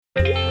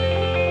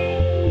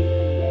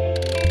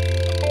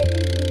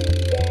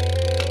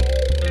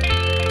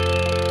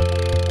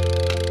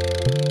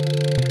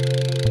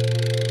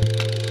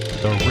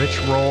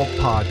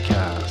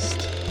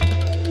podcast.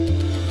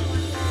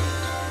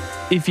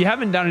 If you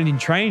haven't done it in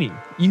training,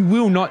 you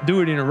will not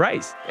do it in a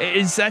race.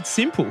 It's that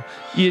simple.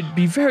 You'd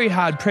be very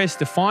hard pressed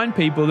to find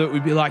people that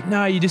would be like,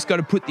 no, you just got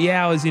to put the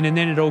hours in and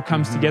then it all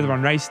comes together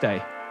on race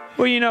day.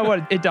 Well, you know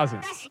what? It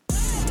doesn't.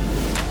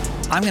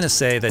 I'm going to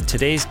say that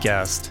today's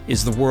guest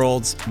is the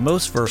world's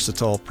most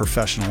versatile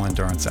professional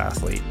endurance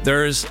athlete.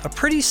 There's a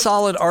pretty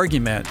solid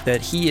argument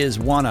that he is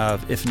one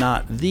of, if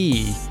not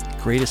the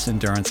greatest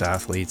endurance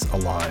athletes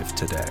alive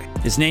today.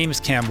 His name is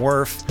Cam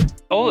Wurf.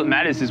 All that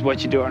matters is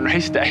what you do on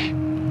race day.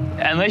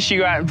 Unless you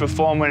go out and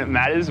perform when it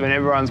matters, when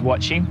everyone's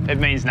watching, it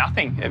means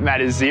nothing. It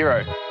matters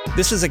zero.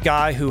 This is a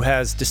guy who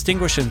has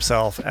distinguished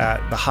himself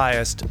at the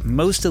highest,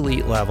 most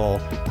elite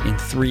level in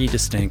 3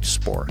 distinct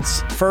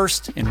sports.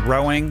 First, in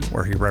rowing,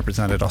 where he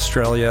represented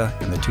Australia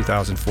in the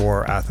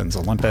 2004 Athens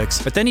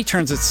Olympics. But then he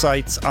turns his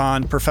sights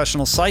on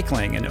professional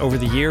cycling and over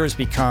the years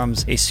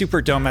becomes a super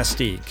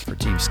domestique for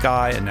Team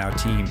Sky and now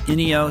Team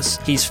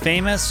Ineos. He's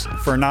famous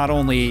for not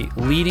only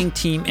leading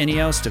Team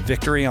Ineos to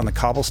victory on the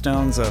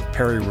cobblestones of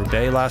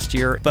Paris-Roubaix last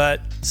year, but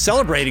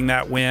celebrating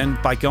that win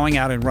by going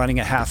out and running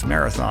a half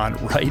marathon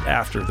right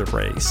after the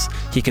race.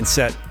 He can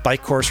set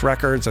bike course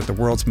records at the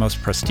world's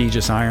most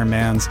prestigious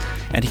Ironmans,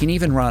 and he can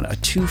even run a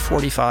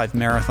 2:45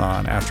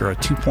 marathon after a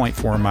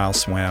 2.4 mile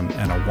swim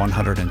and a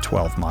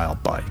 112 mile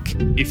bike.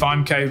 If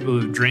I'm capable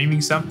of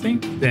dreaming something,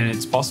 then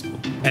it's possible.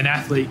 An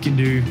athlete can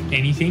do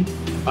anything.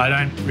 I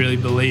don't really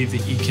believe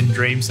that you can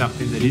dream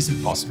something that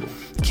isn't possible.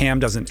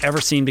 Cam doesn't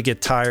ever seem to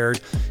get tired.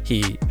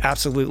 He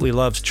absolutely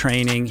loves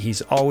training.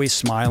 He's always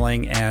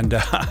smiling, and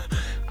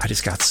I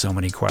just got so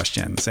many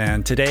questions.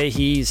 And today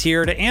he's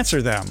here to answer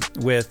them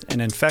with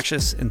an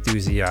infectious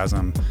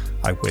enthusiasm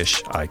I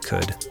wish I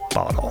could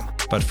bottle.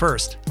 But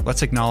first,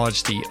 let's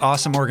acknowledge the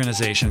awesome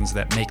organizations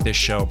that make this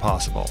show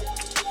possible.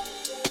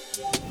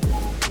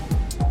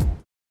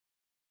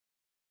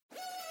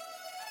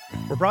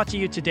 We're brought to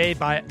you today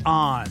by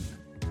On.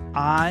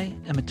 I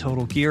am a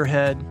total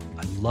gearhead.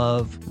 I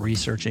love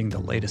researching the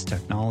latest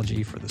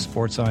technology for the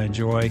sports I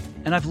enjoy.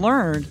 And I've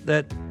learned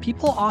that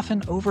people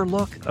often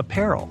overlook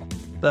apparel.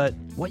 But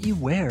what you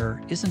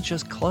wear isn't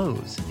just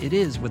clothes. It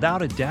is,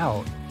 without a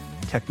doubt,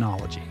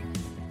 technology.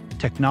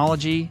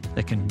 Technology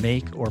that can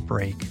make or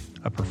break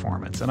a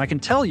performance. And I can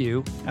tell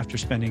you, after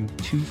spending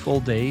 2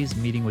 full days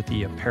meeting with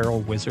the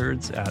apparel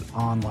wizards at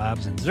On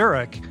Labs in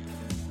Zurich,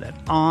 that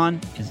On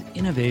is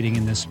innovating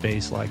in this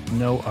space like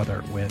no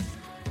other, with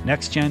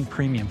next-gen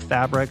premium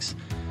fabrics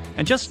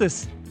and just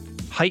this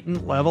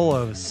heightened level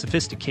of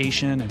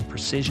sophistication and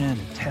precision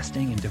and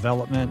testing and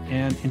development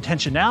and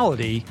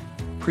intentionality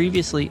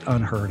previously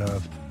unheard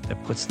of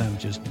that puts them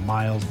just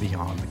miles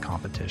beyond the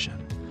competition.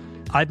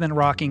 I've been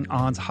rocking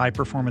On's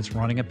high-performance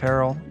running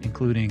apparel,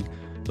 including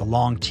the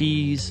long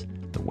tees,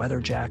 the weather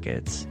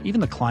jackets,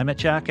 even the climate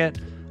jacket,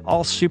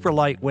 all super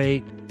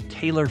lightweight,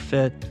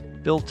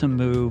 tailor-fit, built to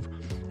move,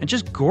 and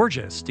just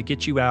gorgeous to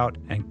get you out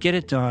and get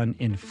it done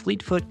in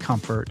fleet-foot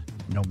comfort,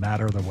 no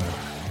matter the weather.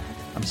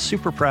 I'm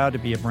super proud to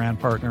be a brand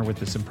partner with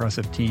this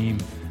impressive team,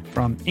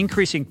 from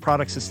increasing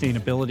product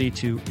sustainability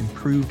to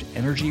improved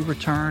energy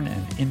return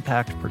and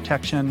impact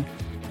protection.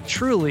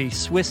 Truly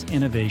Swiss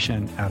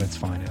innovation at its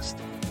finest.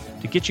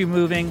 To get you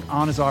moving,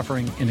 On is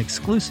offering an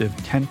exclusive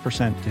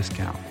 10%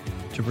 discount.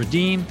 To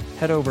redeem,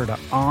 head over to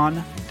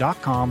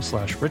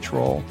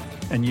on.com/richroll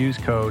and use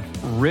code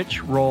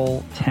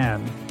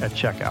RICHROLL10 at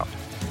checkout.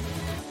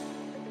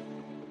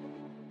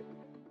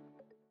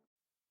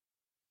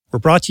 We're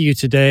brought to you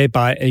today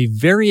by a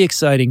very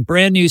exciting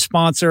brand new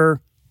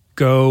sponsor,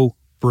 Go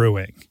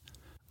Brewing.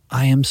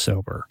 I am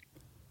sober.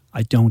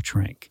 I don't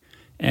drink.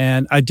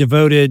 And I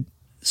devoted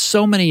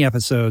so many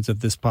episodes of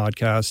this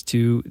podcast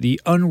to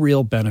the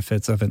unreal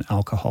benefits of an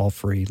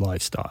alcohol-free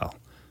lifestyle.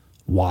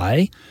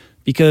 Why?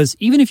 Because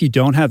even if you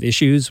don't have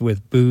issues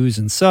with booze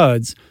and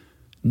suds,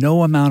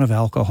 no amount of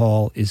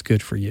alcohol is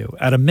good for you.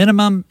 At a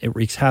minimum, it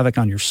wreaks havoc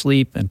on your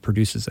sleep and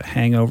produces a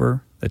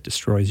hangover that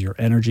destroys your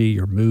energy,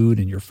 your mood,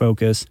 and your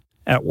focus.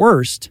 At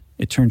worst,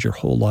 it turns your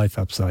whole life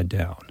upside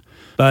down.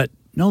 But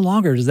no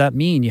longer does that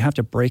mean you have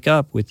to break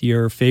up with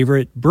your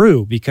favorite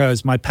brew,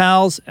 because my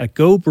pals at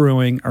Go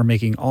Brewing are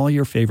making all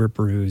your favorite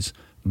brews,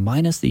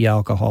 minus the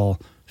alcohol,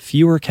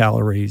 fewer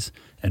calories,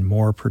 and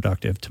more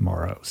productive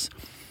tomorrows.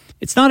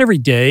 It's not every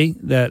day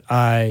that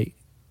I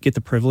get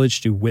the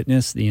privilege to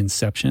witness the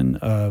inception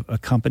of a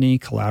company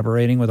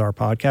collaborating with our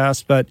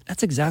podcast, but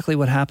that's exactly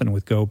what happened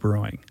with Go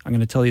Brewing. I'm going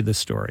to tell you this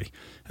story.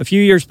 A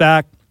few years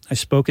back, I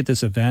spoke at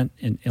this event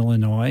in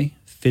Illinois,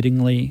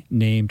 fittingly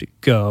named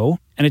Go,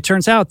 and it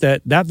turns out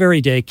that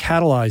very day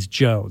catalyzed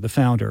Joe, the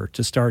founder,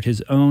 to start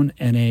his own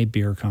NA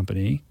beer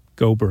company,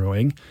 Go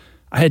Brewing.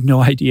 I had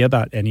no idea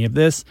about any of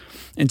this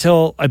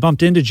until I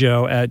bumped into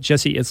Joe at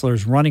Jesse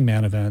Itzler's Running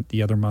Man event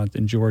the other month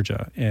in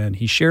Georgia, and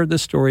he shared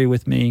this story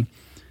with me.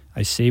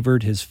 I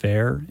savored his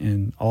fare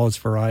in all its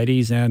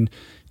varieties and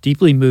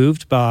deeply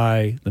moved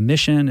by the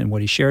mission and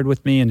what he shared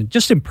with me, and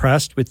just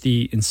impressed with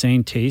the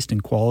insane taste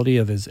and quality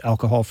of his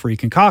alcohol-free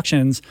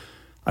concoctions,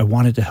 I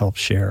wanted to help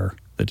share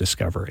the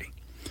discovery.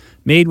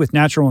 Made with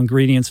natural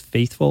ingredients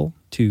faithful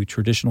to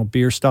traditional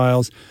beer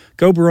styles,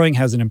 Go Brewing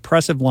has an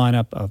impressive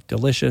lineup of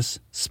delicious,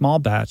 small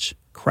batch,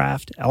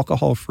 craft,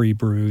 alcohol-free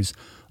brews,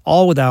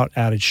 all without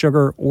added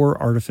sugar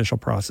or artificial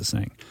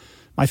processing.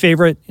 My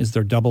favorite is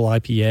their double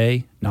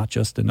IPA, Not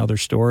Just Another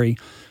Story.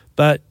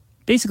 But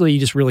basically, you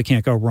just really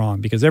can't go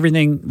wrong because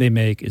everything they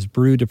make is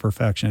brewed to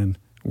perfection,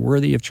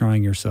 worthy of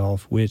trying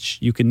yourself, which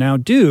you can now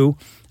do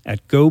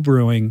at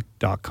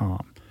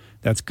gobrewing.com.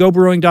 That's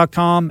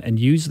gobrewing.com and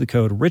use the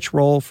code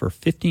RICHROLL for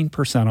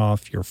 15%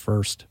 off your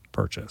first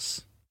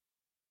purchase.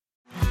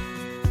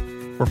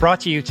 We're brought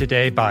to you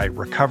today by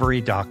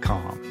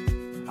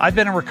recovery.com. I've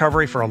been in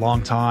recovery for a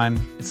long time.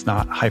 It's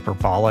not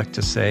hyperbolic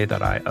to say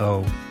that I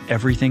owe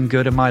everything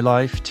good in my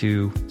life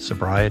to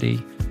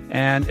sobriety.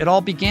 And it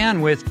all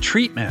began with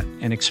treatment,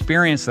 an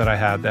experience that I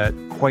had that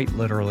quite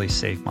literally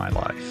saved my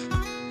life.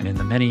 And in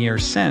the many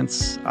years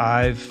since,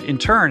 I've in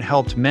turn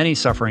helped many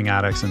suffering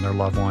addicts and their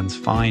loved ones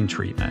find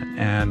treatment.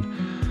 And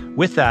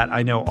with that,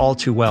 I know all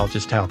too well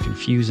just how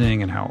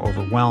confusing and how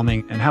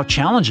overwhelming and how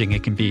challenging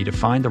it can be to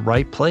find the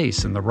right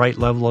place and the right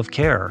level of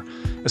care,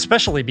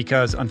 especially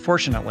because,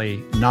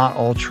 unfortunately, not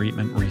all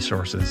treatment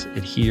resources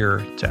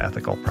adhere to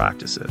ethical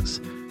practices.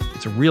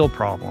 It's a real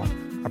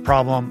problem. A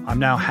problem I'm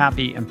now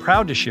happy and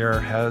proud to share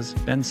has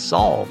been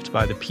solved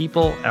by the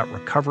people at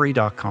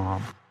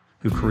recovery.com,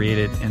 who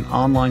created an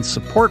online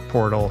support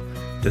portal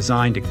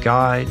designed to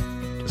guide,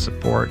 to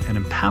support, and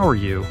empower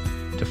you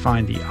to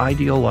find the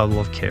ideal level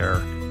of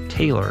care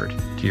tailored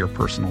to your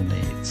personal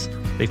needs.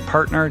 They've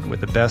partnered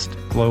with the best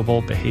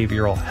global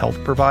behavioral health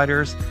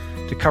providers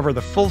to cover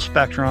the full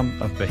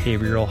spectrum of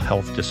behavioral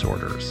health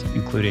disorders,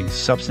 including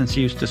substance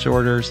use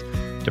disorders,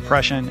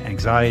 depression,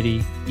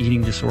 anxiety,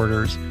 eating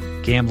disorders,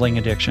 gambling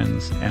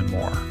addictions, and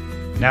more.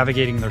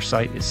 Navigating their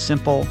site is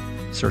simple.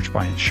 Search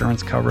by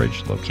insurance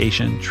coverage,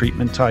 location,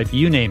 treatment type,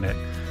 you name it.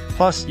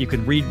 Plus, you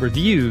can read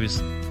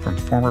reviews from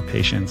former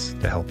patients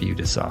to help you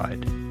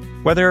decide.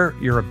 Whether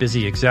you're a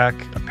busy exec,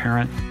 a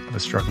parent of a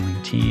struggling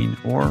teen,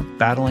 or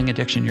battling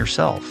addiction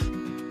yourself,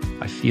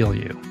 I feel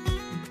you.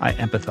 I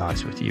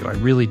empathize with you. I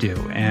really do.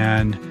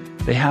 And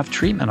they have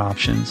treatment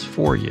options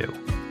for you.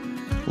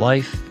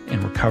 Life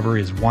in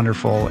recovery is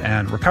wonderful,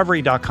 and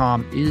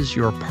recovery.com is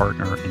your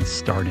partner in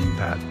starting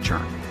that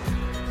journey.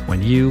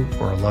 When you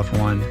or a loved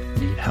one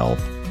need help,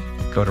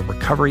 go to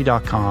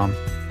recovery.com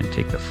and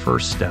take the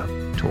first step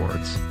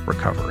towards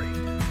recovery.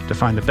 To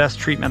find the best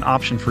treatment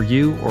option for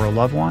you or a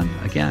loved one,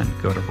 again,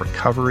 go to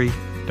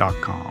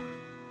recovery.com.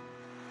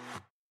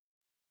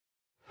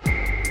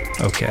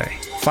 Okay,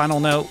 final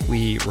note,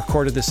 we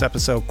recorded this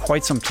episode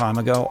quite some time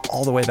ago,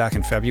 all the way back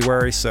in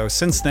February. So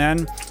since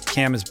then,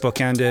 Cam has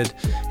bookended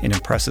an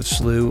impressive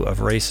slew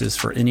of races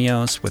for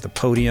Ineos with a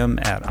podium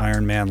at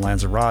Ironman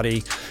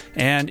Lanzarote,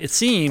 and it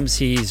seems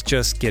he's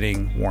just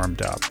getting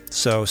warmed up.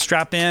 So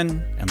strap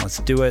in and let's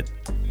do it.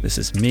 This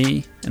is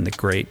me and the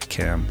great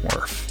Cam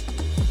Wurf.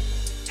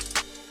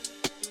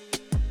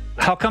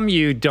 How come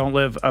you don't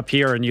live up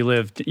here and you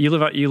live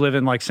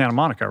in like Santa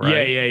Monica,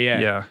 right?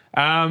 Yeah.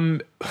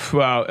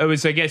 Well, it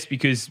was, I guess,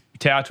 because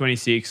Tower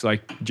 26,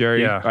 like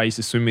Jerry, I used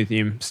to swim with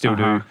him, still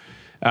do.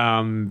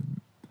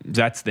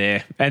 That's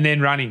there. And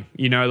then running,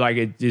 like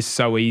it's just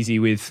so easy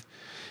with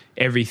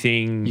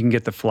everything. You can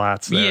get the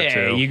flats there too.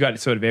 Yeah, you got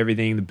sort of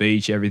everything, the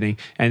beach, everything.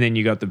 And then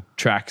you got the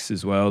tracks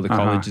as well, the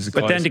colleges are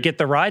close. But then to get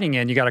the riding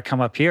in, you got to come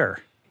up here.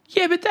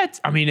 Yeah, but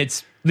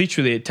it's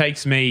literally, it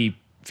takes me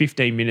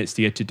 15 minutes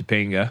to get to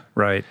Topanga.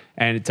 Right.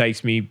 And it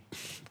takes me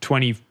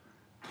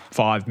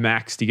 25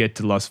 max to get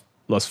to Los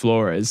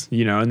Flores,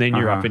 and then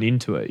you're up and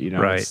into it,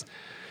 Right.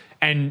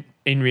 And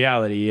in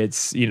reality,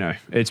 it's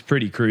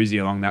pretty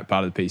cruisy along that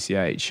part of the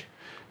PCH.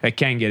 It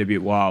can get a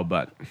bit wild,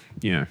 but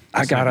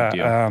I got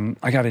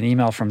an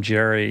email from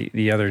Jerry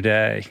the other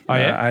day. Oh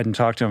yeah, I hadn't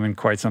talked to him in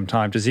quite some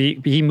time. Does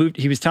he moved?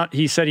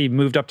 He said he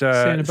moved up to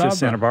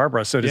Santa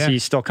Barbara. So does he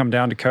still come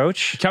down to coach?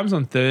 He comes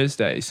on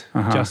Thursdays,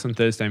 just on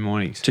Thursday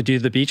mornings to do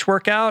the beach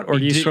workout, or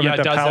do you swim at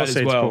the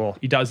Palisades pool?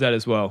 He does that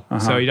as well.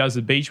 So he does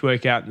the beach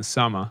workout in the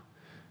summer,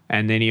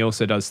 and then he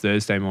also does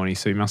Thursday mornings.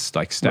 So he must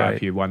stay up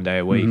here one day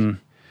a week. Mm-hmm.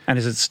 And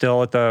is it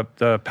still at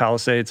the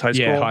Palisades High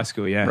School? Yeah, high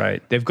school, yeah.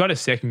 Right. They've got a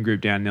second group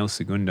down Nel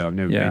Segundo. I've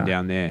never been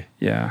down there.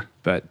 Yeah.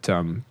 But,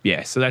 so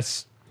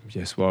that's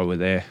just why we're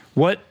there.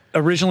 What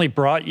originally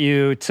brought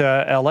you to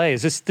LA?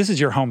 This is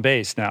your home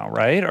base now,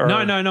 right? Or no,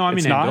 I'm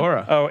in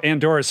Andorra. Oh,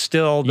 Andorra is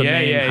still the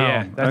main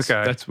home. Yeah.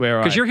 That's where I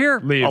live. Because you're here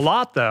a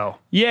lot, though.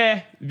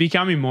 Yeah,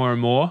 becoming more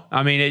and more.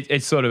 I mean,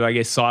 it's sort of, I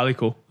guess,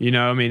 cyclical.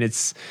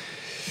 it's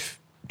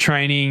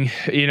training,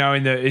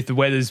 if the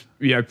weather's,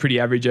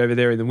 pretty average over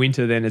there in the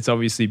winter, then it's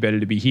obviously better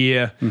to be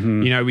here.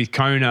 Mm-hmm. With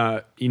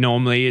Kona,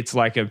 normally it's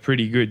like a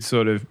pretty good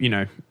sort of,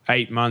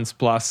 8 months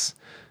plus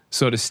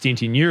sort of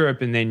stint in Europe,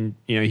 and then,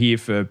 here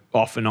for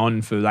off and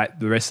on for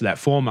the rest of that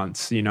 4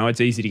 months.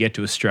 It's easy to get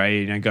to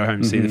Australia, go home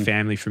and see the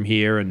family from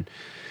here and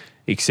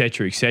et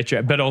cetera, et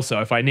cetera. But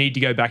also if I need to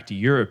go back to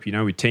Europe,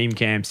 with team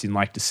camps in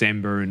like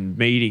December and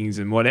meetings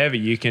and whatever,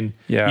 you can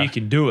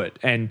do it.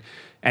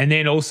 And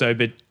then also,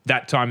 but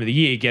that time of the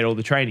year, get all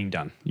the training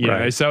done, you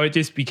know? So it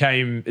just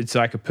became, it's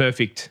like a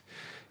perfect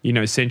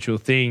central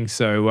thing.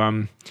 So,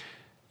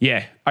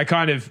 I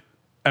kind of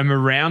am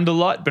around a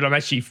lot, but I'm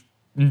actually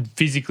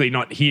physically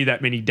not here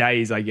that many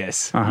days, I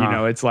guess.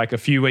 It's like a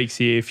few weeks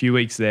here, a few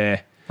weeks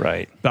there.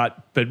 Right.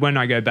 But when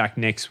I go back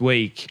next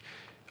week,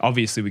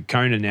 obviously with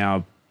Kona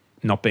now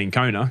not being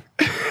Kona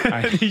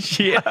this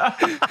year.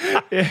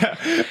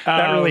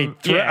 That really,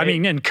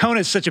 and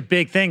Kona is such a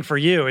big thing for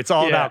you. It's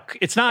all about,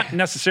 it's not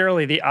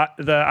necessarily the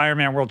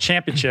Ironman World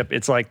Championship.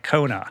 It's like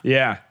Kona.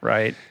 Yeah.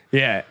 Right.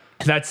 Yeah.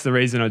 That's the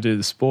reason I do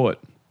the sport.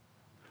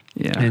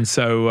 Yeah. And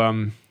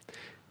so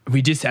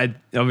we just had,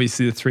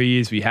 obviously, the 3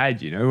 years we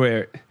had,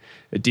 where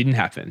it didn't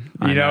happen,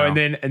 and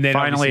then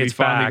finally we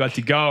finally got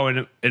to go,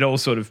 and it all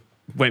sort of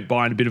went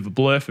by in a bit of a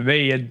blur for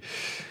me.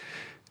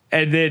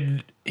 And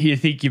then you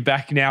think you're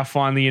back now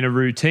finally in a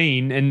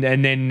routine, and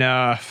then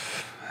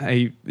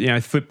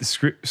flip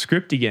the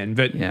script again.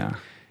 But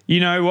you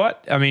know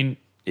what? I mean,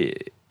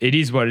 it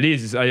is what it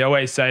is. I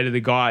always say to the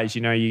guys,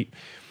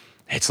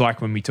 it's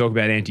like when we talk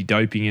about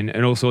anti-doping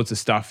and all sorts of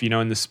stuff,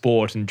 in the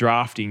sport and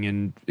drafting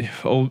and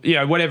all,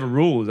 whatever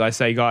rules. I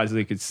say, guys,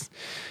 look, it's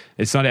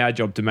not our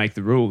job to make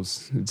the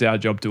rules. It's our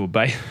job to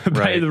obey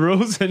the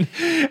rules. And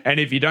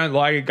if you don't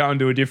like it, go and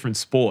do a different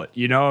sport.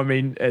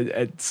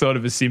 It's sort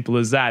of as simple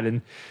as that.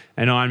 And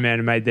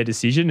Ironman made their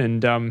decision,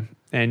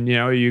 and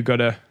you got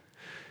to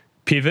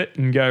pivot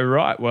and go,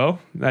 right, well,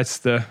 that's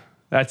the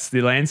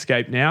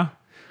landscape now.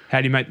 How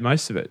do you make the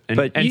most of it?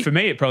 And for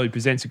me, it probably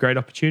presents a great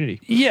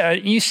opportunity. Yeah,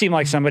 you seem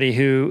like somebody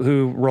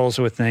who rolls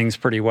with things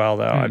pretty well,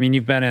 though. I mean,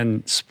 you've been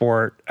in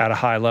sport at a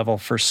high level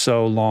for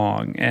so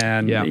long,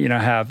 and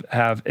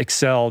have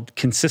excelled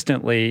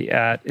consistently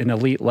at an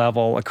elite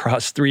level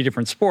across 3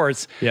 different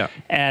sports. Yeah,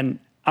 and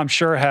I'm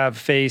sure have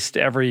faced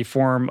every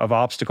form of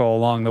obstacle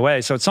along the way.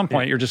 So at some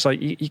point, you're just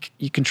like,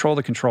 you control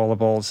the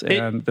controllables,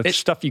 and the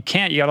stuff you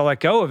can't, you got to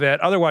let go of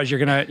it. Otherwise, you're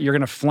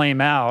gonna flame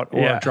out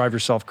or drive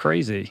yourself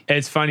crazy.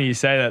 It's funny you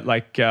say that.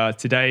 Like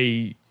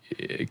today,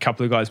 a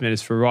couple of guys met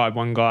us for a ride.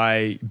 One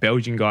guy,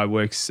 Belgian guy,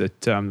 works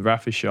at the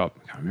Rafa shop.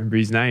 I can't remember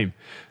his name,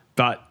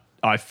 but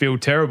I feel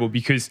terrible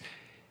because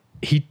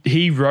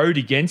he rode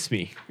against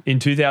me in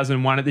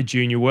 2001 at the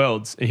Junior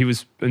Worlds, and he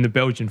was in the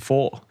Belgian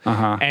 4,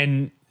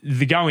 and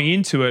going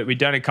into it, we'd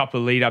done a couple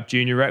of lead-up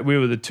junior. We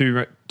were the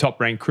 2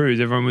 top-ranked crews.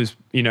 Everyone was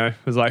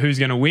like, who's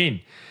going to win?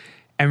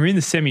 And we're in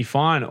the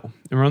semi-final,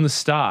 and we're on the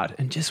start,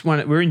 and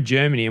we're in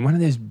Germany, and one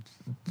of those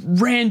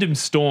random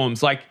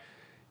storms, like,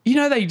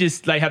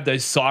 they have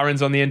those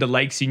sirens on the end of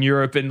lakes in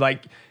Europe, and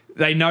like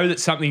they know that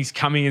something's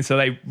coming, and so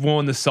they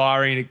warn the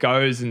siren, and it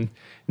goes, and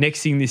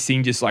next thing, this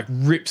thing just like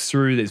rips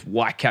through. There's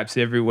whitecaps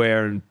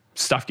everywhere, and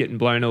stuff getting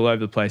blown all over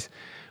the place.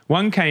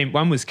 One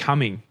was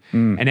coming,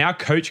 and our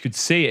coach could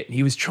see it.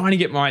 He was trying to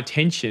get my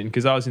attention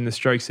because I was in the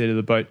stroke seat of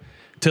the boat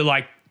to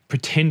like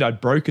pretend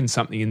I'd broken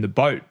something in the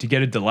boat to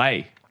get a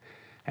delay.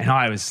 And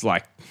I was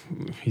like,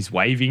 he's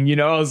waving,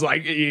 I was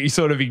like, he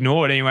sort of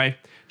ignored. Anyway,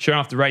 sure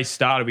enough, the race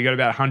started. We got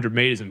about 100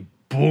 meters and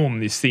boom,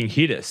 this thing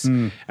hit us.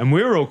 And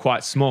we were all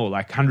quite small,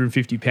 like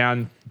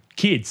 150-pound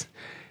kids.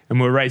 And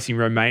we're racing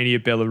Romania,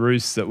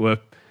 Belarus that were,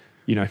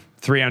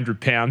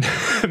 300-pound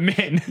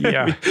men,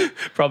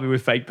 probably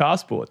with fake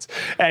passports.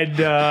 And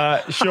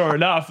sure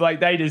enough, like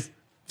they just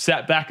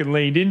sat back and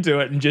leaned into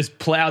it and just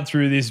plowed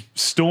through this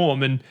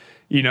storm and,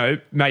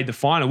 made the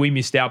final. We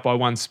missed out by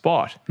 1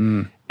 spot.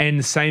 And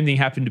the same thing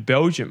happened to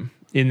Belgium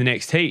in the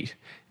next heat.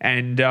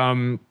 And,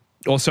 in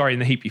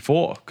the heat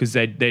before, because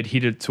they'd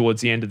hit it towards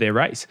the end of their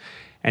race.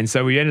 And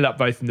so we ended up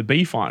both in the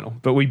B final,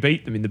 but we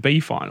beat them in the B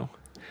final.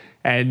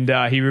 And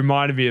he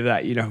reminded me of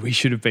that. We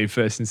should have been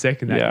 1st and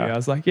 2nd that year. I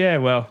was like, we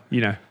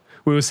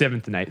were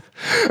 7th and 8th.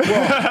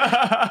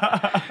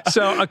 Well,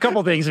 so a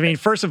couple things. I mean,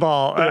 first of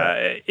all,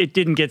 it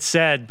didn't get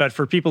said, but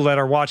for people that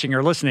are watching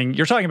or listening,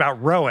 you're talking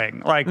about rowing.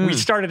 Like we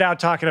started out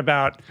talking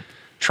about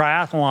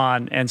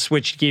triathlon and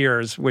switched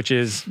gears, which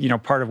is,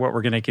 part of what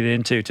we're going to get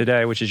into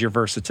today, which is your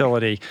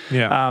versatility.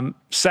 Yeah.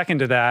 Second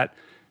to that,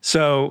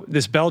 so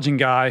this Belgian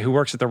guy who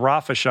works at the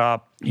Rafa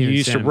shop, he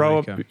used to row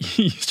again.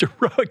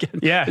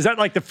 Yeah. Is that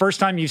like the first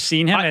time you've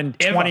seen him in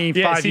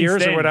 25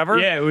 years or whatever?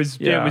 Yeah, it was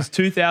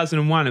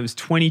 2001. It was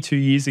 22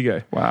 years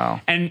ago. Wow.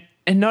 And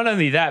not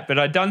only that, but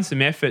I'd done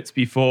some efforts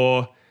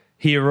before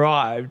he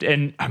arrived.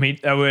 And I mean,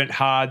 they weren't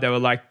hard. They were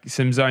like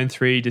some zone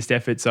 3 just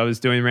efforts. I was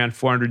doing around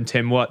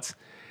 410 watts.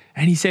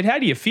 And he said, how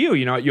do you feel,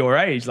 at your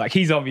age? Like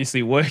he's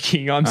obviously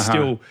working. I'm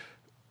still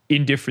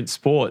in different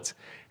sports.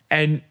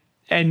 And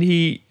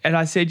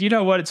I said, you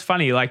know what? It's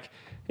funny. Like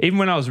even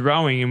when I was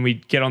rowing and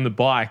we'd get on the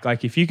bike,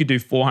 like if you could do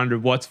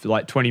 400 watts for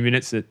like 20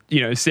 minutes at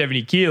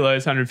 70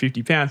 kilos,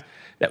 150 pounds,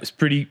 that was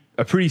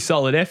a pretty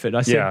solid effort.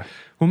 I said,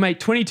 well,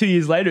 mate, 22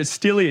 years later, it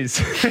still is.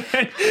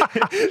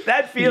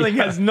 That feeling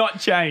has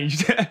not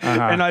changed.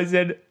 And I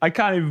said, I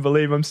can't even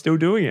believe I'm still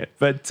doing it,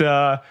 but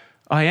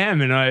I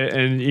am, and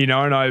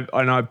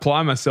I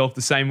apply myself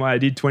the same way I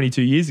did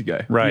 22 years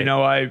ago. Right.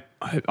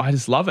 I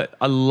just love it.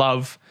 I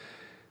love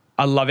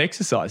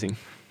exercising.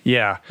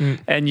 Yeah.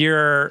 And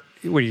you're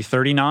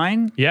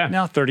 39? Yeah.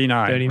 Now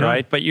 39,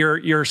 right? But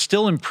you're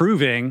still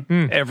improving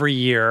every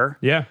year.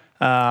 Yeah.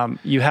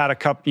 You had a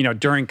couple,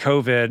 during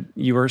COVID,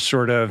 you were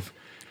sort of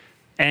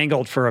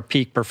angled for a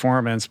peak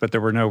performance, but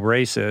there were no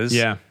races.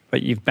 Yeah.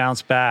 But you've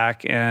bounced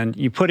back and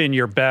you put in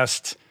your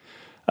best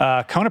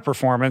Kona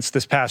performance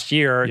this past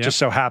year. It just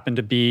so happened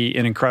to be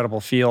an incredible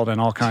field, and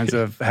all kinds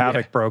of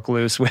havoc broke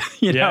loose with,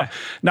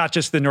 not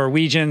just the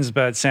Norwegians,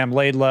 but Sam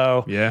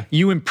Laidlow. Yeah.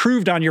 You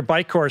improved on your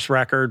bike course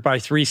record by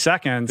 3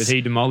 seconds. But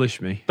he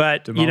demolished me.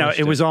 But,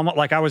 it was almost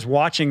like I was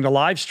watching the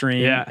live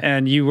stream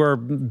and you were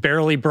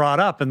barely brought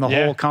up in the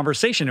whole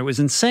conversation. It was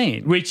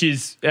insane. Which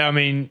is,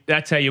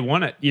 that's how you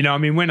want it.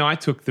 When I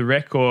took the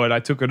record, I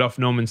took it off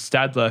Norman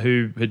Stadler,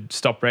 who had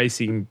stopped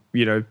racing,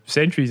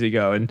 centuries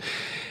ago. And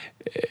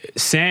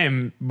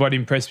Sam, what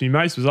impressed me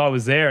most was I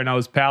was there and I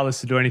was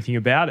powerless to do anything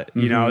about it.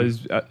 I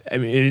was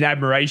in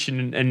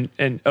admiration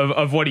and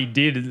of what he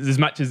did as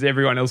much as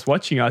everyone else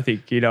watching. I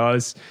think I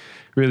was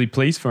really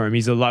pleased for him.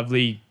 He's a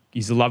lovely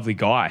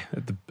guy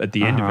at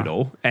the end of it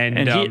all.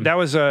 And that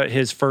was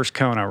his first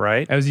Kona,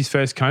 right? That was his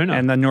first Kona.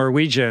 And the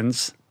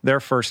Norwegians, their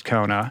first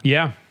Kona.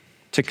 Yeah.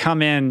 To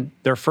come in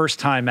their first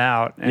time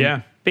out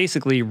and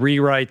basically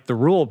rewrite the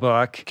rule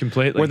book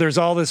completely, where there's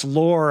all this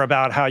lore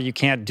about how you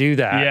can't do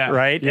that,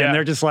 right? Yeah. And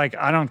they're just like,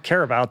 I don't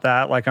care about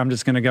that. Like, I'm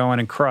just going to go in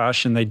and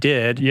crush, and they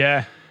did.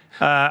 Yeah.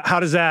 How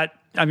does that?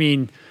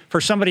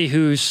 For somebody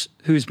who's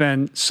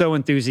been so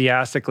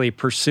enthusiastically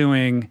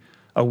pursuing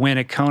a win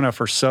at Kona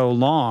for so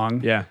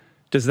long,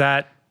 does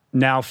that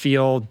now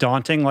feel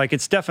daunting? Like,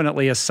 it's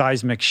definitely a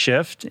seismic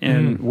shift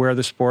in where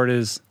the sport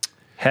is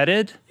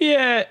headed.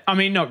 Yeah,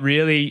 not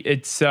really.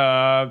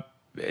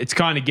 It's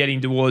kind of getting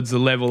towards the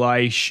level I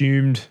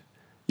assumed,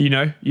 you'd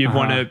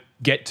want to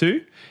get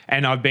to,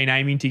 and I've been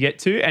aiming to get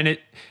to. And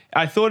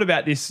I thought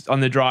about this on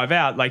the drive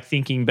out, like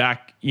thinking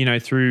back,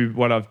 through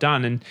what I've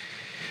done. And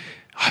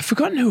I've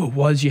forgotten who it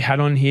was you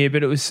had on here,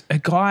 but it was a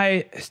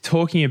guy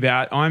talking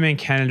about Ironman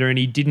Canada, and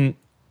he didn't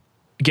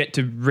get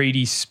to read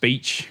his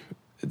speech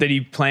that he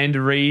planned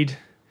to read.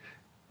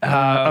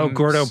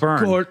 Gordo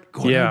Byrne.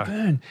 Gordo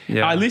Byrne.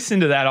 Yeah. I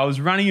listened to that. I was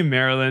running in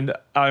Maryland.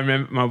 I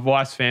remember my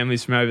wife's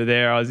family's from over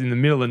there. I was in the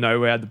middle of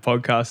nowhere, had the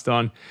podcast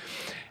on.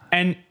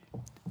 And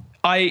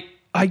I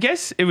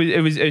guess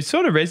it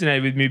sort of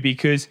resonated with me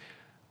because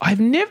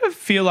I've never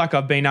feel like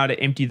I've been able to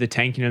empty the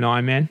tank in an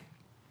Ironman.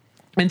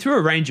 And through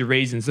a range of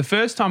reasons. The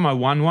first time I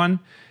won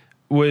one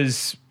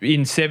was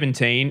in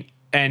 2017,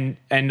 and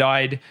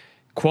I'd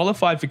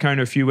qualified for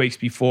Kona a few weeks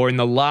before in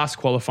the last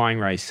qualifying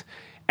race.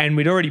 And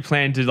we'd already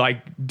planned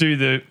to do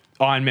the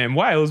Ironman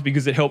Wales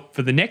because it helped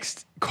for the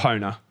next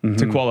Kona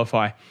to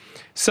qualify.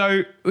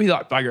 So we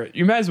bugger it.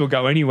 You may as well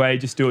go anyway,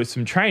 just do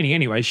some training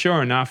anyway.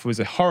 Sure enough, it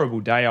was a horrible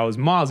day. I was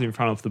miles in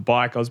front of the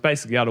bike. I was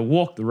basically able to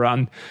walk the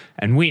run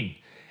and win.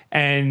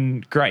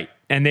 And great.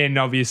 And then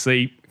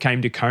obviously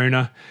came to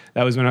Kona.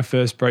 That was when I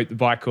first broke the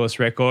bike course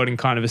record and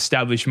kind of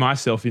established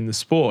myself in the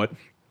sport.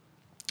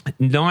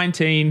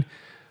 19,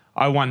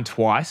 I won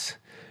twice.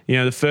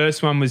 The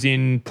first one was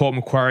in Port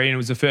Macquarie, and it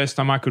was the first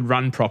time I could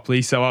run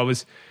properly. So I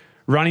was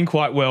running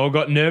quite well.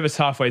 Got nervous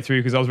halfway through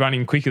because I was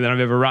running quicker than I've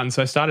ever run.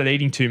 So I started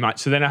eating too much.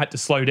 So then I had to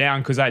slow down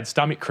because I had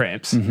stomach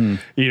cramps,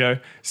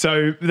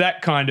 So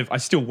that kind of, I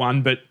still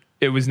won, but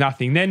it was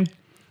nothing. Then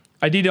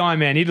I did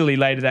Ironman Italy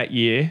later that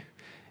year,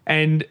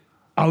 and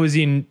I was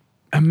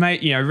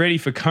ready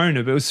for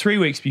Kona, but it was 3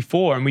 weeks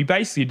before, and we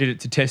basically did it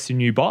to test a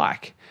new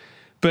bike.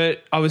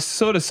 But I was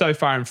sort of so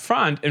far in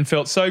front and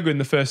felt so good in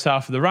the first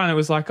half of the run. It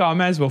was like, I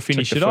may as well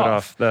finish it off.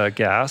 Off the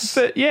gas.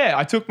 But yeah,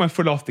 I took my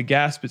foot off the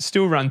gas, but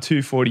still run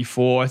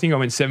 2:44. I think I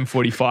went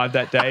 7:45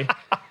 that day.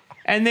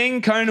 And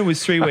then Kona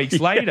was 3 weeks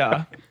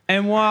later.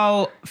 And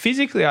while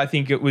physically I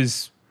think it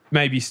was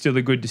maybe still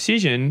a good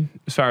decision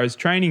as far as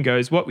training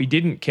goes, what we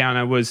didn't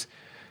counter was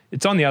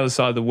it's on the other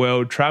side of the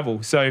world,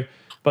 travel. So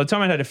by the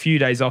time I had a few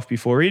days off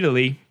before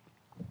Italy,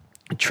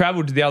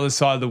 traveled to the other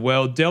side of the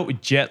world, dealt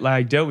with jet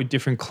lag, dealt with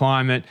different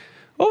climate.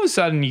 All of a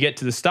sudden you get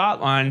to the start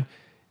line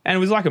and it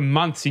was like a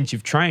month since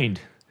you've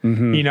trained,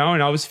 and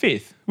I was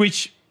fifth,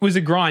 which was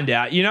a grind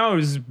out. It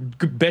was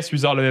the best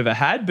result I've ever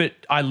had, but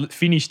I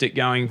finished it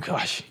going,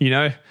 gosh,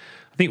 I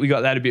think we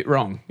got that a bit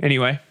wrong.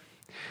 Anyway,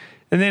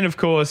 and then of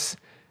course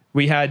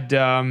we had,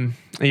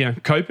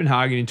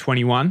 Copenhagen in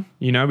 21.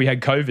 We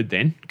had COVID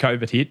then.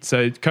 COVID hit.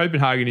 So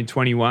Copenhagen in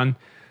 21,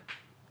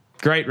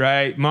 great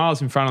rate,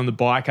 miles in front on the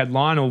bike. Had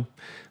Lionel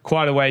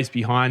quite a ways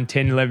behind,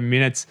 10, 11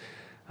 minutes.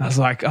 I was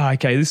like,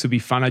 okay, this will be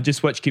fun. I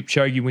just watched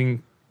Kipchoge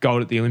win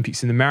gold at the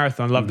Olympics in the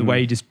marathon. I loved the way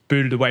he just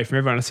booted away from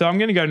everyone. So I'm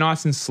going to go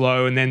nice and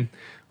slow. And then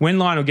when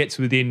Lionel gets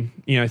within,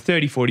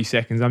 30, 40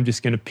 seconds, I'm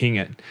just going to ping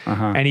it.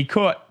 And he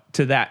caught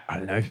to that,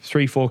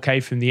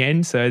 3-4K from the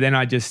end. So then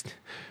I just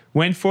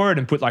went for it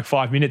and put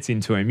 5 minutes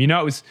into him.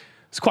 It was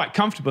quite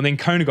comfortable. And then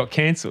Kona got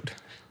cancelled.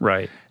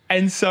 Right.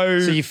 And so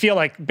you feel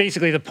like,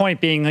 basically the point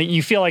being that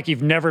you feel like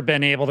you've never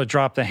been able to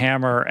drop the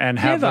hammer and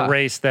have the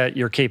race that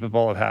you're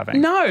capable of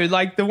having. No,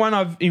 the one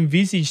I've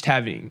envisaged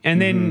having.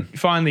 And then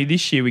finally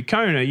this year with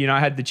Kona, I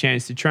had the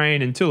chance to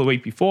train until a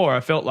week before. I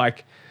felt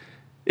like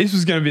this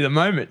was going to be the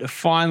moment to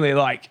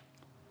finally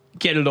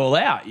get it all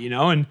out,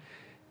 and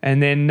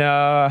And then,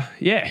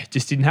 it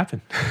just didn't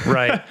happen.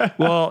 Right.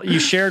 Well, you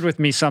shared with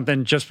me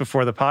something just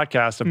before the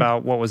podcast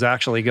about what was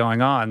actually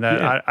going on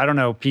that I don't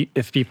know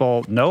if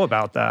people know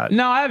about that.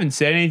 No, I haven't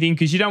said anything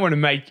because you don't want to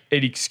make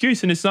an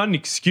excuse. And it's not an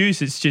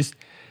excuse. It's just,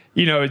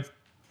 it's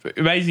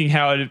amazing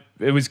how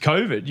it was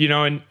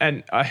COVID,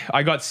 and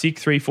I got sick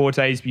 3-4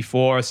 days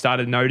before I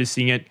started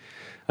noticing it.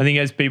 I think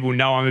as people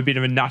know, I'm a bit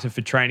of a nutter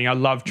for training. I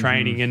love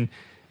training, and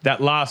that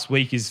last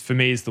week is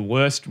the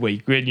worst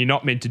week when you're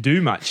not meant to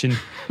do much. And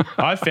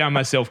I found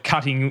myself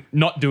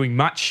not doing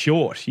much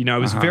short. It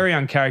was very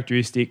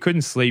uncharacteristic,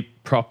 couldn't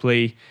sleep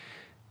properly.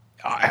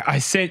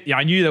 I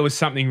knew there was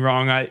something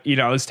wrong. I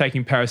was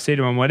taking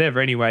paracetamol and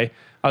whatever. Anyway,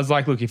 I was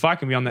like, look, if I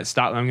can be on that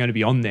start line, I'm going to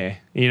be on there,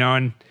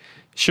 and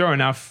sure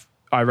enough,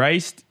 I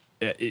raced.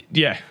 I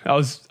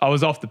was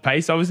off the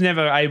pace. I was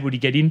never able to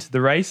get into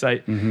the race.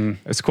 I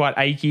was quite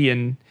achy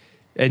and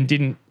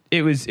didn't,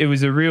 it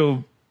was a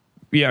real,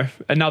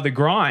 another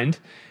grind.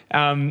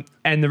 And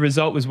the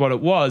result was what it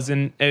was.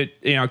 And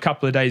a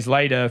couple of days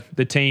later,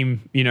 the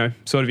team,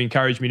 sort of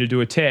encouraged me to do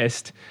a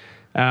test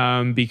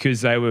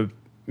because they were,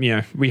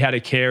 we had a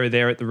carer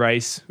there at the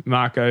race,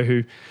 Marco,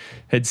 who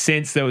had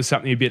sensed there was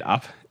something a bit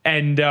up.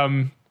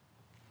 And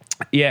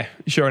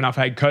sure enough,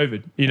 I had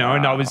COVID, Wow.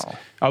 and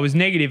I was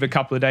negative a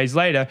couple of days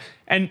later.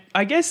 And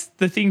I guess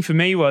the thing for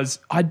me was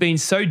I'd been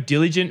so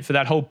diligent for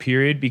that whole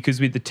period because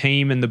with the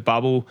team and the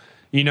bubble,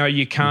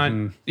 you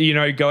can't,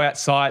 go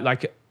outside.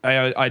 Like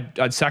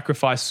I'd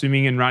sacrifice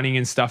swimming and running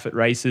and stuff at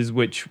races,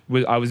 which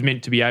I was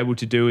meant to be able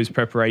to do as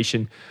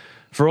preparation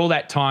for all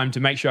that time to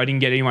make sure I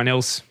didn't get anyone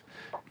else,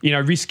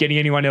 risk getting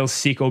anyone else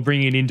sick or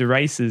bringing it into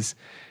races,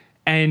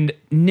 and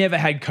never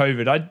had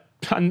COVID. I'd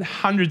done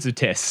hundreds of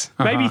tests,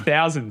 maybe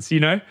thousands,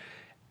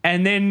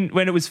 And then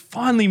when it was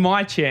finally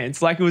my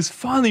chance, like it was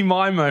finally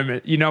my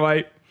moment,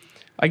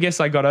 I guess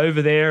I got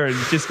over there and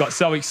just got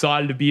so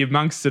excited to be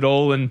amongst it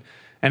all, and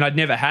I'd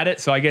never had it.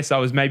 So I guess I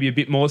was maybe a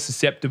bit more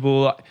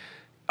susceptible.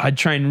 I'd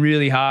trained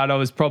really hard. I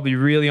was probably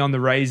really on the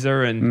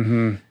razor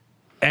and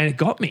it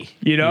got me,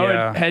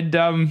 Yeah.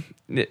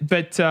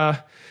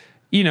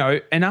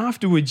 And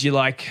afterwards you're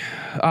like,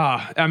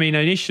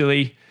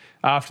 initially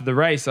after the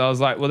race, I was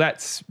like, well,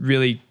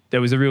 there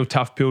was a real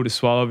tough pill to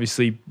swallow.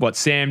 Obviously, what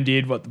Sam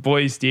did, what the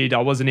boys did, I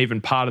wasn't even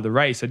part of the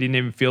race. I didn't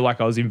even feel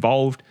like I was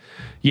involved.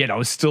 Yet I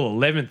was still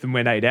 11th and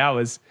went 8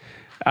 hours.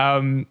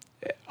 I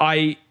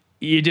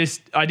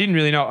didn't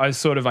really know. I was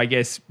sort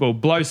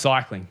of, blow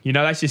cycling.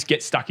 Let's just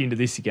get stuck into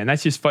this again.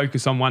 Let's just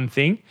focus on one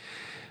thing.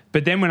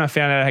 But then when I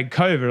found out I had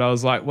COVID, I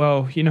was like,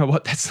 well, you know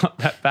what? That's not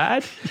that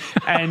bad.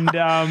 And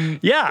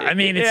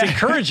it's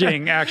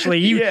encouraging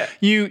actually.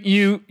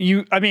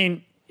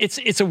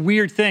 It's a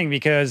weird thing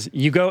because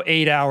you go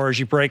 8 hours,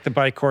 you break the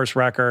bike course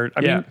record.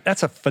 I mean,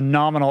 that's a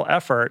phenomenal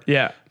effort.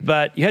 Yeah.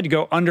 But you had to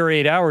go under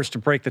 8 hours to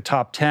break the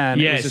top 10.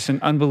 Yes. It was just an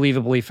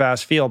unbelievably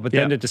fast field. But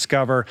then to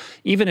discover,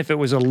 even if it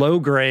was a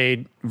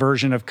low-grade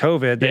version of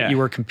COVID, that you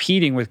were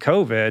competing with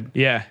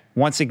COVID,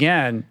 once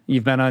again,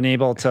 you've been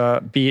unable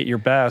to be at your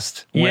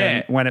best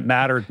when it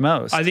mattered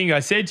most. I think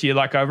I said to you,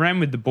 I ran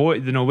with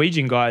the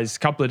Norwegian guys a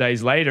couple of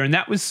days later, and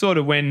that was sort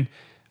of when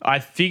I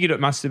figured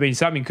it must have been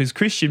something because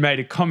Christian made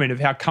a comment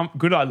of how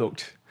good I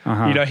looked.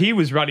 He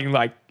was running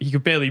like he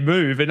could barely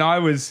move, and I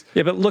was...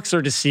 Yeah, but looks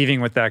are deceiving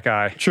with that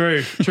guy.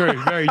 True,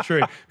 very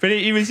true. But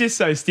he was just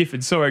so stiff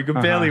and sore, he could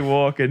barely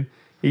walk, and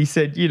he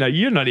said, you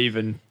don't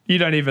even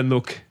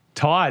look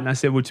tired. And I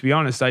said, well, to be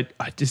honest, I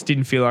just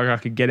didn't feel like I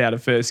could get out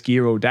of first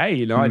gear all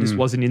day. I just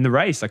wasn't in the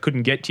race. I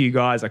couldn't get to you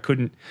guys. I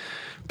couldn't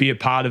be a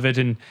part of it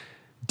and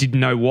didn't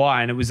know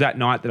why. And it was that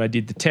night that I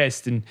did the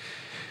test. And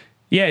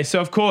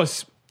so of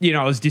course...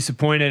 I was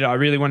disappointed. I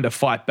really wanted to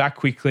fight back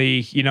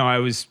quickly. I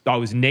was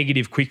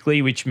negative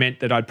quickly, which meant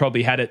that I'd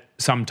probably had it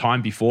some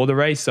time before the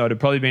race. So it had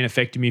probably been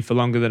affecting me for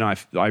longer than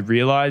I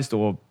realised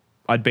or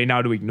I'd been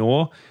able to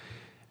ignore.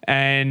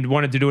 And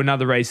wanted to do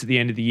another race at the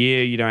end of the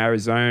year,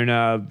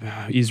 Arizona,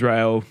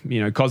 Israel,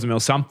 Cozumel,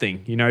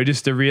 something,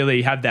 just to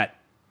really have that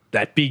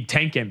big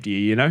tank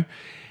empty,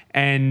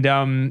 And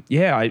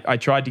I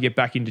tried to get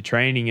back into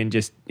training, and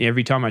just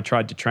every time I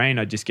tried to train,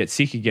 I'd just get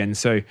sick again.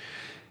 So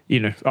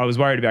I was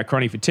worried about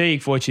chronic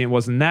fatigue. Fortunately, it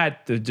wasn't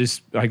that.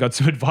 I got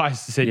some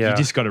advice that said, you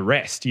just got to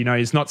rest.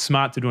 It's not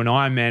smart to do an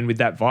Ironman with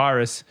that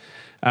virus.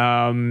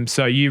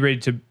 So you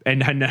read to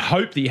and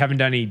hope that you haven't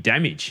done any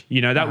damage.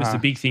 That was the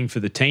big thing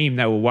for the team.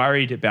 They were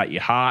worried about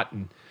your heart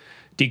and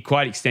did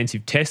quite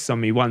extensive tests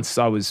on me once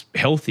I was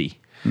healthy.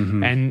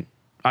 And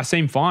I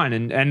seem fine.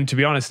 And to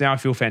be honest, now I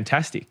feel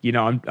fantastic.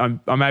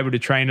 I'm able to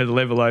train at a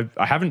level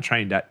I haven't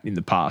trained at in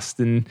the past.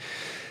 And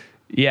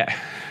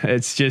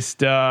it's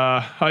just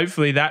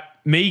hopefully that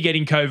me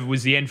getting COVID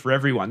was the end for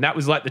everyone. That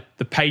was like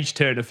the page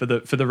turner for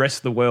the rest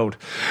of the world.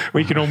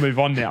 We can all move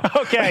on now.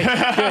 Okay,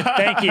 good.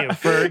 Thank you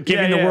for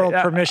giving the world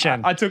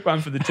permission. I took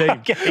one for the team.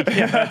 Okay,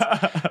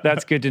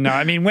 that's good to know.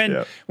 I mean,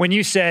 when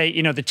you say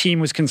the team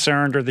was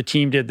concerned or the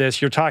team did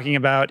this, you're talking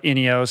about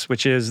Ineos,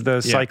 which is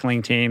the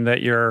cycling team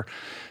that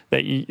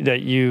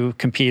you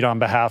compete on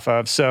behalf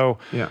of. So,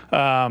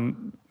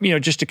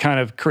 just to kind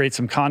of create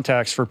some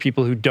context for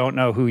people who don't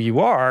know who you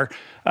are,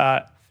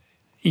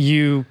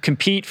 you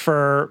compete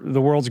for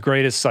the world's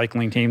greatest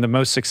cycling team, the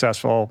most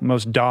successful,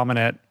 most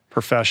dominant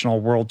professional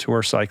world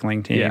tour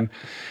cycling team. Yeah.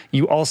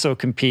 You also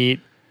compete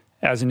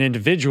as an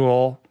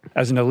individual,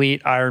 as an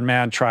elite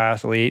Ironman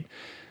triathlete.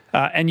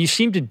 And you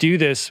seem to do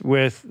this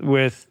with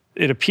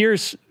it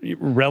appears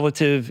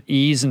relative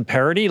ease and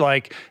parity.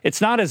 Like,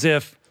 it's not as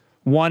if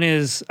one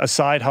is a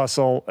side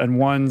hustle and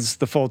one's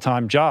the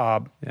full-time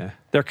job. Yeah.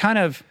 They're kind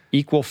of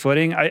equal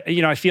footing.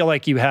 I feel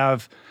like you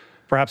have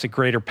perhaps a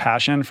greater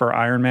passion for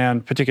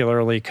Ironman,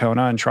 particularly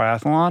Kona and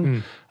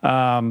triathlon.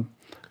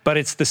 But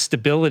it's the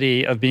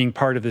stability of being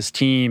part of this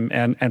team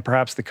and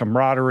perhaps the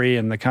camaraderie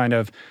and the kind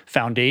of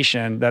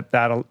foundation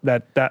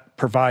that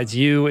provides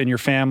you and your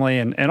family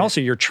and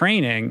also your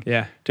training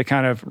to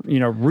kind of,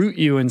 root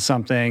you in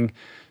something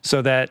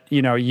so that,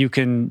 you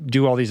can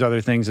do all these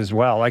other things as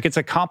well. Like, it's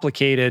a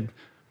complicated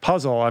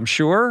puzzle, I'm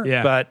sure,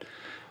 but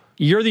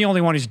you're the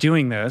only one who's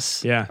doing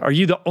this. Yeah.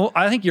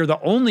 I think you're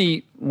the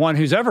only one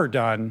who's ever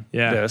done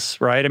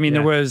this, right? I mean,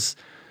 there was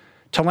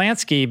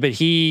Talansky, but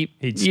he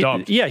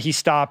stopped. He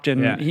stopped,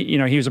 and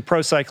he was a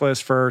pro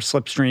cyclist for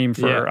Slipstream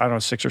for I don't know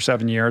 6 or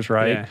 7 years,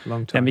 right? Yeah,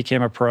 long time. And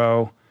became a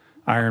pro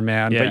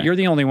Ironman. But you're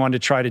the only one to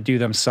try to do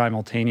them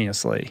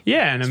simultaneously.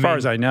 Yeah, and as far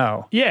as I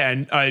know. Yeah,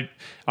 and I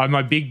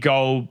my big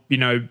goal,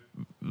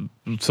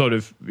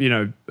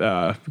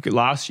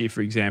 last year,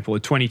 for example,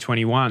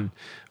 2021,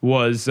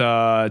 was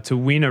to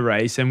win a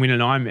race and win an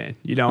Ironman,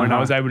 and I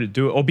was able to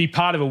do it, or be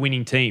part of a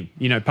winning team,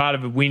 part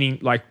of a winning,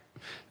 like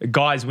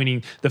guys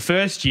winning. The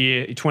first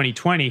year,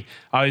 2020,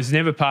 I was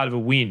never part of a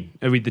win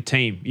with the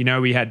team.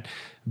 We had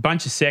a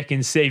bunch of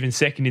seconds, even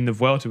second in the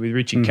Vuelta with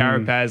Richard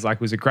Carapaz,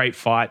 it was a great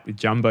fight with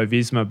Jumbo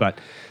Visma, but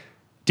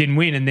didn't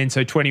win. And then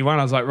so 21,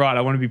 I was like, right,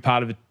 I want to be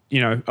part of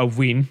a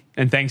win.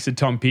 And thanks to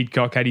Tom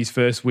Pidcock, had his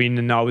first win,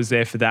 and I was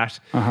there for that.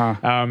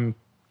 And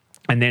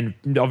then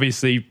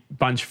obviously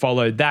Bunch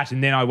followed that,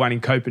 and then I won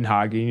in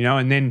Copenhagen,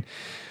 and then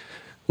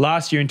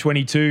last year in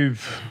 22,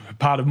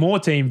 part of more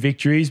team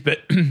victories, but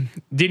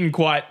didn't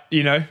quite,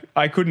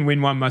 I couldn't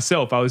win one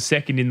myself. I was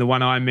second in the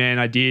one Ironman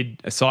I did,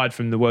 aside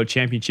from the World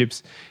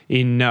Championships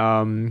in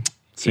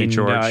St.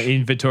 George.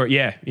 In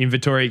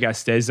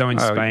Vitoria-Gasteiz in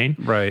Spain.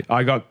 Right.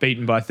 I got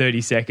beaten by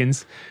 30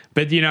 seconds.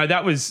 But,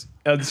 that was,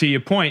 to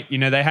your point,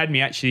 they had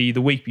me actually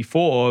the week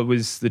before,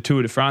 was the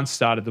Tour de France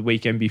started the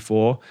weekend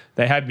before.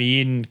 They had me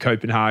in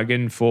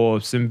Copenhagen for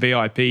some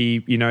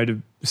VIP,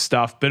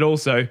 stuff, but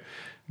also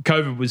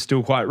COVID was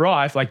still quite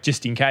rife,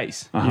 just in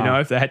case,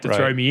 if they had to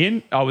throw me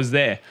in, I was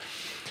there.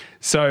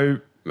 So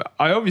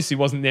I obviously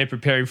wasn't there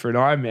preparing for an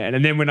Ironman.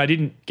 And then when I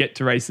didn't get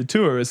to race the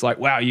Tour, it's like,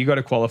 wow, you got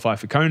to qualify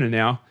for Kona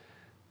now.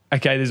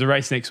 Okay, there's a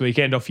race next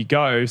weekend, off you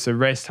go. So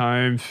rest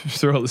home,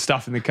 threw all the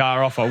stuff in the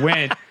car, off I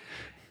went.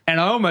 And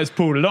I almost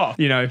pulled it off,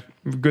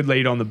 good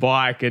lead on the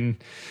bike, and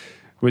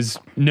was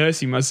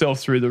nursing myself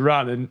through the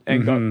run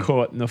and got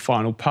caught in the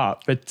final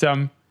part. But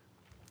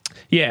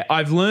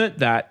I've learnt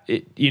that,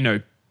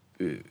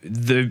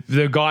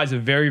 the guys are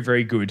very,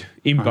 very good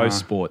in both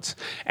sports.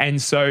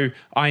 And so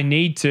I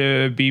need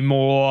to be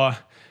more,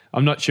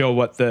 I'm not sure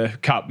what the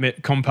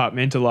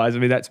compartmentalize, I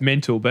mean, that's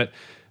mental, but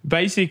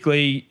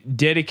basically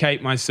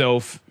dedicate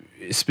myself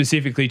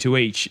specifically to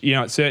each,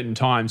 at certain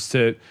times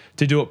to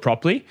do it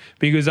properly,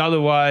 because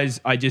otherwise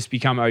I just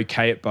become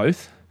okay at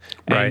both.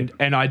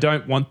 And I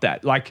don't want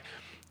that. Like,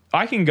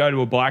 I can go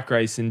to a bike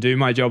race and do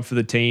my job for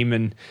the team,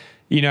 and,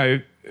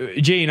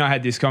 G and I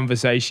had this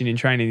conversation in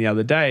training the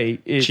other day.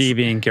 G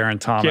being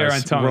Geraint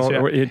Thomas,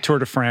 Tour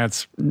de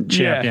France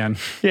champion.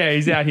 Yeah,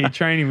 he's out here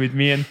training with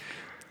me, and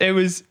it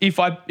was if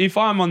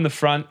I'm on the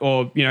front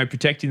or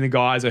protecting the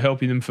guys or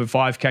helping them for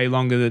 5K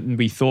longer than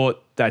we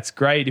thought, that's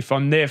great. If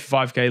I'm there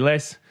for 5K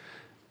less,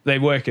 they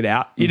work it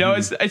out.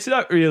 It's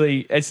not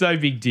really, it's no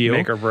big deal.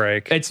 Make or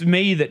break. It's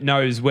me that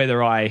knows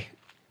whether I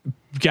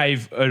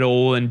gave it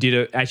all and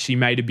actually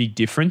made a big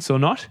difference or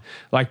not,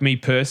 like me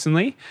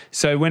personally.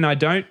 So when I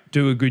don't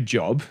do a good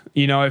job,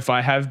 if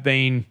I have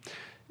been,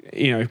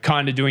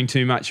 kind of doing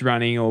too much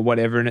running or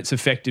whatever, and it's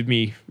affected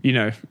me,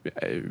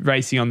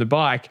 racing on the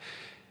bike,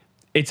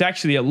 it's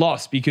actually a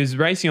loss, because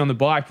racing on the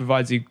bike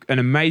provides an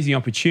amazing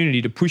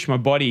opportunity to push my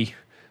body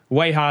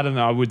way harder than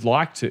I would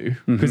like to,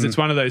 because it's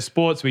one of those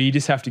sports where you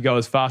just have to go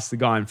as fast as the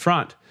guy in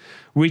front,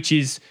 which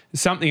is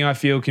something I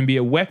feel can be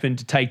a weapon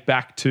to take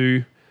back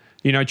to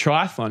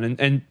triathlon.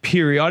 And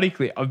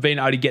periodically I've been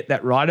able to get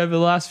that right over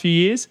the last few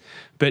years,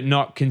 but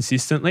not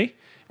consistently.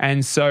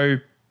 And so,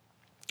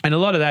 and a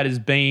lot of that has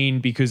been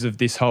because of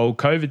this whole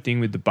COVID thing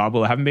with the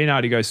bubble. I haven't been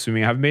able to go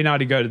swimming. I haven't been able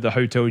to go to the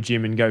hotel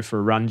gym and go for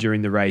a run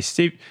during the race.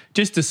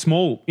 Just a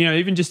small,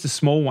 even just a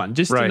small one,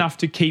 just enough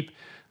to keep,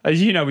 as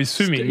with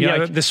swimming.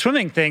 The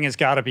swimming thing has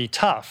got to be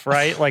tough,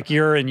 right? Like,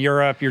 you're in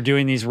Europe, you're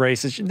doing these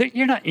races.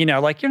 You're not, you're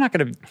not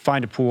going to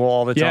find a pool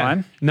all the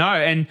time.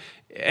 No,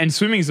 and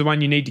swimming is the one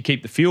you need to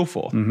keep the feel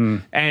for.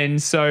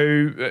 And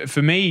so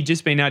for me,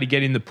 just being able to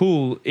get in the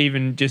pool,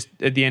 even just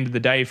at the end of the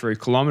day for a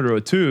kilometre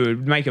or two, it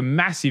would make a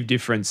massive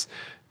difference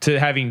to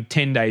having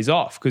 10 days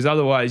off, because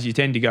otherwise you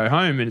tend to go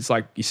home and it's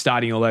like you're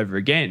starting all over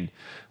again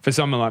for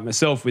someone like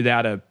myself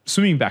without a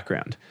swimming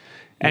background.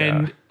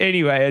 And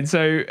anyway, and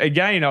so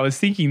again, I was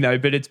thinking though,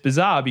 but it's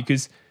bizarre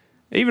because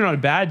even on a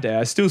bad day,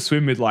 I still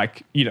swim with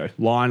like,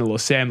 Lionel or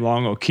Sam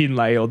Long or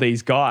Kinley or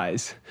these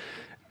guys.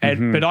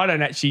 And but I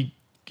don't actually,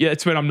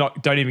 it's when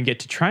don't even get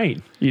to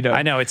train,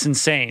 I know, it's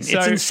insane.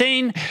 It's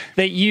insane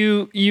that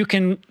you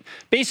can,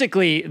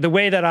 basically the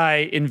way that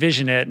I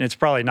envision it, and it's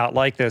probably not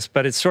like this,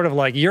 but it's sort of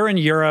like you're in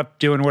Europe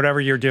doing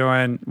whatever you're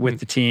doing with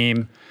the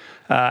team.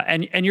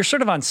 And you're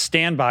sort of on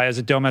standby as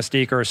a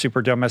domestique or a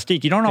super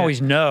domestique. You don't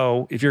always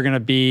know if you're going to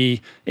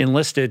be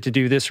enlisted to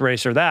do this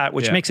race or that,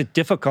 which makes it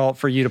difficult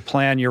for you to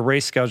plan your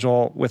race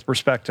schedule with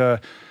respect to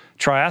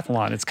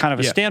triathlon. It's kind of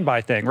a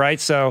standby thing, right?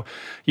 So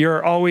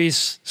you're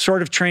always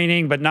sort of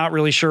training, but not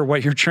really sure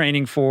what you're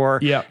training for.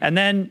 Yeah. And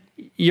then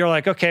you're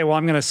like, okay, well,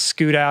 I'm going to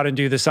scoot out and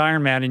do this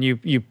Ironman, and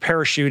you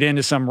parachute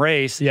into some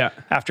race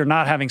after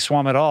not having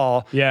swum at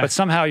all. Yeah. But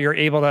somehow you're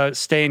able to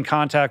stay in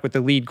contact with the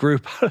lead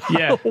group out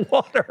of the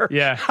water.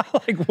 Yeah.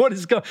 Like, what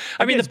is going?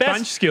 I mean, the best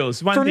bunch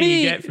skills. One thing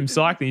you get from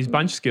cycling is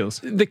bunch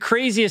skills. The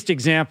craziest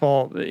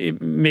example,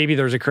 maybe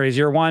there's a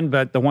crazier one,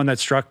 but the one that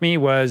struck me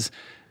was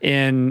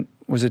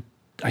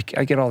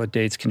I get all the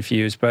dates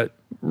confused, but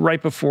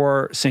right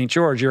before St.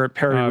 George, you're at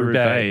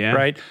Paris-Roubaix,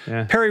 right?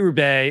 Yeah.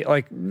 Paris-Roubaix,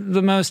 like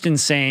the most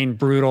insane,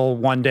 brutal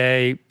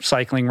one-day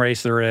cycling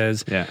race there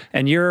is. Yeah.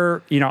 And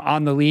you're,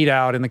 on the lead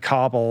out in the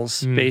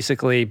cobbles,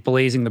 basically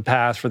blazing the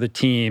path for the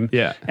team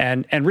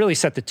and really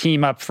set the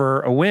team up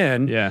for a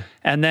win. Yeah.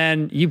 And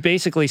then you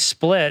basically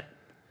split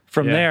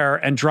from there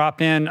and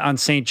drop in on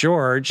St.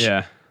 George.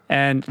 Yeah.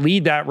 And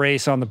lead that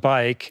race on the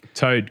bike.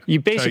 You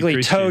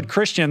basically towed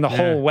Christian the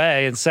whole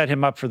way and set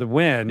him up for the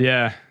win.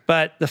 Yeah.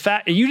 But the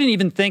fact, you didn't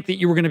even think that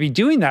you were going to be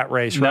doing that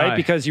race, right?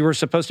 Because you were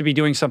supposed to be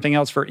doing something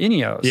else for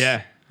Ineos.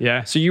 Yeah.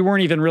 Yeah. So you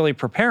weren't even really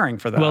preparing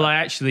for that. Well, I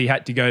actually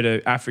had to go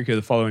to Africa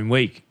the following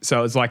week. So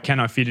it was like, can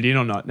I fit it in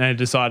or not? And I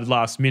decided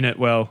last minute,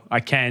 well, I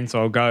can,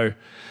 so I'll go.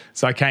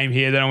 So I came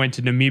here, then I went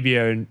to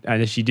Namibia and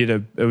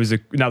actually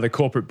another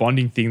corporate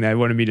bonding thing they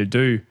wanted me to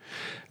do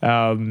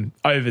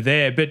over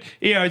there. But,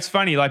 it's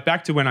funny, like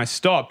back to when I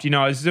stopped,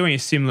 I was doing a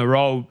similar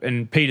role,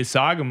 and Peter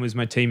Sagan was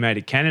my teammate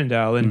at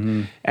Cannondale.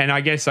 And I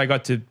guess I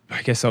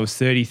was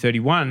 30,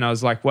 31. And I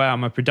was like, wow,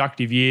 my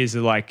productive years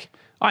are like,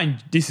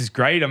 this is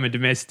great. I'm a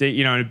domestic,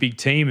 in a big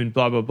team and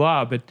blah, blah,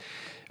 blah. But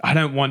I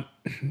don't want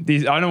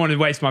to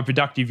waste my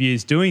productive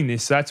years doing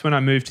this. So that's when I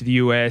moved to the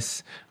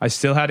US. I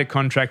still had a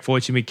contract,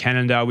 fortunately, with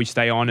Cannondale, which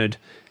they honoured,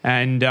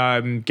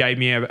 and gave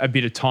me a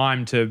bit of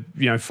time to,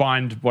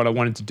 find what I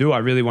wanted to do. I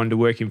really wanted to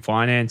work in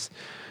finance.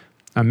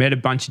 I met a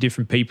bunch of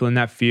different people in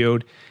that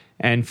field,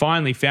 and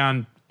finally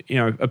found,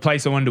 a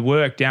place I wanted to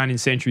work down in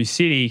Century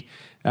City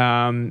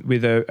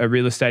with a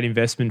real estate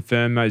investment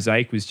firm.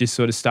 Mosaic was just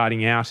sort of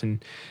starting out,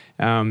 and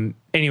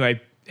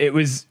anyway. I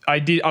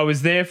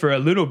was there for a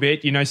little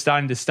bit,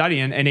 starting to study,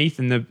 and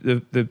Ethan,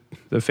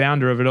 the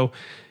founder of it all,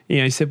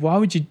 he said, why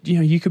would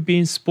you could be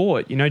in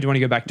sport, do you want to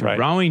go back to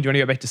rowing? Do you want to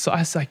go back to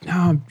science? I was like,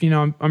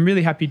 no, I'm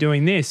really happy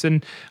doing this.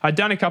 And I'd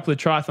done a couple of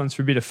triathlons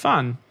for a bit of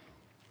fun.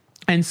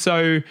 And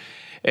so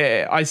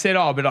I said,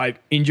 but I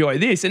enjoy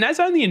this. And as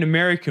only an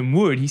American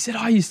would, he said,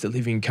 I used to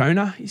live in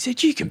Kona. He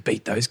said, you can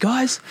beat those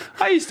guys.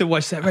 I used to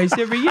watch that race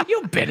every year.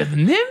 You're better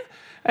than them.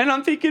 And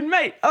I'm thinking,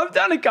 mate, I've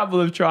done a couple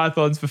of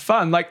triathlons for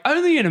fun. Like,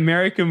 only an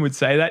American would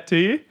say that to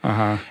you.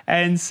 Uh-huh.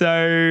 And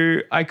so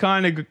I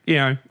kind of,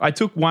 I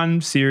took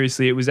one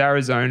seriously. It was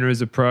Arizona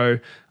as a pro.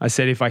 I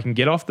said, if I can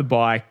get off the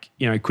bike,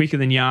 quicker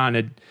than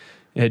Jan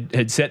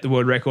had set the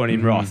world record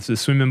in Roth, so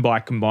swim and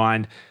bike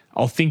combined,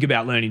 I'll think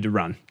about learning to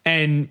run.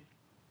 And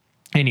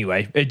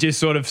anyway, it just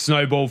sort of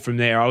snowballed from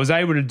there. I was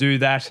able to do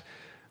that.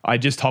 I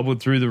just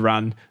hobbled through the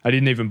run. I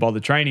didn't even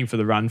bother training for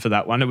the run for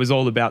that one. It was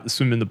all about the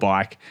swim and the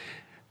bike.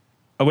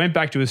 I went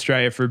back to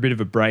Australia for a bit of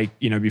a break,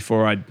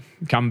 before I'd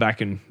come back,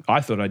 and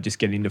I thought I'd just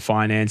get into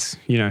finance.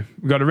 We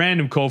got a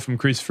random call from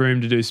Chris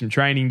Froome to do some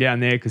training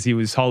down there because he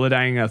was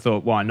holidaying. I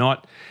thought, why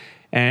not?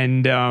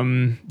 And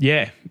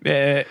ended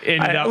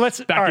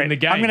up back in the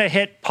game. I'm going to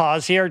hit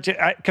pause here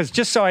because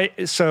just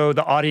so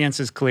the audience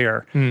is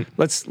clear,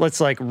 let's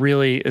like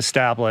really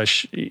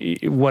establish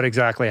what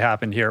exactly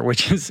happened here,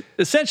 which is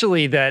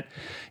essentially that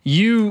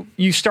you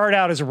start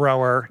out as a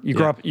rower. You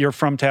grow up. You're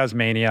from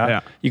Tasmania.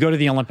 Yeah. You go to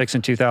the Olympics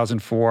in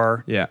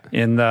 2004. Yeah.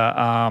 In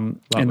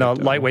the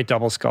lightweight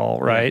double scull,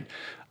 right?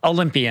 Yeah.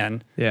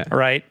 Olympian. Yeah.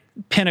 Right.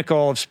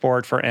 Pinnacle of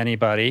sport for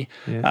anybody.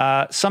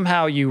 Yeah.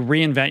 Somehow you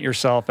reinvent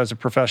yourself as a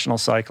professional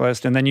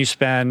cyclist, and then you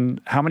spend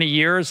how many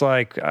years?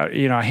 Like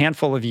a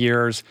handful of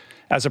years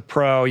as a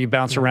pro. You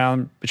bounce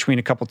around between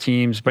a couple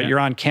teams, but you're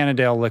on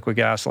Cannondale Liquid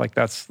Gas. Like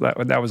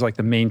that was like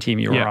the main team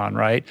you were on,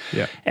 right?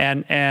 Yeah.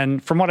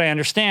 And from what I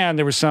understand,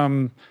 there was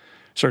some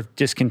sort of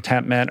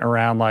discontentment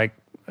around like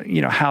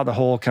how the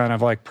whole kind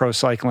of like pro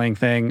cycling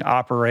thing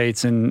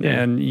operates,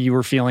 and you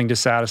were feeling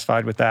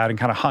dissatisfied with that and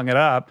kind of hung it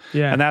up.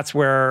 Yeah. And that's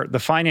where the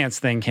finance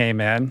thing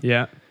came in.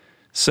 Yeah.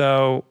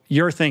 So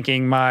you're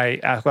thinking my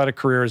athletic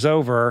career is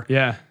over.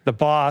 Yeah. The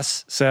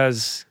boss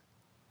says,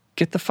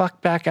 get the fuck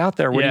back out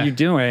there. What are you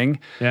doing?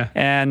 Yeah.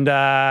 And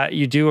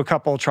you do a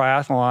couple of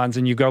triathlons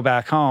and you go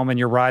back home and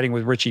you're riding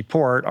with Richie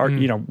Port, or,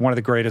 one of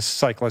the greatest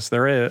cyclists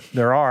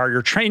there are.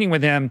 You're training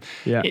with him.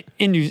 Yeah.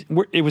 In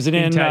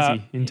Tasmania.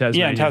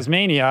 Yeah, in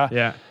Tasmania.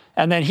 Yeah.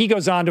 And then he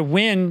goes on to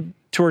win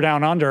Tour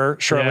Down Under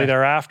shortly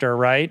thereafter,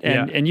 right?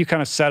 And you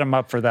kind of set him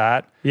up for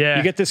that. Yeah.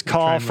 You get this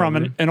call from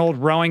an old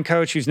rowing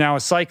coach who's now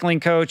a cycling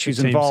coach who's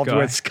involved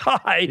with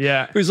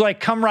Sky, who's like,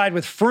 come ride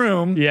with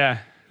Froome. Yeah.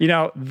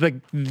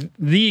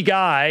 The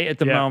guy at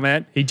the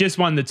moment. He just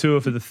won the Tour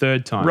for the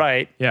third time.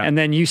 Right. Yeah. And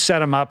then you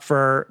set him up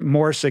for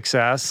more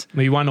success.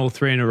 He won all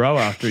 3 in a row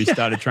after he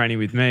started training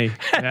with me.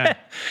 Yeah.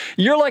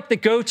 You're like the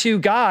go-to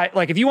guy.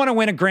 Like if you want to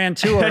win a Grand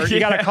Tour, you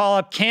got to call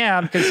up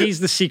Cam because he's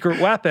the secret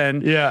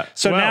weapon. Yeah.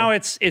 So now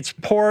it's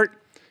Port,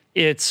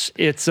 it's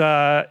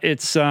Froome,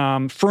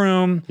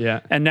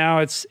 and now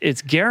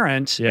it's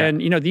Geraint,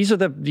 and these are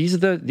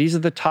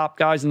the top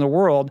guys in the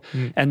world,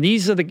 and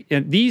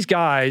these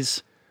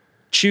guys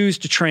choose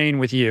to train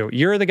with you.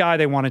 You're the guy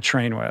they want to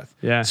train with.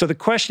 Yeah. So the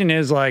question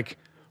is like,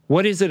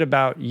 what is it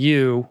about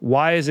you?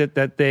 Why is it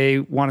that they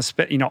want to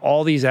spend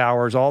all these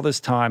hours, all this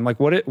time?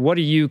 Like what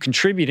are you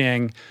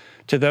contributing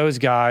to those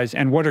guys,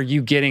 and what are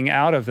you getting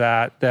out of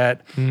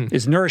that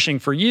is nourishing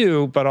for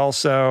you, but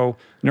also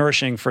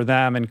nourishing for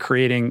them and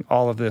creating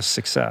all of this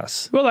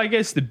success? Well, I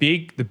guess the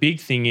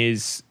big thing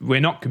is we're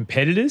not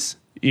competitors.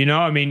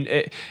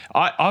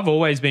 I've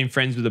always been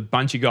friends with a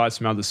bunch of guys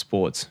from other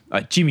sports,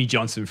 like Jimmy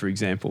Johnson, for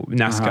example,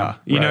 NASCAR.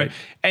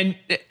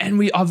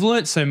 I've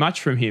learned so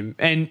much from him,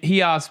 and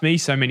he asked me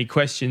so many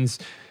questions.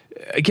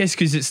 I guess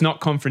because it's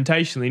not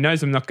confrontational. He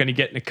knows I'm not going to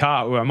get in a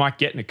car. Well, I might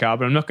get in a car,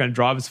 but I'm not going to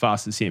drive as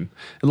fast as him.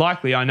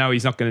 Likely, I know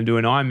he's not going to do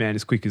an Ironman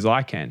as quick as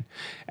I can.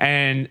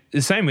 And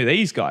the same with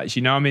these guys.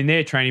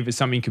 They're training for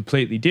something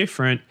completely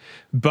different.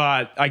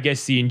 But I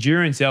guess the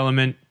endurance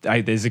element,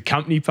 there's a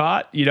company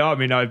part.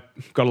 I've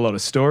got a lot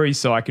of stories,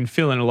 so I can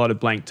fill in a lot of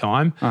blank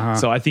time.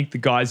 So I think the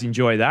guys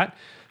enjoy that.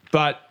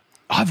 But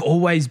I've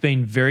always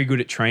been very good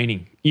at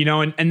training,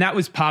 and that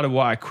was part of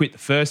why I quit the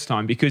first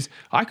time, because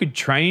I could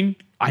train.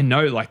 I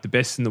know like the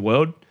best in the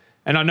world,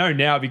 and I know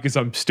now because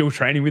I'm still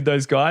training with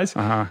those guys,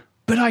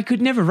 but I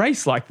could never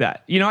race like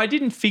that. I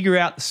didn't figure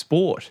out the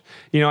sport.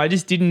 I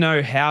just didn't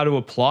know how to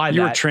apply that.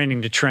 You were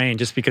training to train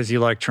just because you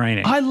like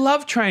training. I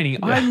love training.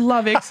 I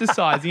love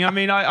exercising.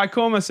 I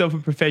call myself a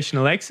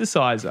professional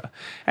exerciser.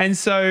 And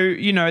so,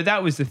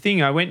 that was the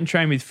thing. I went and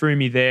trained with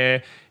Froome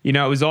there. It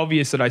was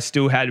obvious that I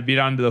still had a bit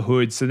under the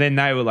hood. So then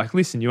they were like,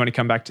 listen, you want to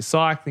come back to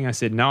cycling? I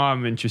said, no,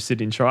 I'm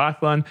interested in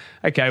triathlon.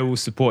 Okay, we'll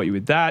support you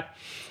with that.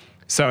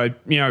 So,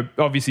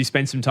 obviously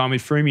spent some time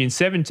with Froome in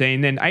 17.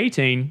 Then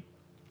 18,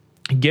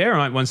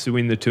 Geraint wants to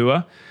win the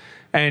Tour.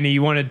 And he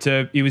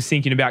was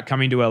thinking about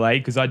coming to LA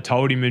because I'd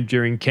told him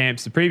during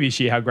camps the previous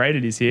year how great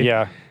it is here.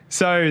 Yeah.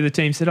 So the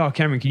team said,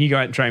 Cameron, can you go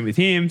out and train with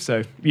him?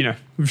 So,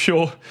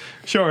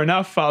 sure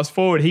enough, fast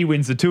forward, he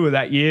wins the Tour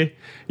that year,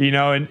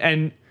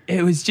 and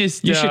it was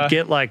just... You should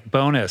get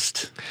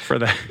bonused for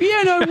that.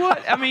 Yeah, no,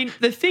 what?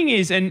 The thing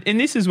is, and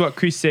this is what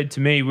Chris said to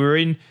me,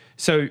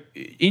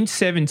 in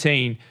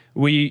 17,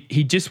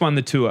 he just won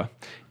the Tour.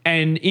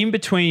 And in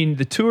between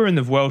the Tour and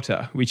the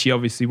Vuelta, which he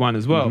obviously won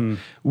as well,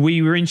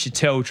 we were in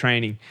Chatel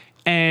training,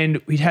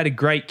 and we'd had a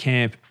great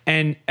camp.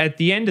 And at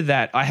the end of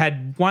that, I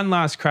had one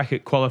last crack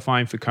at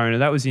qualifying for Kona.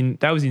 That was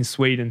in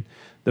Sweden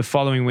the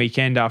following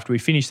weekend after we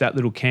finished that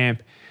little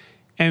camp.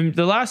 And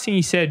the last thing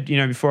he said,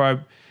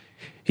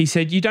 he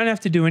said, you don't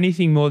have to do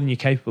anything more than you're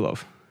capable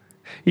of.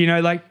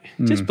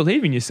 Just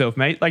believe in yourself,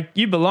 mate. Like,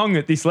 you belong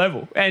at this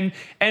level. And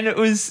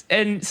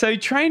so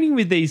training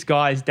with these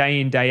guys day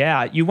in, day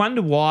out, you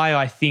wonder why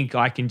I think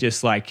I can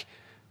just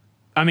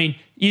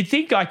you'd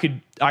think I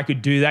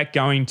could do that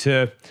going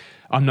to,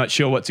 I'm not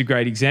sure what's a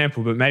great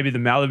example, but maybe the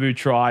Malibu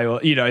Tri or,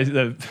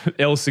 the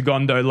El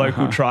Segundo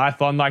local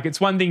triathlon. Like,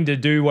 it's one thing to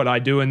do what I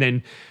do and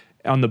then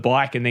on the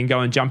bike and then go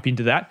and jump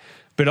into that.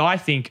 But I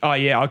think,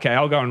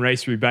 I'll go and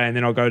race Roubaix and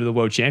then I'll go to the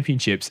World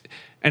Championships.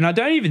 And I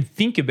don't even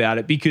think about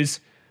it because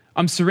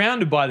I'm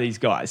surrounded by these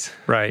guys.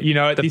 Right.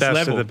 At this level. The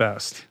best of the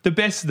best. The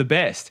best of the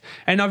best.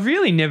 And I've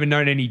really never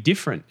known any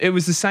different. It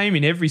was the same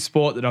in every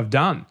sport that I've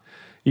done.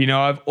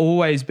 I've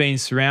always been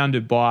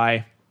surrounded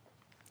by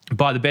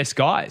the best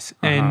guys.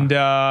 And,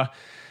 and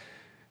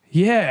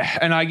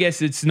I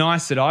guess it's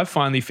nice that I've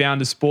finally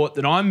found a sport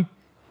that I'm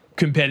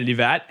competitive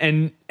at,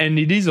 and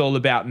it is all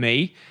about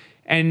me.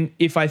 And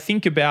if I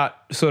think about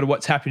sort of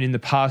what's happened in the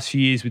past few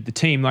years with the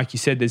team, like you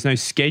said, there's no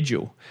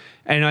schedule.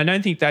 And I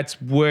don't think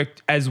that's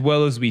worked as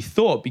well as we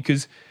thought,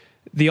 because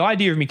the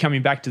idea of me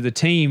coming back to the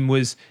team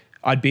was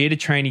I'd be at a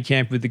training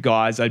camp with the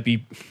guys. I'd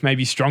be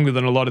maybe stronger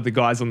than a lot of the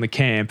guys on the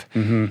camp.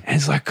 And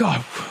it's like,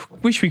 God,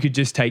 wish we could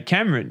just take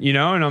Cameron, And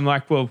I'm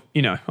like, well,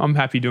 I'm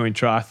happy doing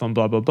triathlon,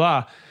 blah, blah,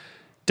 blah.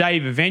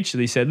 Dave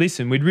eventually said,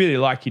 listen, we'd really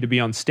like you to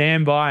be on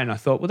standby. And I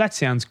thought, well, that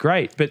sounds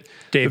great. But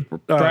Dave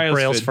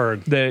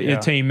Brailsford, the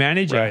team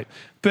manager. Right.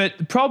 But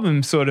the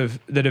problem sort of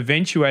that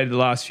eventuated the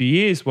last few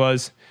years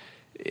was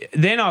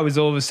then I was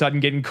all of a sudden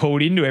getting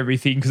called into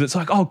everything because it's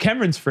like, oh,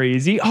 Cameron's free,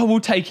 is he? Oh, we'll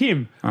take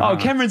him. Oh,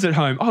 Cameron's at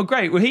home. Oh,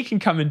 great. Well, he can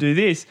come and do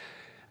this.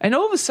 And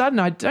all of a sudden,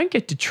 I don't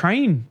get to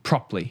train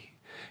properly.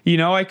 You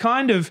know, I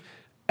kind of,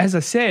 as I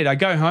said, I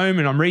go home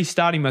and I'm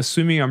restarting my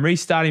swimming, I'm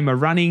restarting my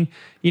running.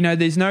 You know,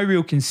 there's no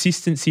real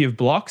consistency of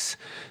blocks.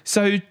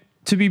 So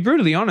to be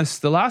brutally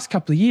honest, the last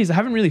couple of years, I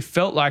haven't really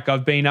felt like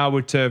I've been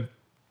able to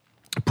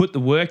put the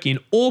work in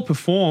or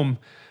perform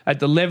at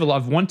the level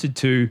I've wanted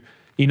to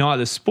in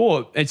either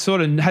sport. It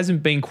sort of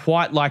hasn't been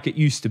quite like it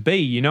used to be,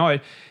 you know.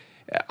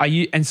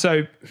 And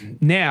so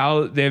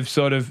now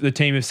the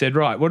team have said,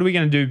 right, what are we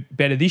going to do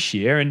better this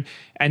year? And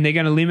they're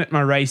going to limit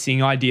my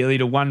racing ideally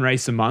to one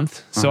race a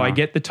month. So I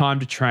get the time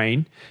to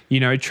train, you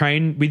know,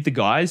 train with the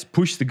guys,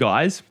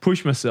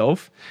 push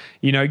myself,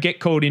 you know, get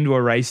called into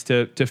a race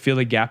to fill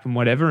a gap and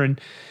whatever.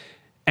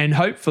 And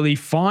hopefully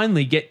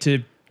finally get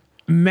to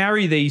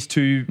marry these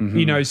two,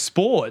 you know,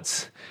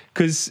 sports.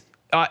 Because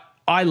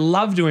I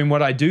love doing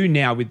what I do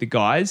now with the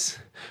guys,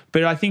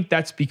 but I think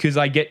that's because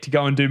I get to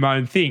go and do my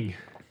own thing.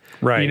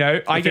 Right. You know,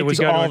 I get it was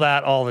to go all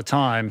that all the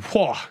time.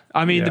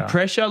 I mean, the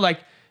pressure, like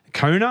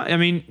Kona, I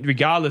mean,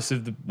 regardless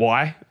of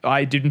why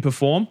I didn't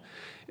perform,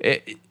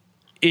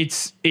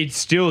 it's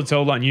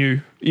all on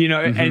you, you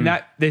know, and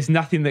that there's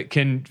nothing that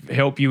can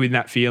help you in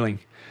that feeling.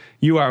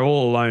 You are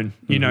all alone,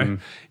 you know.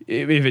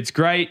 If it's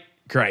great.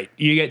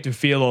 You get to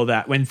feel all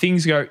that. When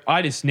things go,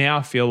 I just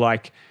now feel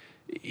like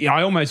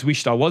I almost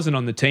wished I wasn't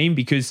on the team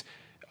because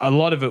a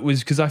lot of it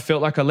was because I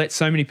felt like I let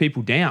so many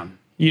people down.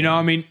 You know,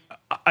 I mean,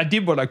 I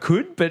did what I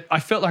could, but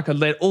I felt like I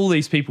let all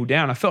these people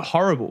down. I felt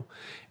horrible.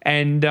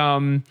 And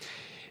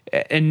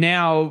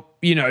now,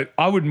 you know,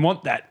 I wouldn't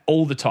want that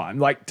all the time.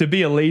 Like to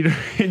be a leader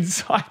in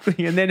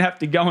cycling and then have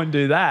to go and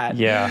do that.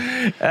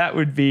 Yeah. That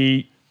would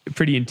be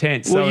pretty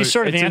intense. Well, so you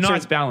sort of it's answered, a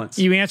nice balance.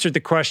 You answered the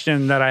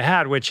question that I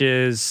had, which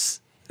is,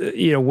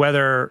 you know,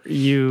 whether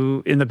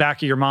you, in the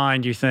back of your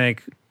mind, you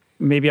think,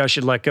 maybe I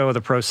should let go of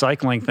the pro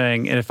cycling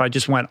thing. And if I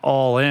just went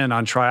all in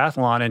on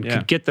triathlon and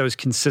could get those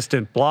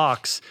consistent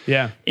blocks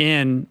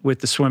in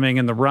with the swimming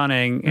and the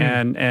running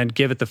and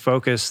give it the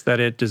focus that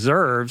it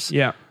deserves,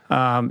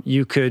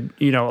 you could,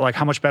 you know, like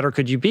how much better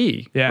could you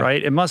be?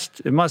 Right. You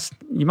must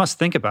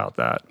think about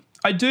that.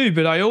 I do,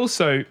 but I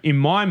also, in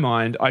my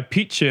mind, I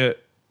picture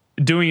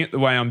doing it the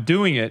way I'm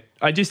doing it.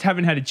 I just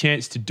haven't had a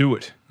chance to do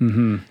it.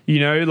 You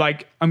know,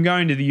 like I'm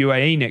going to the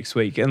UAE next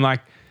week and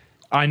like,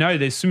 I know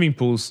there's swimming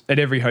pools at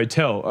every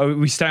hotel.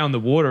 We stay on the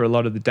water a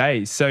lot of the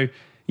days. So,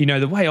 you know,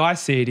 the way I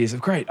see it is,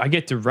 great, I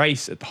get to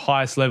race at the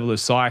highest level of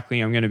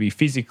cycling. I'm going to be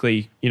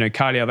physically, you know,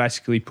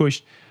 cardiovascularly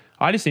pushed.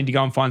 I just need to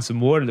go and find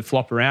some water to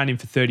flop around in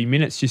for 30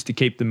 minutes just to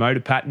keep the motor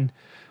pattern,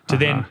 to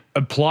then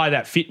apply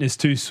that fitness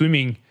to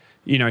swimming,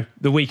 you know,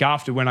 the week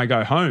after when I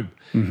go home.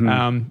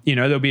 You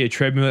know, there'll be a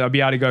treadmill. I'll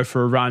be able to go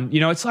for a run. You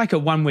know, it's like a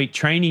 1 week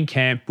training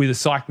camp with a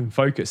cycling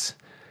focus.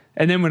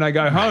 And then when I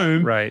go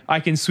home, I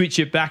can switch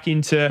it back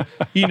into,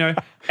 you know,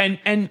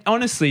 and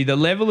honestly, the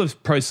level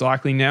of pro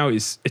cycling now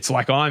it's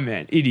like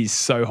Ironman. It is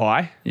so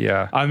high.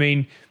 Yeah. I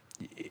mean,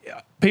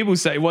 people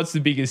say, what's the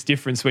biggest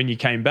difference when you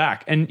came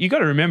back? And you got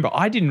to remember,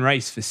 I didn't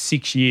race for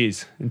 6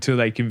 years until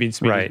they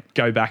convinced me to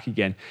go back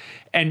again.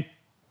 And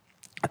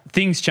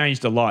things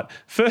changed a lot.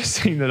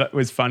 First thing that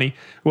was funny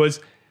was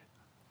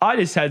I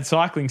just had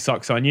cycling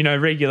socks on, you know,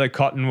 regular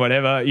cotton,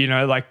 whatever, you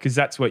know, like, because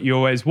that's what you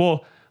always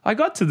wore. I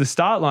got to the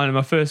start line of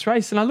my first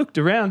race and I looked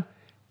around.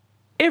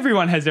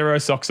 Everyone has Aero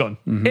socks on.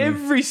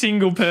 Every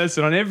single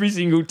person on every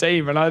single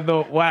team. And I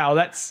thought, wow,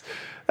 that's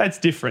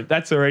different.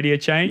 That's already a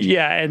change.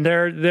 Yeah, and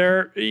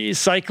they're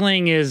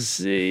cycling is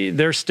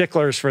they're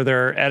sticklers for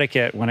their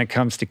etiquette when it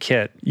comes to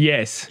kit.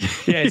 Yes.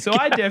 Yeah, so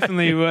I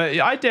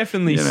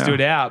definitely stood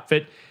out.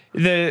 But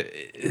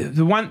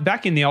the one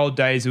back in the old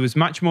days, it was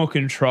much more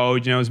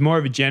controlled. You know, it was more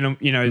of a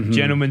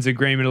gentleman's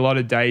agreement a lot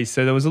of days.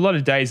 So there was a lot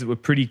of days that were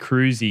pretty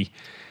cruisy.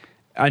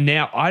 So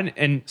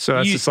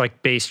that's just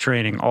like base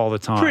training all the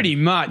time. Pretty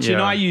much. Yeah.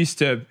 And I used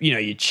to, you know,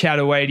 you chat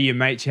away to your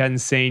mates you hadn't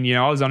seen. You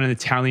know, I was on an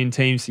Italian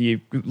team, so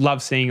you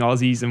love seeing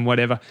Aussies and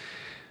whatever.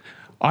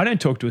 I don't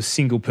talk to a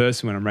single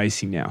person when I'm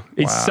racing now.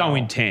 It's so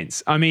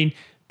intense. I mean,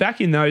 back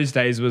in those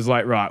days it was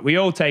like, right, we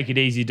all take it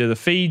easy to the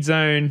feed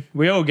zone.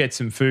 We all get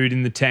some food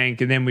in the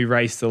tank and then we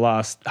race the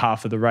last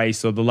half of the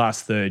race or the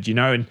last third, you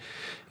know,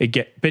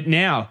 but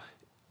now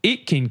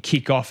it can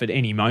kick off at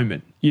any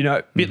moment, you know,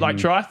 a bit like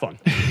triathlon.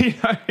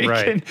 You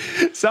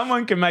know,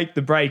 someone can make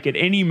the break at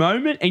any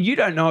moment and you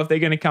don't know if they're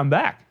going to come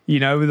back, you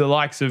know, with the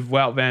likes of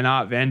Wout van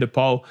Aert, Van der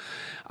Poel.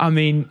 I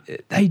mean,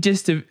 they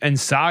just have, and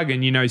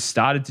Sagan, you know,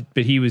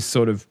 but he was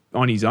sort of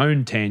on his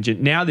own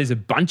tangent. Now there's a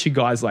bunch of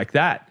guys like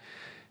that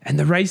and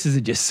the races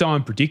are just so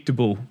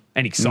unpredictable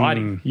and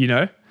exciting, you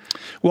know?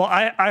 Well,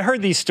 I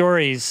heard these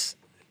stories,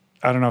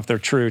 I don't know if they're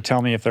true,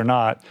 tell me if they're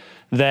not,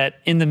 that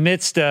in the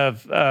midst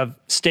of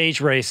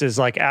stage races,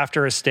 like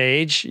after a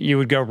stage, you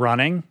would go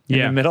running in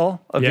the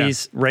middle of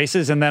these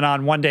races, and then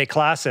on one day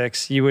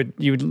classics, you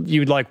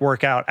would like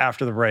work out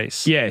after the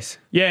race. Yes,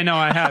 yeah, no,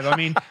 I have. I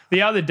mean,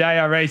 the other day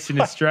I raced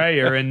in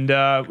Australia, and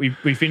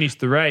we finished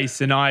the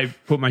race, and I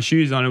put my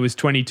shoes on. It was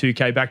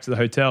 22K back to the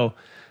hotel,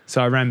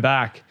 so I ran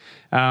back.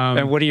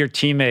 And what are your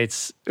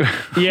teammates?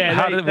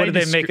 Yeah, what do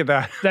they make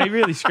about it? They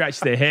really scratch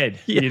their head,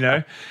 you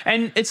know.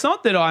 And it's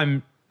not that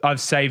I've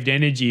saved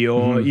energy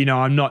or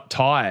I'm not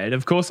tired.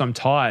 Of course I'm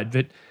tired,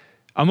 but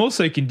I'm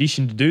also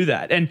conditioned to do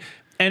that. And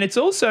it's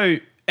also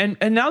and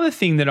another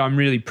thing that I'm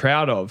really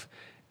proud of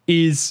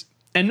is,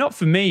 and not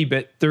for me,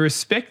 but the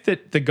respect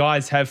that the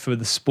guys have for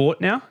the sport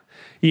now.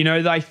 You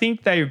know, I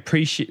think they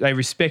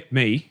respect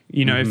me,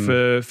 you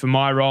know, for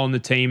my role in the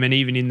team and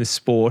even in the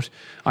sport.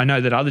 I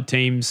know that other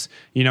teams,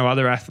 you know,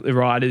 other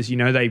riders, you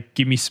know, they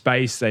give me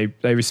space, they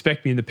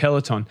respect me in the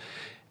peloton.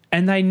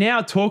 And they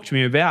now talk to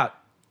me about,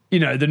 you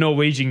know, the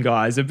Norwegian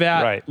guys,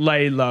 about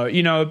Laylo,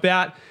 you know,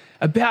 about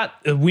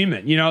the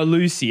women, you know,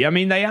 Lucy. I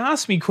mean, they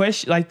ask me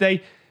questions, like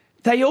they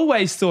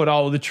always thought,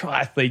 oh, the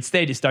triathletes,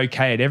 they're just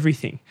okay at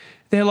everything.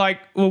 They're like,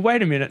 well,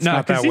 wait a minute. No,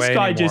 because this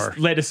guy just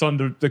led us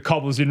onto the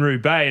cobbles in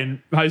Roubaix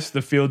and most of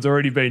the field's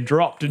already been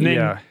dropped. And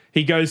then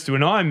he goes to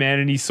an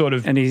Ironman and he's sort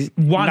of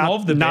one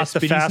of the best,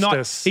 but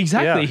fastest. He's not,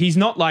 exactly. Yeah. He's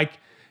not like,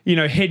 you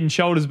know, head and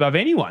shoulders above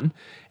anyone.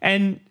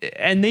 And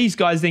these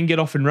guys then get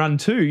off and run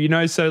too, you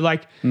know. So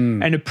like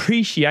an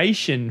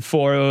appreciation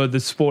for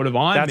the sport of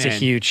Ironman. That's a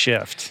huge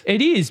shift.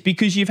 It is,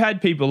 because you've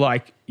had people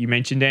like, you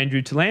mentioned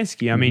Andrew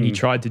Talansky. I mean, he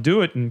tried to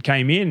do it and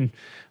came in.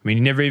 I mean,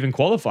 he never even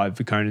qualified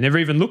for Kona, never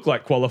even looked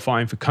like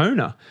qualifying for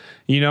Kona.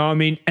 You know, I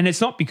mean, and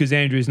it's not because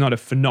Andrew is not a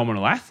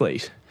phenomenal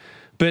athlete.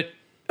 But,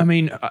 I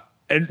mean,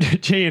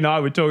 G and I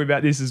were talking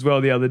about this as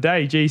well the other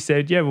day. G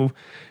said, yeah, well,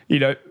 you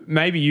know,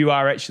 maybe you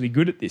are actually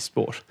good at this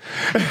sport.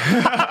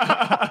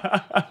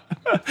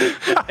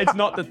 It's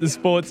not that the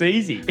sport's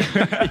easy.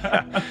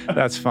 Yeah,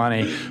 that's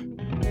funny.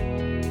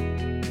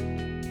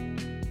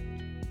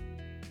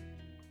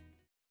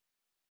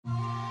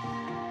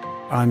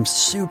 I'm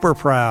super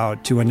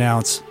proud to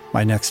announce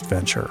my next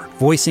venture,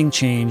 Voicing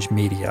Change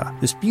Media.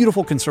 This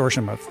beautiful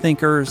consortium of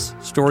thinkers,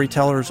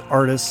 storytellers,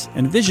 artists,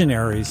 and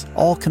visionaries,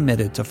 all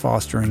committed to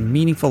fostering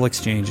meaningful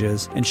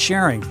exchanges and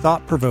sharing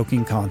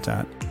thought-provoking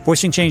content.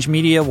 Voicing Change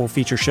Media will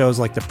feature shows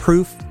like The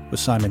Proof with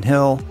Simon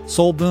Hill,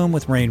 Soul Boom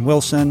with Rainn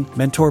Wilson,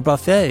 Mentor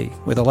Buffet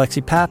with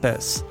Alexi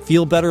Pappas,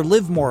 Feel Better,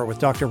 Live More with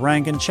Dr.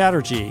 Rangan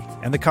Chatterjee,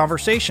 and The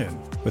Conversation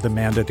with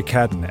Amanda de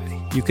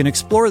Cadenet. You can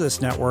explore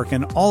this network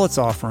and all its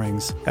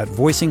offerings at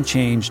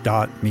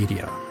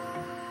voicingchange.media.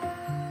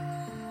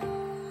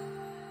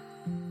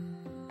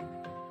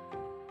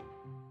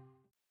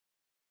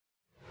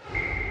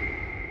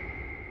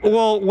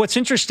 Well, what's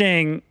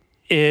interesting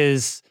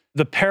is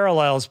the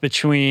parallels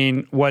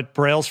between what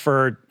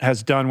Brailsford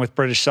has done with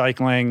British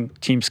Cycling,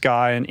 Team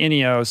Sky, and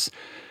Ineos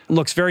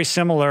looks very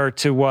similar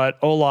to what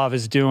Olav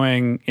is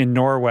doing in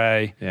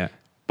Norway. Yeah.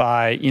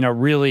 By, you know,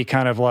 really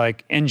kind of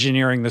like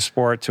engineering the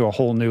sport to a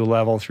whole new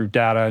level through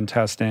data and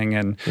testing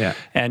and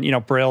you know,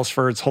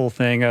 Brailsford's whole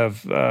thing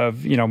of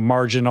you know,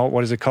 marginal,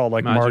 what is it called?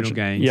 Like marginal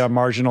gains. Yeah,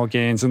 marginal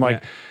gains. And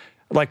like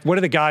what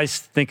do the guys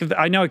think of that?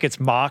 I know it gets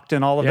mocked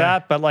and all of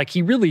that, but like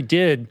he really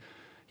did,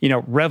 you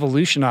know,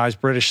 revolutionize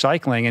British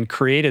cycling and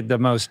created the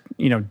most,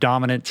 you know,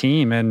 dominant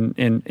team in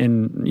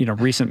you know,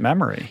 recent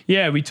memory.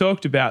 Yeah, we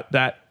talked about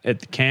that at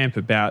the camp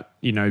about,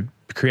 you know,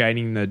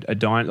 creating a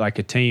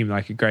team,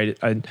 like a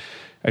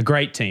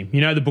great team.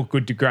 You know, the book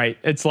Good to Great.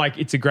 It's like,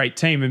 it's a great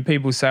team. And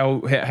people say,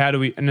 well, how do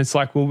we? And it's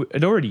like, well,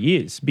 it already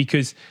is,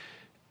 because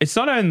it's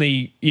not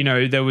only, you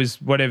know, there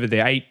was whatever the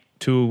 8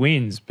 Tour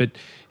wins, but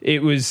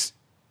it was,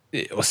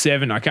 or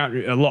 7, I can't,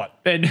 a lot.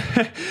 And,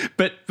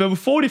 but there were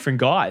 4 different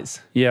guys.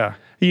 Yeah.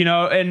 You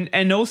know,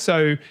 and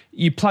also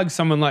you plug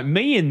someone like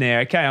me in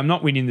there. Okay, I'm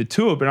not winning the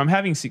Tour, but I'm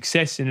having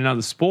success in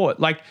another sport.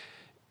 Like,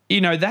 you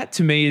know, that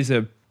to me is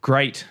a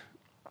great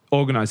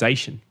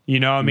organization. You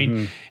know, I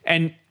mean,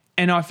 and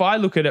if I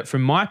look at it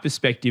from my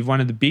perspective,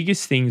 one of the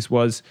biggest things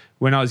was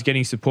when I was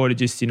getting supported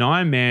just in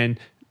Ironman,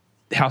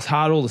 how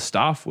hard all the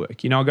staff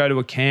work. You know, I go to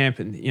a camp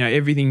and, you know,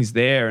 everything's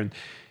there, and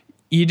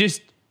you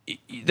just,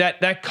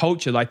 that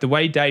culture, like the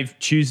way Dave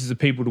chooses the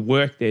people to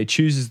work there,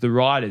 chooses the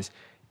riders,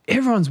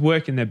 everyone's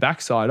working their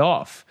backside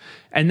off.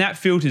 And that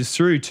filters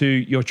through to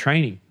your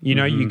training. You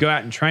know, you go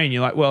out and train,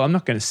 you're like, well, I'm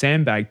not going to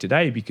sandbag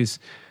today because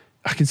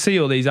I can see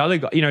all these other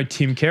guys, you know,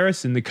 Tim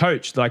Kerrison, the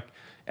coach, like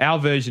our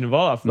version of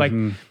Olaf, like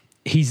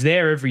he's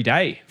there every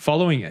day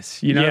following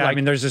us. You know, yeah, like, I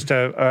mean, there's just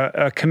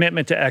a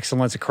commitment to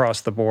excellence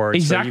across the board.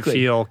 Exactly. So you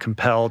feel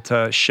compelled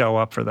to show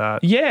up for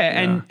that.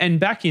 Yeah. And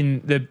back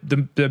in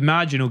the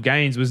marginal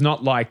gains was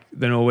not like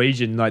the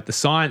Norwegian, like the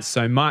science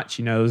so much,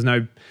 you know,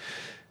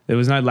 there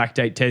was no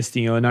lactate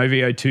testing or no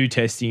VO2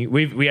 testing.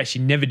 We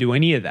actually never do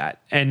any of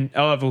that. And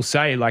I will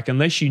say, like,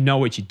 unless you know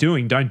what you're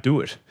doing, don't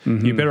do it.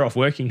 You're better off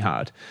working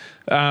hard.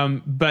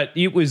 But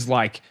it was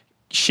like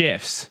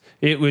chefs.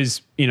 It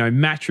was, you know,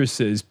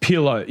 mattresses,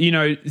 pillow, you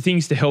know,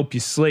 things to help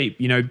you sleep,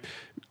 you know,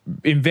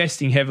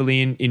 investing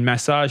heavily in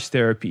massage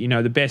therapy, you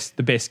know, the best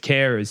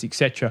carers,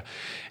 etc.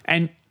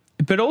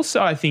 But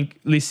also I think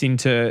listening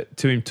to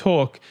him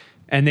talk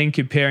and then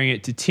comparing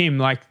it to Tim,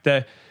 like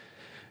the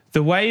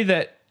way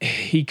that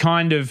he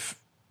kind of,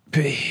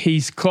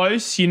 he's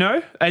close, you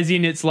know, as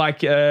in it's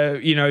like,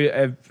 you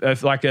know,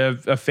 like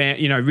a fan,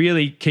 you know,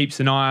 really keeps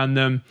an eye on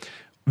them,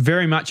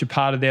 very much a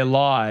part of their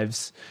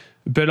lives,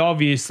 but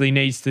obviously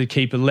needs to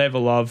keep a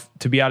level of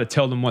to be able to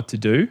tell them what to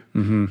do.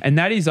 Mm-hmm. And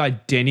that is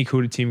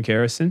identical to Tim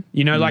Kerrison.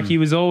 You know, like he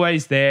was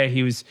always there.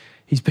 He's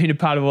been a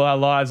part of all our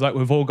lives. Like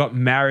we've all got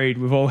married.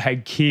 We've all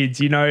had kids,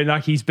 you know,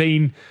 like he's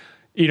been,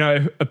 you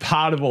know, a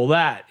part of all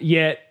that.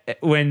 Yet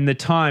when the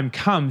time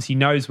comes, he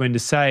knows when to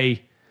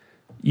say,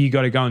 you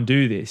got to go and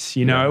do this,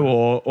 you know,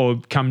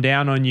 or come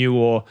down on you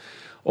or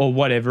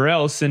whatever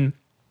else. And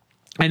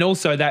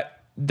also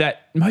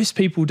that most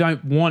people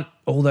don't want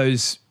all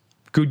those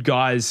good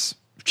guys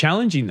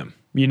challenging them,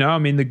 you know. I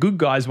mean, the good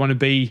guys want to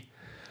be,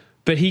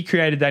 but he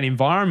created that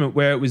environment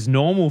where it was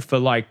normal for,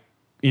 like,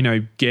 you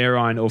know,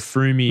 Geraint or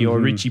Froomey or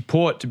Richie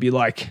Port to be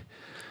like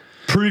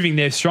proving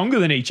they're stronger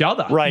than each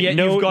other. Right. Yet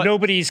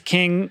nobody's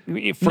king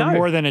for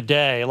more than a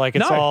day. Like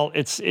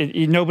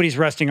nobody's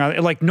resting on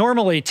it. Like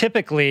normally,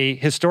 typically,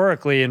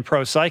 historically in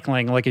pro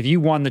cycling, like if you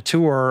won the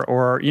Tour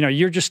or, you know,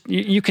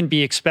 you can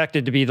be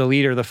expected to be the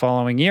leader the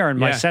following year. And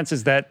my sense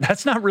is that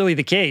that's not really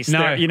the case.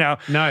 No, you know,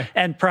 no.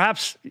 And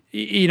perhaps,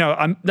 you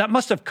know, that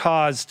must have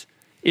caused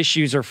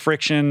issues or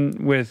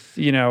friction with,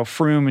 you know,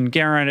 Froome and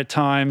Geraint at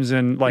times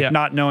and like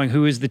not knowing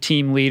who is the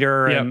team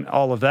leader and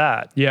all of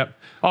that. Yep.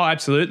 Oh,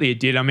 absolutely, it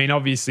did. I mean,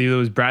 obviously there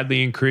was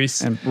Bradley and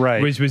Chris,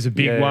 which was a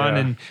big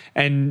one,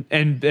 and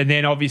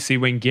then obviously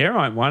when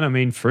Geraint won, I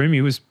mean,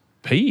 Froome was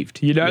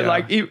peeved, you know,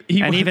 like he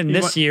and even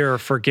this year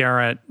for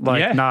Geraint,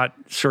 like not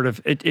sort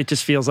of, it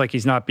just feels like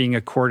he's not being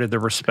accorded the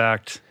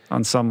respect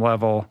on some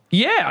level.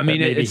 Yeah, I mean,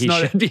 maybe it's he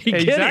not should be getting,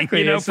 exactly,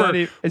 you know, it's for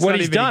what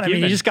he's done. I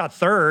mean, he just got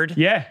third.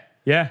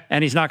 Yeah,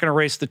 and he's not going to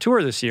race the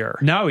Tour this year.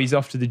 No, he's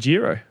off to the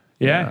Giro.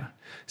 Yeah.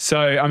 So,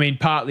 I mean,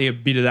 partly a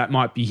bit of that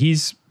might be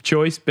his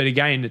choice, but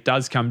again, it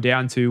does come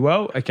down to,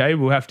 well, okay,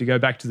 we'll have to go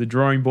back to the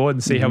drawing board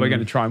and see how we're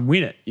going to try and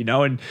win it, you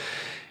know. And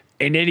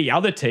in any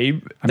other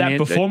team,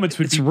 performance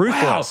would be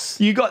ruthless.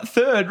 Wow, you got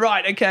third,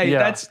 right? Okay,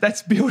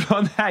 that's built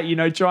on that, you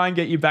know, try and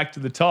get you back to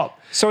the top.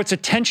 So it's a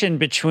tension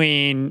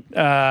between,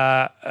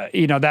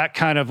 you know, that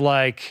kind of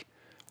like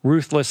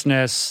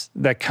ruthlessness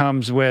that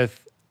comes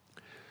with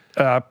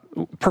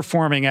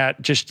performing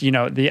at just, you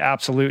know, the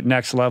absolute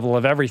next level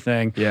of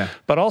everything. Yeah.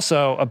 But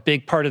also a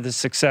big part of the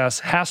success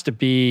has to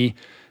be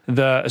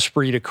the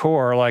esprit de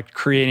corps, like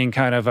creating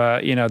kind of a,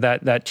 you know,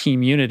 that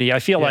team unity. I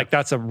feel like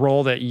that's a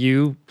role that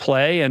you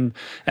play and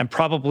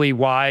probably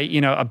why,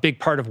 you know, a big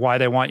part of why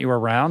they want you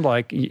around.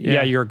 Like,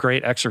 you're a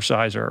great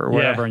exerciser or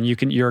whatever, and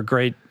you're a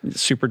great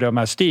super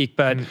domestique,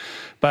 but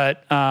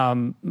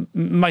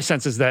my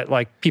sense is that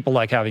like people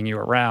like having you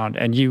around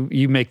and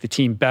you make the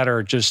team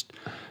better, just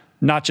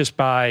not just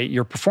by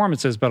your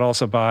performances, but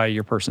also by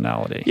your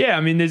personality. Yeah,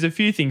 I mean, there's a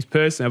few things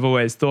personally I've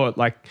always thought,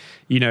 like,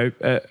 you know,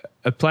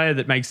 a player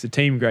that makes the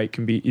team great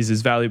is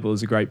as valuable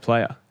as a great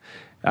player.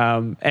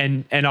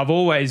 And I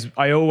always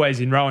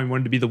in rowing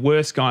wanted to be the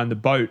worst guy in the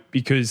boat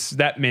because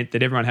that meant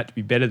that everyone had to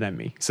be better than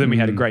me. So then we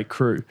had a great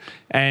crew.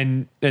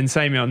 And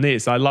same on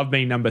this. I love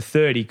being number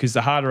 30 because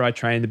the harder I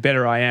train, the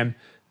better I am,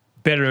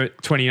 better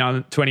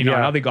 29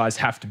 other guys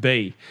have to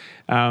be.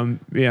 You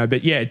know,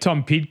 but yeah,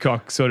 Tom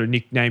Pidcock sort of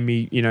nicknamed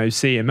me, you know,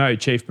 CMO,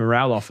 Chief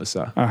Morale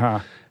Officer,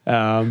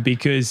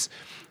 because,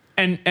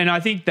 and I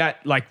think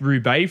that like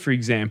Roubaix, for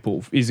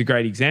example, is a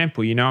great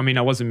example. You know, I mean,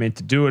 I wasn't meant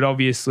to do it.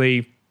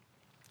 Obviously,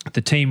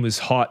 the team was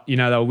hot. You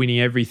know, they were winning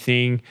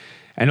everything.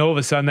 And all of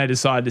a sudden they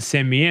decided to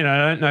send me in.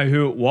 I don't know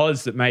who it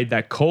was that made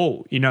that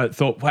call. You know,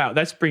 thought, wow,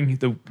 let's bring let's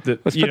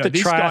put the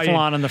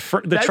triathlon on the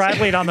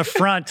triathlete on the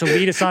front to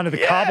lead us onto the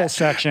cobble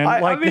section. I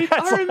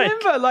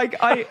remember,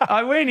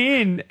 I went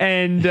in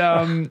and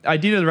I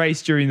did a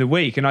race during the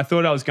week, and I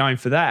thought I was going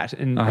for that,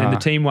 and the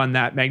team won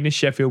that. Magnus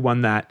Sheffield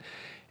won that,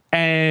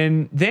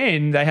 and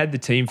then they had the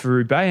team for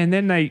Roubaix, and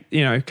then they,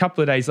 you know, a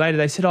couple of days later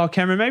they said, "Oh,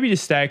 Cameron, maybe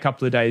just stay a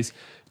couple of days,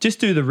 just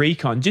do the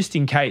recon, just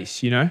in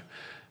case, you know."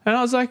 And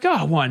I was like,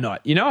 oh, why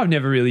not? You know, I've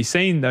never really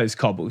seen those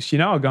cobbles. You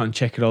know, I'll go and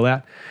check it all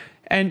out.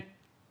 And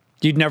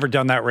you'd never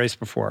done that race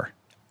before?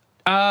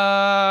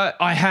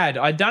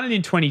 I'd done it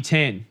in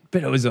 2010,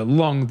 but it was a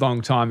long, long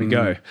time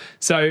ago.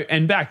 So,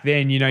 and back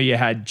then, you know, you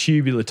had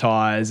tubular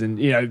tires and,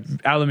 you know,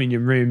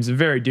 aluminium rims and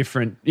very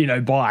different, you know,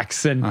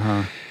 bikes. And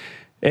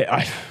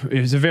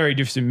it was a very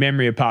different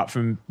memory apart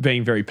from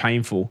being very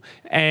painful.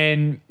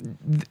 And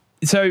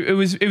so it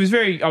was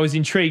very, I was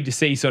intrigued to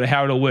see sort of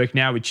how it all worked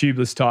now with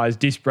tubeless tires,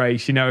 disc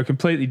brakes, you know,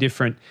 completely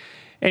different.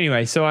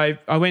 Anyway, so I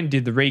went and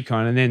did the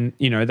recon, and then,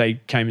 you know, they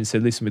came and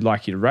said, listen, we'd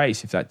like you to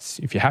race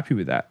if you're happy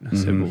with that. And I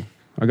said, well,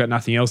 I got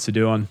nothing else to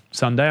do on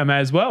Sunday, I may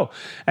as well.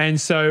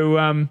 And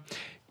so,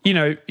 you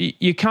know,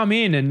 you come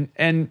in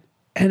and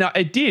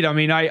it did. I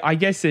mean, I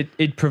guess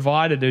it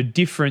provided a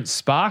different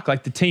spark.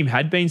 Like the team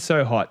had been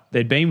so hot,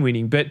 they'd been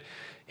winning, but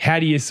how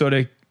do you sort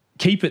of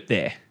keep it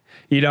there?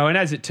 And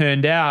as it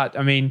turned out,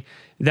 I mean,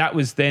 that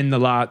was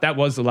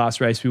the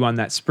last race we won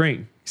that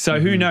spring. So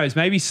who knows?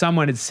 Maybe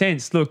someone had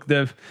sensed, look,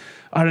 the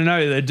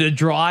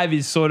drive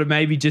is sort of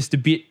maybe just a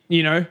bit,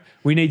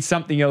 we need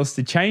something else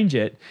to change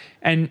it.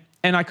 And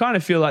I kind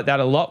of feel like that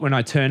a lot when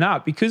I turn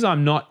up, because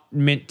I'm not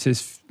meant to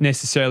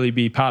necessarily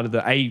be part of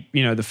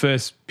the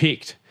first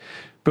picked.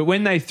 But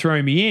when they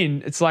throw me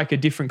in, it's like a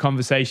different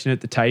conversation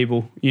at the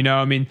table.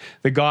 I mean,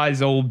 the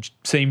guys all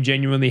seem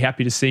genuinely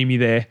happy to see me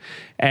there.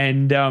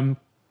 And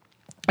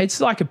it's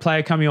like a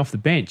player coming off the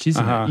bench,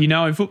 isn't it?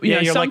 In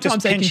football,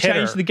 sometimes they can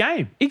change the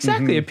game.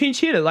 Exactly, a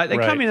pinch hitter. Like they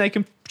come in, they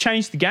can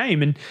change the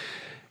game. And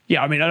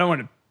I mean, I don't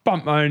want to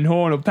bump my own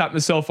horn or pat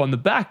myself on the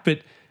back,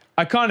 but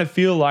I kind of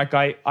feel like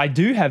I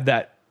do have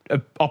that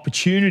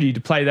opportunity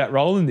to play that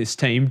role in this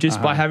team just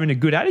by having a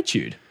good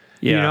attitude.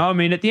 Yeah. I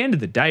mean, at the end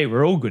of the day,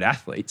 we're all good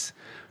athletes.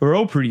 We're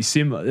all pretty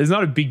similar. There's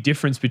not a big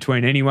difference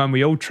between anyone.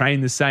 We all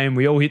train the same.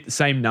 We all hit the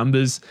same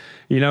numbers.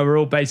 We're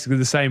all basically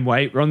the same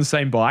weight. We're on the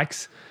same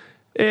bikes.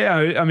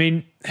 I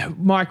mean,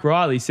 Mike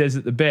Riley says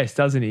it the best,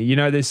 doesn't he?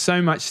 There's so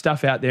much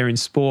stuff out there in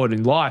sport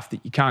and life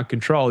that you can't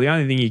control. The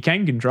only thing you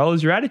can control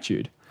is your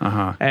attitude.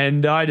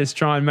 And I just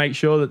try and make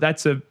sure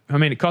that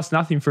it costs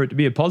nothing for it to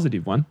be a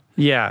positive one.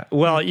 Yeah,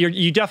 well,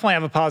 you definitely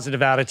have a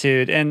positive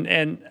attitude,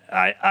 and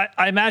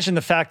I imagine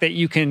the fact that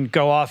you can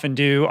go off and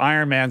do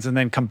Ironmans and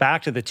then come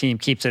back to the team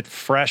keeps it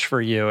fresh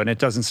for you, and it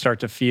doesn't start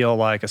to feel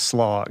like a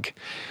slog.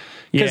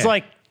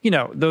 Because,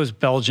 those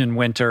Belgian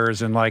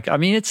winters and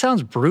it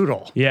sounds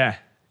brutal. Yeah.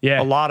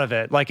 A lot of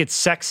it. It's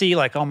sexy,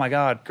 oh my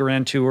God,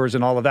 Grand Tours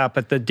and all of that.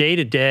 But the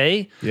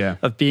day-to-day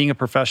of being a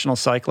professional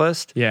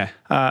cyclist,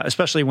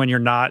 especially when you're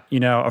not, a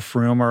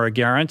Froome or a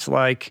Geraint,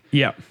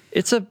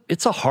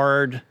 it's a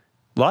hard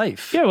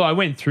life. Yeah, well, I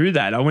went through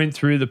that. I went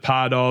through the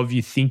part of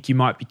you think you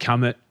might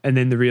become it, and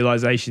then the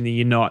realization that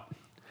you're not.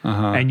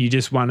 And you're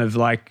just one of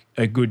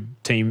a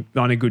good team,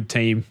 on a good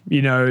team,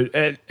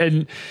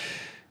 and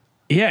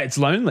yeah, it's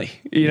lonely.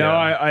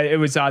 It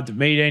was hard to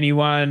meet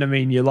anyone. I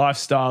mean, your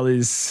lifestyle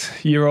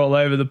you're all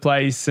over the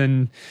place.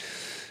 And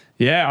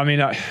yeah, I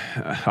mean,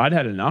 I'd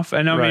had enough.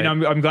 And I mean,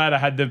 I'm glad I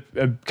had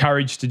the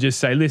courage to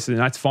just say, listen,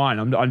 that's fine.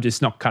 I'm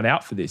just not cut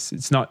out for this.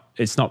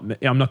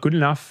 I'm not good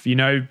enough,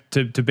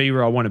 to be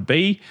where I want to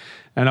be.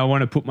 And I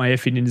want to put my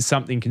effort into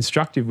something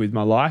constructive with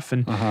my life.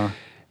 And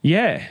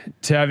yeah,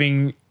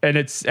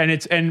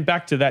 and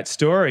back to that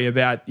story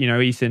about,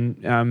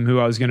 Ethan, who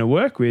I was going to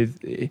work with,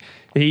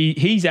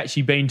 he's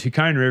actually been to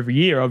Kona every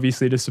year,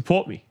 obviously, to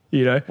support me,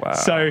 Wow.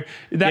 So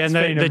that's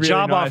been a really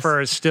job nice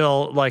offer is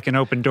still like an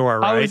open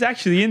door, right? I was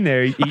actually in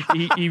there.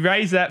 He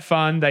raised that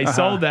fund. They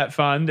sold that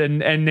fund,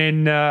 and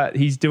then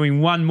he's doing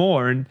one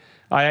more. And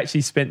I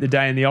actually spent the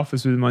day in the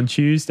office with him on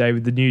Tuesday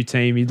with the new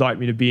team. He'd like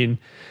me to be in,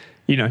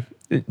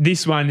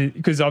 this one,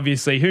 because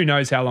obviously who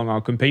knows how long I'll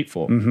compete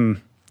for.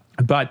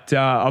 But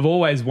I've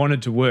always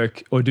wanted to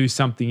work or do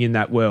something in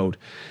that world.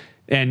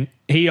 And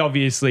he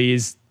obviously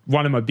is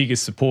one of my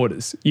biggest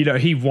supporters.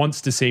 He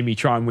wants to see me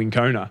try and win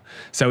Kona.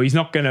 So he's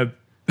not going to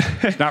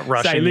not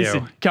rushing say,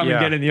 listen, come and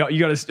get in the, you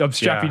got to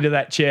strap into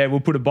that chair. We'll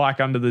put a bike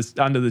under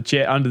the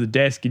chair, under the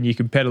desk, and you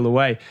can pedal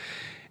away.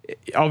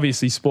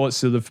 Obviously, sports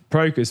still the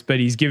focus, but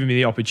he's given me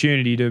the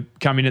opportunity to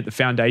come in at the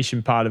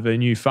foundation part of a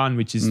new fund,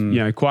 which is,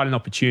 quite an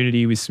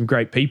opportunity with some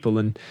great people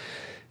and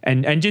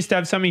just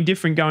have something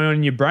different going on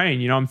in your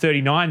brain. I'm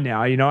 39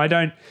 now.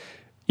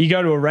 You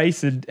go to a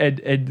race and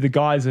the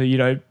guys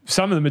are,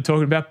 some of them are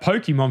talking about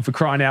Pokemon for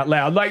crying out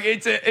loud.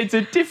 It's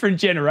a different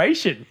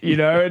generation,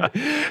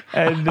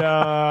 and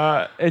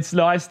it's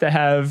nice to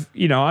have,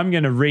 I'm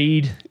going to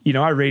read,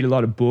 I read a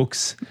lot of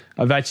books.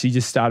 I've actually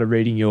just started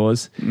reading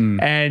yours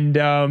and,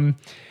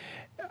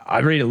 I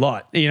read a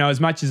lot,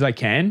 as much as I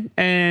can.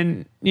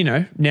 And,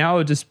 now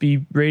I'll just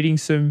be reading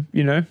some,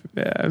 real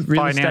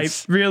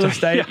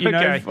estate,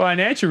 okay.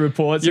 Financial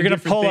reports. You're going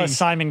to pull a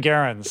Simon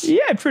Gerrans.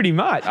 Yeah, pretty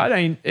much.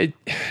 It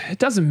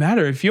doesn't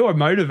matter if you're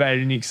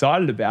motivated and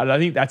excited about it. I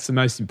think that's the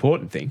most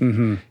important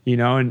thing,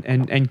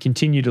 and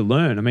continue to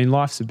learn. I mean,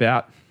 life's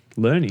about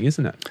learning,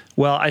 isn't it?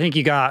 Well, I think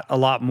you got a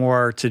lot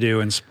more to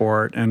do in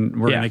sport, and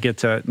we're going to get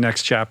to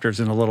next chapters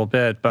in a little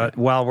bit. But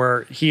while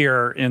we're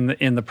here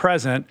in the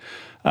present,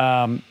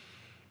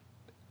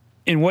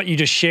 in what you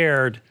just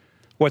shared,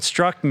 what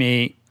struck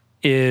me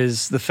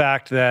is the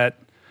fact that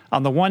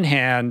on the one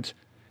hand,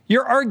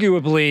 you're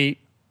arguably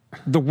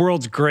the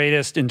world's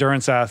greatest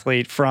endurance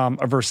athlete from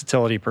a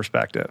versatility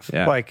perspective.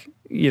 Yeah.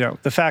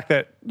 The fact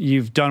that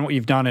you've done what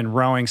you've done in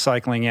rowing,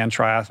 cycling, and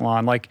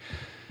triathlon,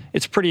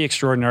 it's pretty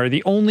extraordinary.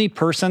 The only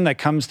person that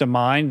comes to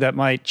mind that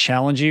might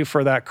challenge you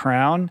for that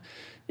crown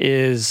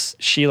is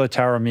Sheila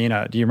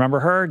Taormina. Do you remember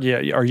her?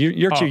 Yeah, or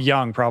you're too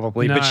young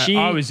probably. No, but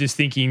I was just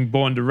thinking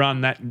Born to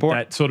Run,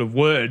 that sort of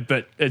word,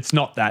 but it's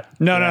not that.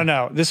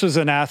 No. This was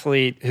an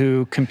athlete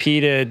who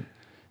competed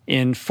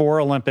in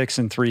 4 Olympics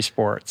in 3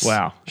 sports.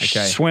 Wow.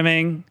 Okay.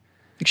 Swimming.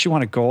 I think she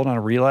won a gold on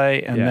a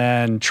relay, and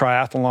then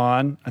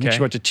triathlon. I think she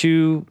went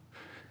to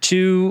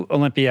two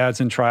Olympiads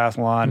in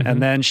triathlon,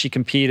 and then she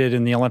competed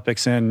in the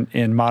Olympics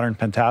in modern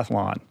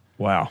pentathlon.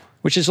 Wow.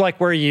 Which is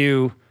where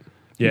you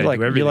Yeah,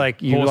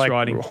 you like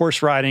riding.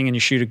 horse riding, and you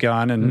shoot a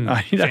gun, and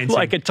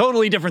like a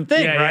totally different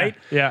thing, right?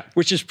 Yeah.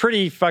 Which is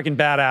pretty fucking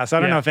badass. I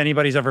don't know if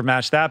anybody's ever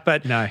matched that,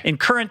 but in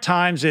current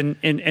times,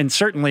 and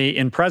certainly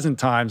in present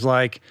times,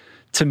 like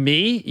to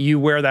me, you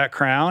wear that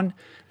crown,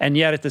 and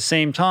yet at the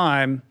same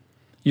time,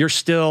 you're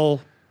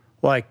still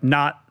like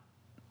not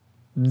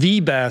the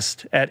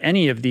best at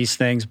any of these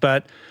things.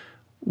 But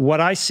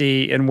what I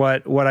see and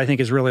what I think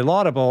is really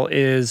laudable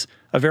is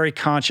a very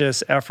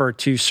conscious effort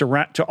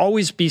to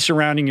always be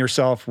surrounding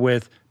yourself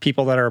with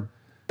people that are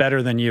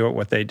better than you at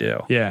what they do.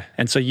 Yeah.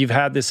 And so you've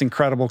had this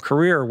incredible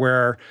career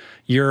where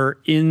you're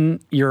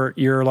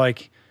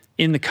like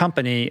in the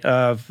company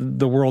of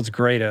the world's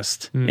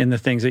greatest in the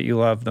things that you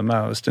love the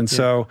most. And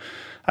so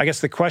I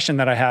guess the question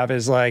that I have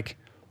is like,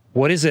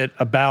 what is it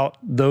about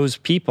those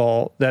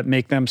people that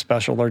make them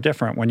special or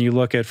different? When you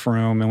look at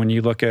Froome and when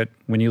you look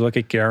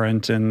at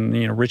Geraint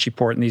and Richie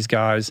Porte and these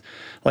guys,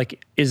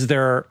 like, is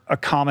there a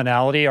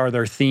commonality? Are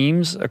there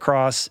themes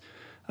across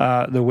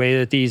the way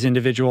that these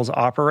individuals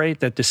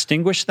operate that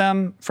distinguish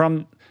them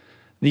from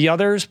the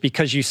others?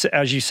 Because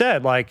as you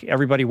said, like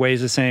everybody weighs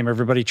the same,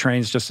 everybody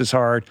trains just as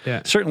hard.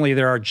 Yeah. Certainly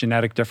there are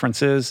genetic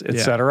differences, et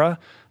cetera.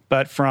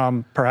 But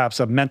from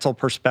perhaps a mental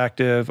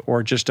perspective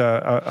or just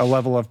a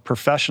level of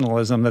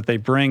professionalism that they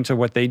bring to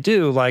what they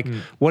do, like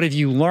what have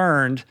you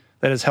learned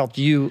that has helped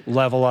you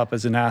level up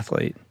as an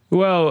athlete?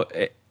 Well,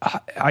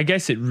 I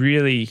guess it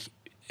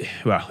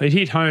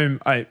hit home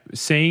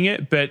seeing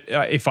it, but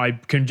if I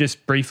can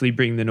just briefly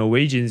bring the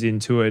Norwegians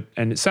into it,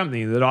 and it's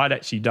something that I'd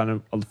actually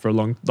done for a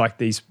long, like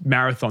these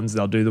marathons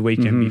they'll do the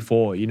weekend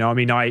before, I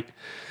mean,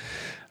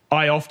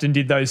 I often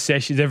did those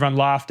sessions. Everyone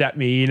laughed at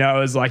me, it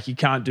was like, you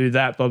can't do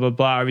that, blah, blah,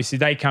 blah. Obviously,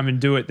 they come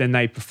and do it, then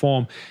they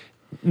perform.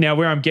 Now,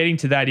 where I'm getting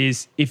to that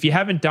is if you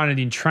haven't done it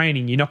in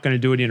training, you're not going to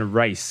do it in a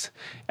race.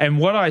 And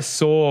what I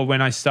saw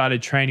when I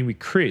started training with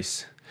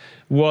Chris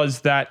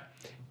was that,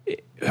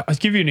 I'll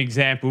give you an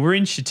example. We're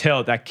in Chatel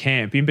at that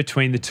camp in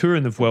between the Tour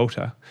and the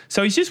Vuelta.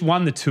 So he's just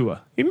won the Tour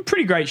in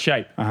pretty great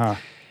shape.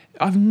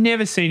 I've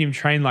never seen him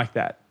train like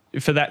that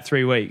for that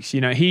 3 weeks.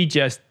 He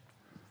just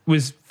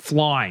was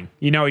flying.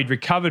 He'd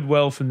recovered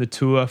well from the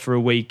Tour for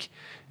a week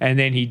and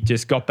then he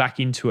just got back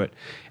into it.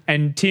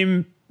 And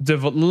Tim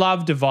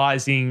loved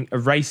devising a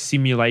race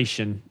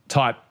simulation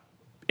type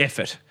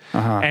effort.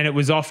 And it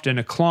was often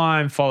a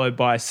climb followed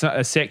by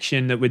a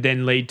section that would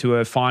then lead to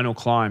a final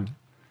climb.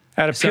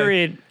 At a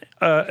period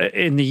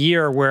in the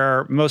year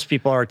where most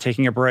people are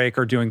taking a break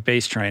or doing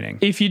base training.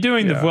 If you're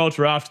doing the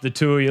Vuelta after the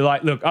Tour, you're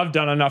like, look, I've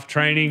done enough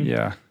training.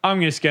 Yeah.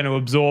 I'm just going to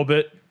absorb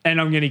it. And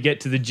I'm going to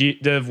get to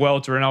the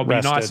Vuelta and I'll be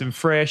nice and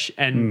fresh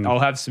and I'll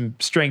have some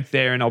strength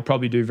there and I'll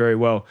probably do very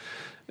well.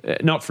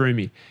 Not for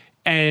me.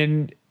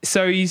 And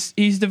so he's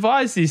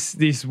devised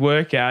this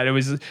workout.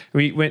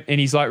 We went and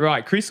he's like,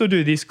 right, Chris will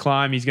do this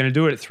climb. He's going to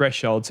do it at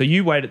threshold. So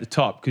you wait at the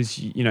top because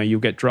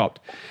you'll get dropped.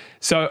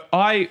 So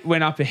I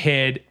went up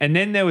ahead and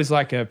then there was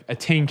like a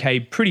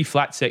 10K pretty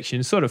flat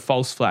section, sort of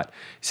false flat.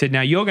 He said,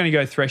 now you're going to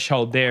go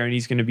threshold there and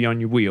he's going to be on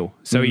your wheel.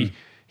 So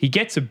he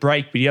gets a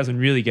break, but he doesn't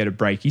really get a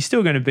break. He's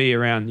still going to be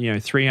around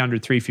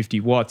 300, 350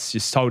 watts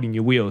just holding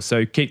your wheel.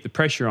 So keep the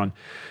pressure on.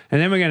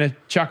 And then we're going to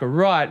chuck a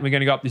right and we're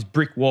going to go up this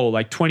brick wall,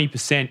 like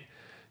 20%.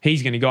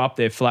 He's going to go up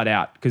there flat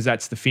out because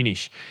that's the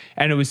finish.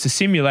 And it was to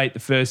simulate the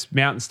first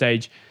mountain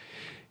stage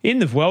in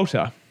the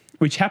Vuelta,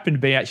 which happened to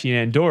be actually in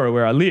Andorra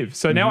where I live.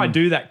 So now I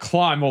do that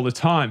climb all the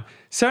time.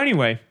 So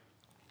anyway,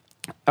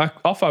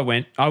 off I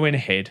went. I went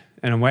ahead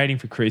and I'm waiting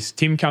for Chris.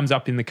 Tim comes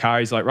up in the car.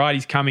 He's like, right,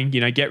 he's coming,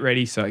 get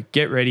ready. So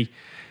get ready,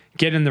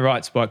 get in the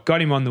right spot, got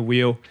him on the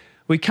wheel.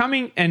 We're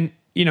coming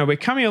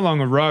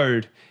along a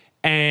road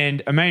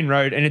and a main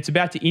road and it's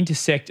about to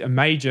intersect the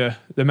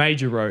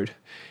major road.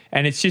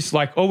 And it's just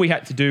like all we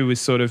had to do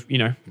was sort of,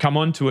 come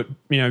onto it,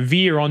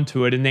 veer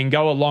onto it and then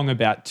go along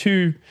about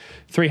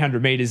 200-300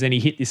 meters and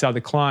he hit this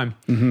other climb.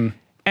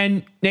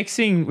 And next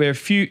thing, we're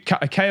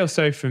a K or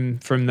so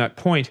from that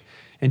point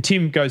and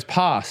Tim goes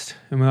past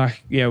and we're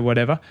like, yeah,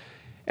 whatever.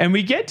 And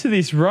we get to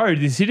this road,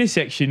 this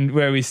intersection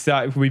where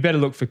we better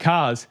look for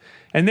cars.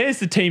 And there's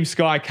the Team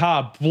Sky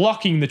car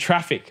blocking the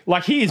traffic.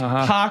 Like he has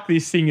parked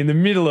this thing in the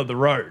middle of the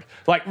road,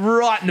 like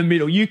right in the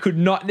middle. You could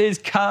not, there's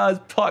cars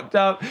parked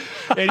up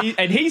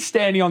and he's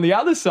standing on the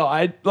other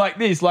side like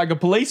this, like a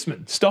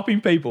policeman stopping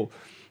people.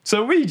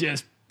 So we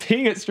just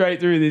ping it straight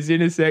through this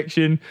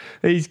intersection.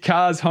 These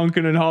cars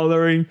honking and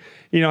hollering.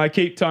 I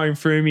keep towing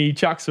through me. He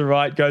chucks a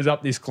right, goes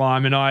up this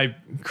climb and I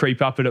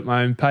creep up it at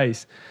my own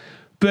pace.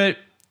 But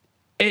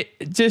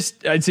it's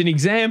an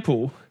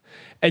example.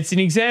 It's an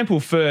example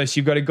first.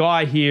 You've got a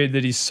guy here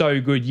that is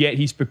so good, yet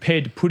he's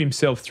prepared to put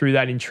himself through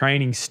that in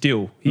training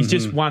still. He's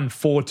just won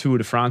 4 Tour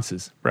de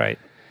France's. Right.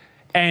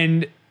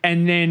 And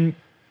then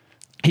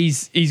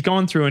he's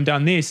gone through and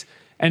done this.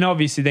 And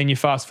obviously then you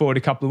fast forward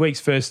a couple of weeks,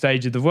 first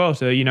stage of the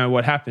Vuelta,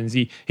 what happens.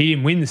 He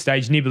didn't win the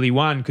stage. Nibali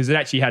won because it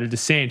actually had a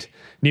descent.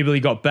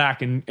 Nibali got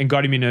back and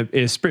got him in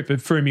a sprint, but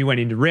Froome went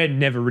into red and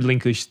never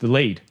relinquished the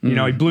lead.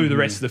 He blew the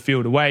rest of the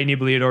field away.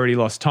 Nibali had already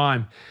lost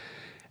time.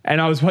 And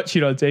I was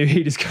watching it on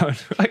TV just going,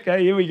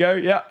 okay, here we go.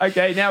 Yeah,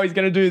 okay, now he's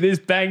going to do this.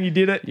 Bang, you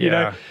did it, you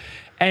know.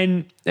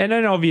 And then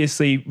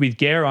obviously with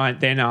Geraint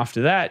then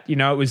after that, you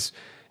know, it was,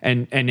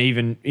 and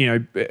even, you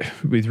know,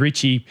 with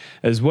Richie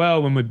as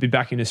well, when we'd be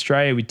back in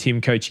Australia with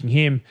Tim coaching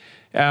him.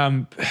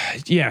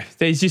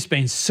 There's just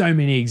been so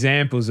many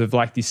examples of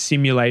like this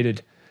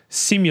simulated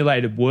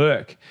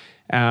work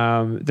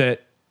that,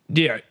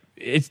 you know,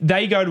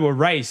 they go to a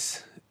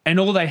race and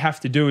all they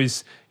have to do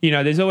is, you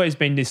know, there's always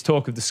been this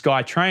talk of the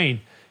Sky Train.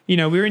 You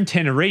know, we were in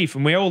Tenerife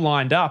and we all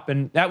lined up,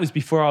 and that was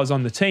before I was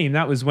on the team.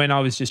 That was when I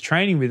was just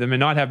training with them,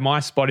 and I'd have my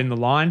spot in the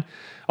line.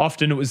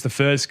 Often it was the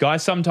first guy.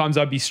 Sometimes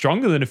I'd be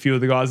stronger than a few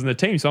of the guys on the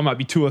team, so I might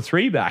be 2 or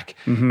 3 back.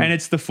 And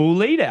it's the full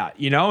lead out,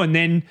 you know, and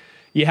then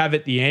you have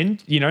at the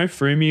end, you know,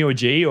 Froomey or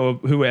G or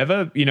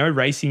whoever, you know,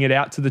 racing it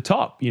out to the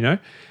top, you know.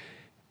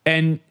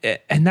 And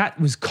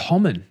that was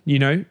common, you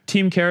know.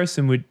 Tim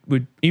Kerrison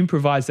would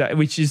improvise that,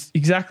 which is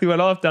exactly what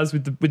Olaf does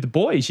with the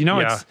boys, you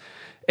know.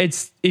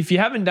 It's if you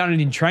haven't done it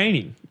in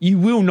training, you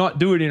will not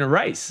do it in a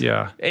race.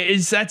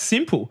 It's that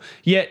simple.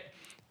 Yet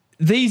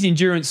these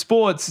endurance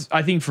sports,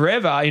 I think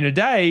forever in a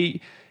day,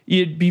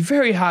 you'd be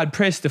very hard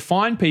pressed to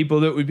find people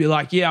that would be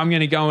like, yeah, I'm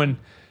going to go and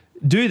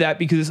do that,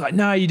 because it's like,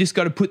 no, you just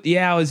got to put the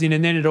hours in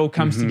and then it all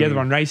comes together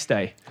on race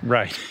day.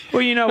 Right.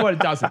 Well, you know what? It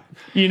doesn't.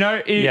 You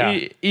know,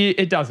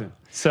 it doesn't.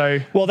 So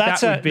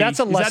that's a lesson.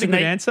 Is that a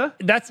good answer?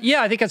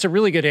 I think that's a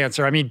really good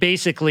answer. I mean,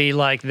 basically,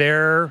 like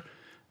the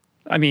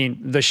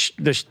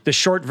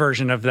short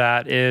version of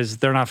that is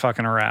they're not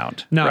fucking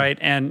around, right?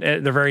 And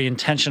they're very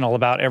intentional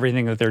about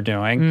everything that they're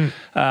doing.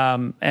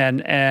 And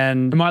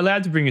am I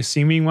allowed to bring a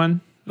swimming one?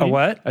 A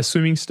what? A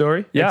swimming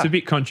story? Yeah, it's a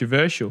bit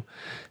controversial.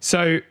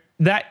 So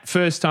that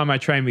first time I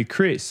trained with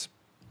Chris,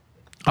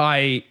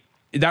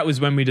 that was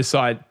when we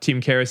decided.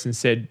 Tim Kerrison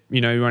said, you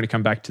know, you want to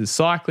come back to the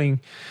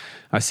cycling.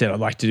 I said, I'd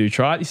like to do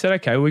triathlon. He said,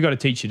 okay, well, we've got to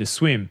teach you to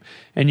swim.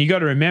 And you got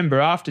to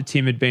remember, after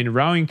Tim had been a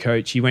rowing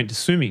coach, he went to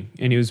swimming,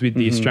 and he was with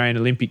the Australian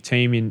Olympic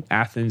team in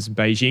Athens,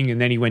 Beijing, and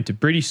then he went to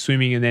British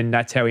swimming, and then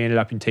that's how he ended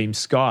up in Team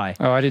Sky.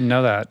 Oh, I didn't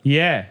know that.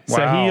 Yeah. Wow.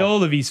 So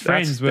all of his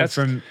friends were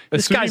from a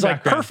this guy's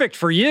background. Like perfect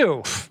for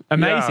you.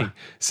 Amazing. Yeah.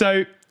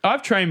 So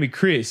I've trained with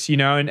Chris, you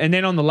know, and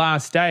then on the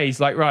last day,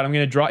 he's like, right, I'm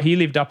going to drive. He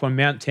lived up on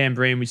Mount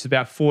Tamborine, which is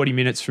about 40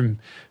 minutes from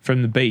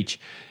the beach.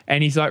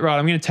 And he's like, right,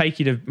 I'm going to take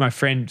you to my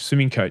friend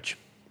swimming coach.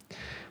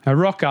 I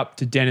rock up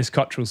to Dennis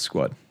Cottrell's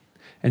squad,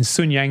 and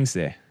Sun Yang's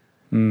there.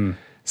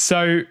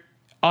 So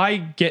I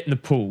get in the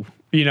pool,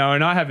 you know,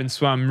 and I haven't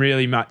swum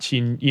really much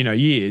in, you know,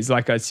 years.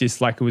 Like it's just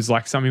like it was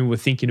like something we were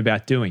thinking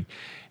about doing.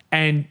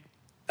 And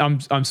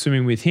I'm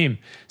swimming with him.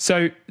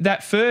 So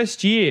that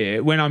first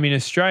year when I'm in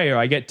Australia,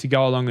 I get to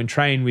go along and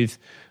train with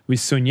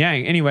Sun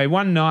Yang. Anyway,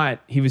 one night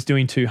he was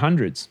doing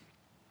 200s.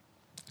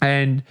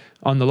 And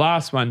on the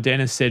last one,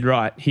 Dennis said,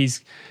 right,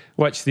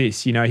 watch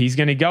this, you know, he's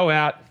going to go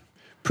out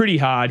pretty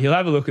hard. He'll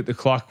have a look at the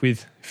clock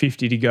with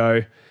 50 to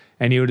go,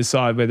 and he'll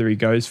decide whether he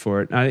goes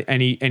for it.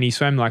 And he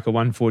swam like a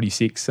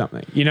 146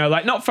 something, you know,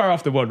 like not far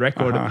off the world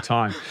record at the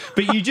time.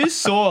 But you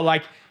just saw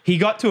like he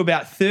got to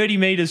about 30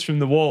 meters from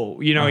the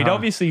wall. You know, he'd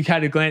obviously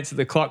had a glance at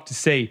the clock to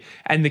see,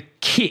 and the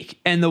kick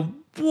and the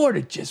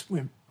water just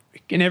went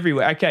freaking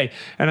everywhere. Okay,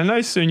 and I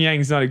know Sun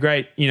Yang's not a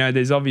great, you know,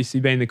 there's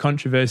obviously been the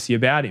controversy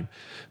about him,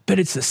 but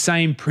it's the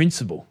same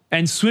principle.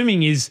 And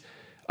swimming is,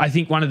 I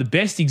think, one of the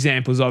best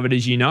examples of it,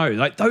 as you know.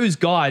 Like those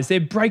guys, they're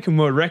breaking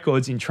world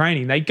records in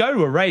training. They go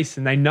to a race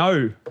and they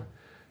know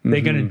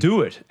they're going to do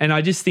it. And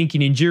I just think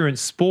in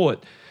endurance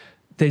sport,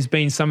 there's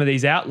been some of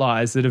these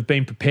outliers that have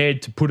been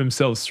prepared to put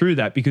themselves through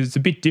that, because it's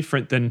a bit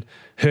different than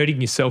hurting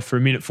yourself for a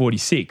minute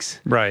 46.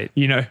 Right.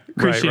 You know,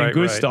 Christian and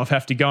Gustav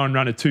have to go and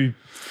run a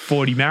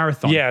 2:40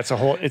 marathon. Yeah, it's a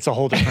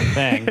whole different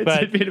thing. It's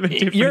but a bit of a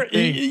different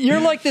thing.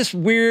 You're like this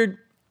weird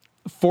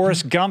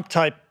Forrest Gump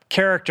type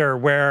character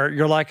where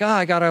you're like,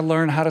 I got to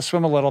learn how to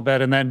swim a little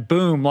bit, and then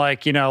boom,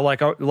 like, you know,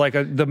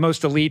 the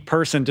most elite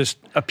person just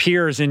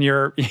appears in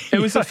your. It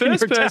was the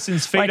first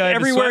person's feet. Like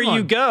everywhere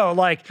you go,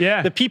 like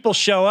the people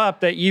show up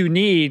that you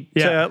need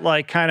to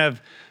like kind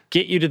of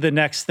get you to the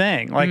next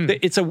thing. Like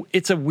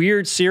it's a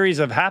weird series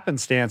of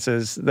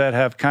happenstances that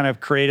have kind of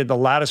created the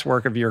lattice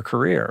work of your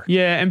career.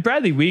 Yeah, and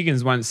Bradley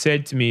Wiggins once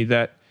said to me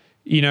that,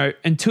 you know,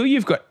 until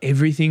you've got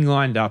everything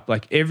lined up,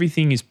 like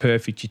everything is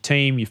perfect, your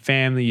team, your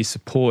family, your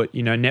support,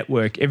 you know,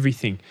 network,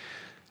 everything,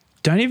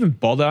 don't even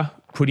bother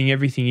putting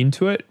everything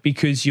into it,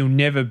 because you'll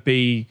never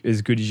be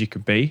as good as you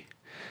could be.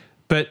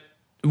 But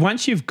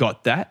once you've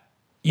got that,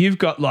 you've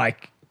got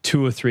like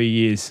 2 or 3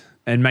 years,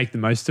 and make the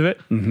most of it.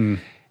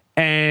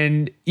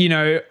 And, you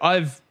know,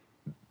 I've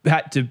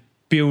had to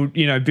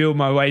build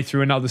my way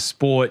through another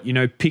sport, you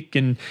know, pick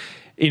and,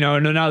 you know,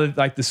 and another,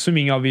 like the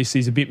swimming obviously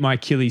is a bit my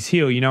Achilles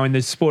heel, you know, in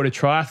the sport of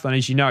triathlon,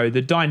 as you know,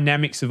 the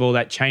dynamics of all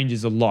that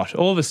changes a lot.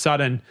 All of a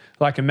sudden,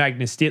 like a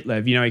Magnus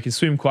Ditlev, you know, he can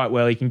swim quite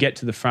well, he can get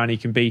to the front, he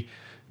can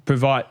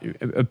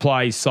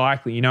apply his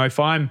cycling. You know, if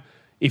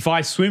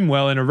I swim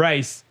well in a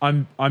race,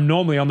 I'm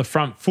normally on the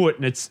front foot,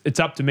 and it's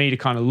up to me to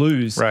kind of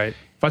lose. Right.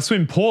 If I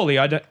swim poorly,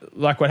 I don't,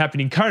 like what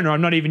happened in Kona,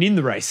 I'm not even in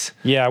the race.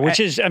 Yeah, which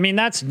is, I mean,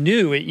 that's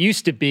new. It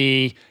used to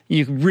be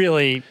you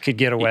really could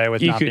get away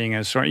with not being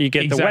a swimmer. You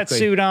get the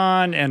wetsuit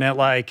on, and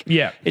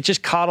it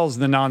just coddles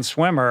the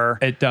non-swimmer.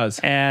 It does.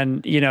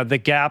 And, the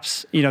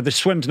gaps, the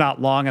swim's not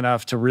long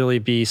enough to really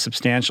be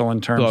substantial in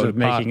terms of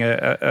making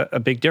a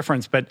big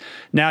difference. But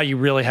now you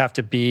really have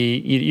to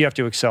you have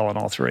to excel in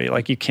all three.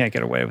 Like, you can't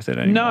get away with it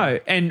anymore. No,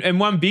 and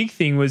one big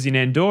thing was in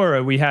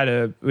Andorra,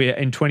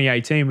 in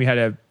 2018, we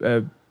had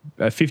a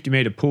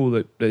 50-metre pool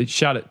that they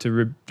shut it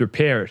to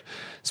repair it.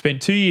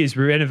 Spent 2 years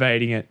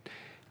renovating it,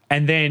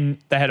 and then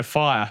they had a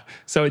fire.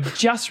 So it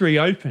just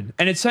reopened.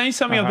 And it's only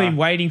something I've been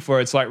waiting for.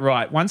 It's like,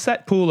 right, once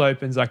that pool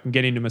opens, I can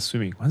get into my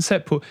swimming. Once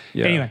that pool...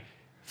 Yeah. Anyway,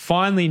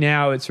 finally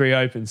now it's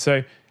reopened.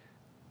 So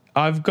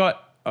I've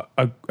got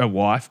a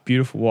wife,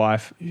 beautiful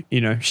wife.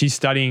 She's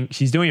studying,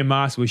 she's doing a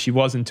master's. Well, she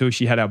was until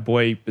she had our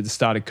boy at the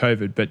start of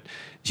COVID, but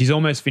she's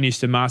almost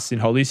finished a master's in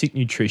holistic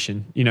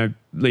nutrition,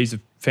 leads a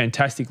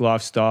fantastic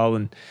lifestyle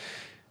and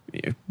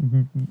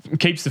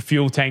keeps the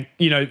fuel tank,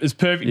 as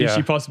perfect as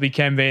she possibly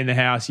can be in the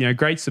house,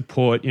 great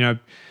support,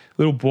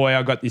 little boy.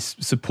 I got this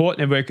support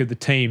network of the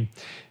team.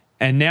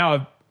 And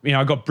now,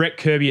 I got Brett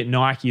Kirby at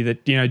Nike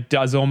that,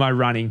 does all my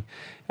running,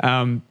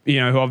 who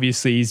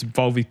obviously is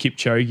involved with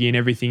Kipchoge and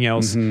everything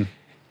else. Mm-hmm.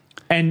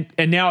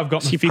 And now I've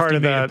got my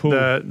 50-metre pool.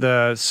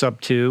 The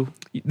sub-2?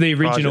 The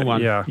original project.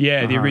 one.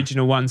 Yeah, the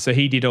original one. So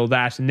he did all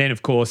that. And then,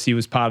 of course, he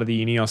was part of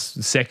the Ineos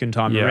the second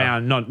time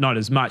around. Not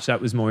as much.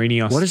 That was more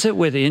Ineos. What is it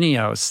with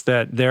Ineos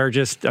that they're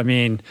just,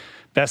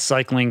 best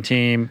cycling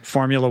team,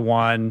 Formula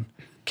One,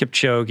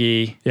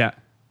 Kipchoge. Yeah.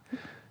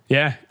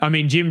 Yeah.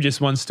 Jim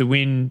just wants to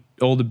win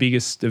all the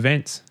biggest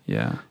events.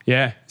 Yeah.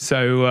 Yeah.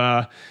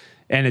 So,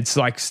 and it's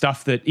like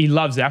stuff that he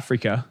loves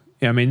Africa.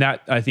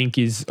 That I think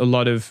is a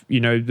lot of,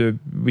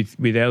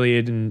 with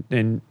Elliot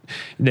and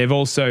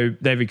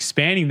they've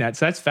expanding that.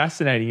 So that's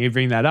fascinating. You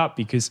bring that up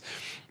because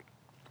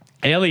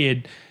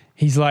Elliot,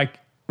 he's like,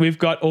 we've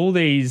got all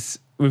the,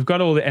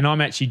 and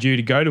I'm actually due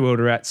to go to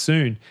Eldoret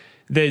soon.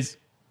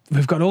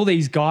 We've got all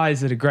these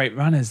guys that are great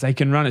runners. They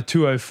can run a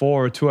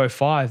 204 or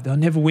 205. They'll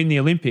never win the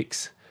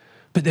Olympics,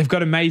 but they've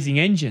got amazing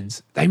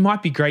engines. They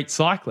might be great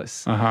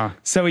cyclists.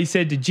 So he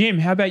said to Jim,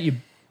 how about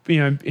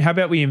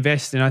we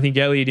invest, and I think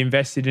Elliot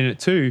invested in it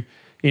too,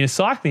 in a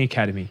cycling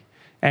academy.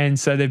 And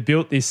so they've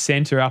built this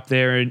centre up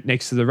there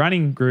next to the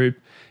running group,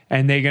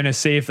 and they're going to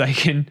see if they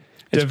can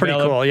It's pretty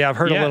cool. Yeah, I've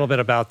heard a little bit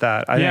about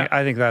that.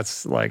 I think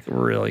that's like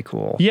really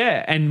cool.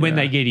 Yeah, and when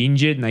they get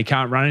injured and they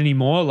can't run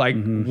anymore,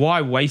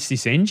 why waste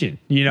this engine?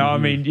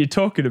 You're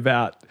talking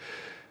about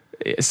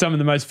some of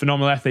the most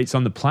phenomenal athletes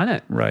on the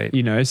planet. Right.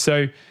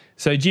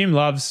 So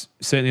Jim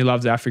certainly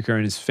loves Africa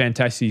and is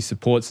fantastic. He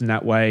supports in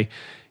that way.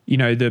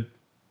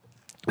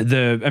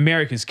 The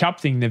America's Cup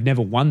thing, they've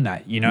never won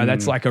that.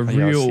 That's like a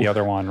real the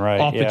other one,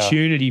 right?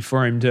 Opportunity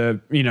for him to,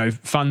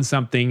 fund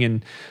something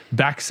and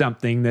back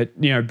something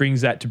that, brings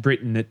that to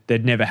Britain that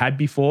they'd never had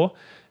before.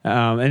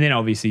 And then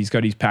obviously he's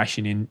got his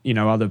passion in,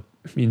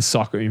 in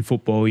soccer, in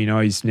football.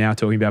 He's now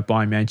talking about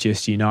buying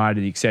Manchester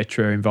United,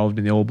 etc., involved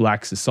in the All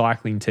Blacks, the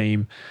cycling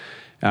team.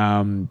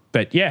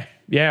 But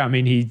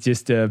he's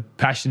just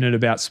passionate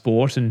about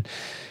sport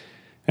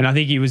and I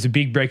think he was a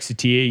big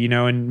Brexiteer,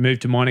 and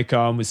moved to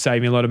Monaco and was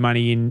saving a lot of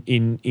money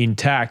in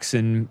tax.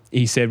 And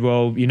he said,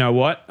 well, you know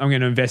what? I'm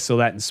going to invest all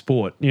that in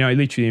sport. He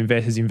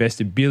literally has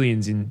invested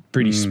billions in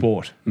British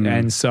sport.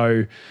 And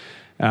so,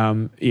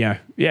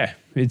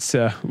 it's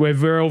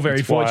we're all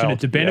very fortunate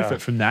to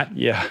benefit from that.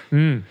 Yeah.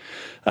 In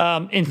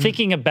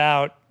thinking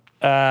about,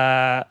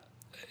 what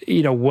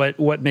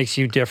makes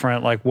you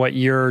different, like what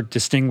your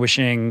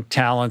distinguishing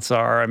talents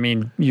are.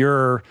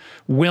 Your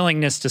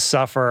willingness to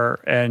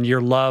suffer and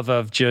your love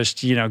of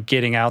just,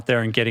 getting out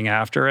there and getting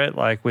after it,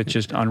 like with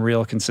just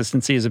unreal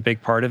consistency is a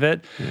big part of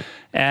it. Yeah.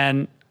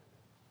 And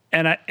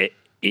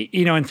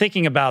in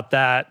thinking about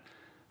that,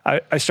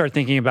 I start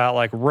thinking about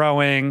like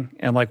rowing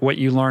and like what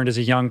you learned as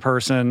a young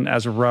person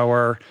as a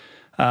rower.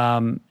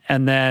 And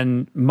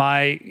then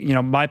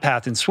my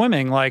path in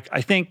swimming, like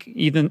I think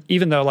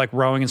even though like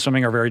rowing and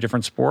swimming are very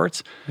different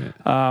sports,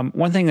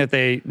 one thing that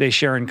they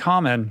share in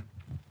common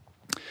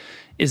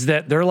is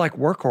that they're like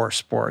workhorse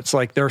sports.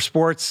 Like they're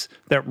sports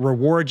that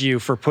reward you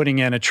for putting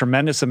in a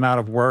tremendous amount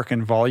of work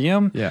and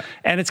volume. Yeah.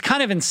 And it's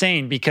kind of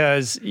insane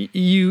because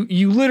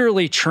you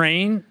literally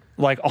train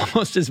like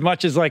almost as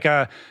much as like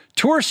a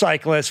tour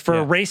cyclist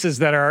for races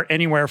that are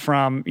anywhere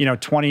from,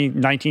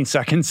 19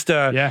 seconds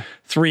to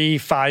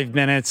 3-5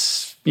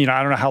 minutes. I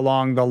don't know how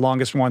long the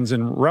longest ones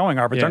in rowing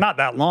are, but they're not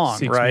that long,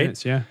 6 right?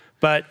 minutes, yeah.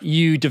 But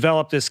you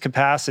develop this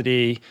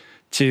capacity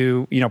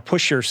to,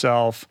 push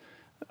yourself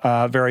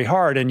very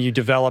hard, and you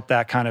develop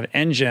that kind of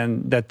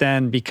engine that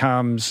then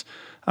becomes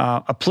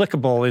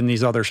applicable in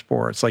these other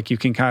sports. Like you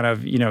can kind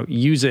of,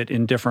 use it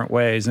in different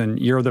ways, and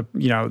you're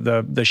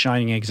the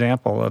shining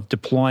example of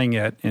deploying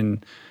it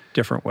in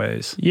different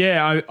ways.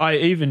 Yeah, I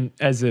even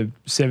as a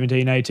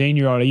 17,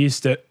 18-year-old, I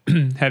used to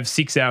have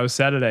 6-hour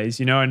Saturdays,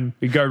 and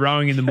we'd go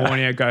rowing in the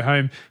morning, I'd go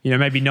home,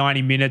 maybe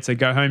 90 minutes, I'd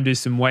go home, do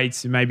some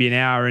weights, maybe an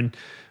hour, and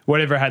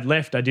whatever I had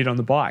left, I did on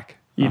the bike.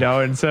 you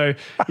know. And so,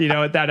 you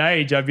know, at that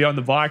age, I'd be on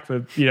the bike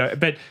for, you know,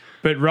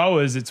 but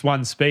rowers, it's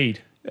one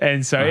speed.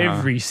 And so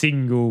every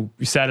single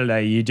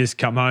Saturday, you just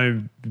come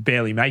home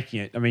barely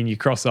making it. I mean, you're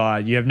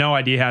cross-eyed. You have no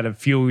idea how to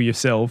fuel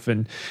yourself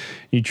and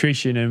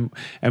nutrition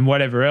and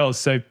whatever else.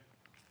 So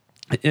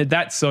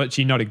that's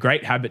actually not a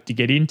great habit to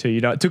get into. You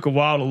know, it took a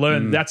while to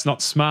learn that's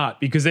not smart,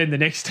 because then the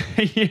next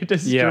day you're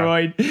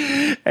destroyed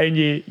and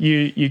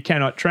you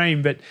cannot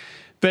train. But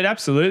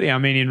absolutely, I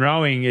mean, in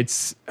rowing,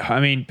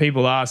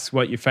 people ask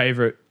what your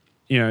favorite,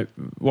 you know,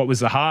 what was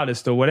the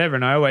hardest or whatever.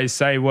 And I always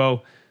say,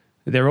 well,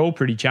 they're all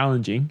pretty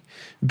challenging,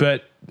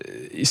 but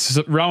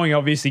rowing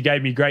obviously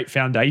gave me great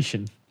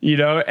foundation, you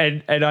know,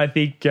 and I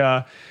think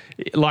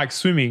like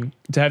swimming,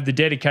 to have the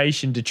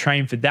dedication to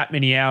train for that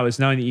many hours,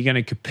 knowing that you're going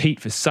to compete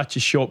for such a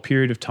short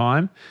period of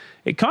time,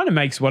 it kind of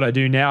makes what I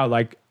do now,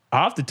 like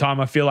half the time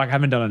I feel like I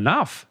haven't done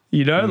enough,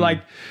 you know,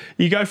 like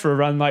you go for a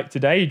run like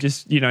today, you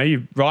just, you know,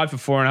 you ride for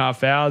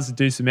 4.5 hours,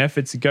 do some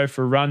efforts, go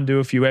for a run, do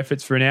a few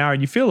efforts for an hour,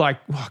 and you feel like,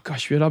 oh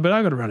gosh, but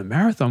I got to run a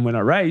marathon when I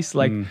race.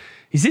 Like,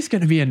 is this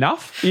going to be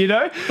enough? You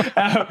know,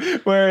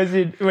 whereas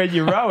when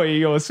you're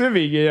rowing or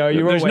swimming, you know,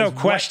 there's no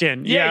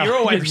question. You're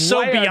always so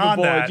way beyond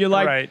overboard. that. You're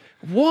like, right.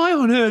 Why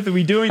on earth are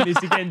we doing this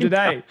again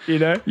today? You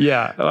know?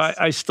 Yeah,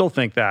 I still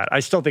think that. I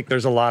still think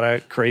there's a lot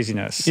of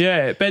craziness.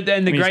 Yeah, but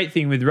then the great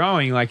thing with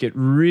rowing, like it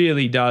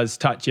really does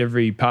touch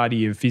every part of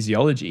your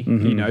physiology,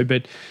 you know,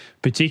 but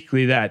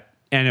particularly that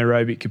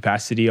anaerobic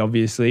capacity,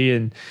 obviously,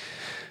 and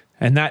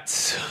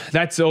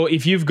that's all.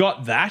 If you've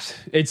got that,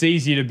 it's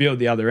easy to build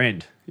the other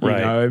end. You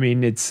know, I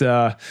mean, it's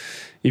if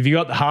you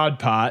got the hard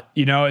part,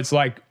 you know, it's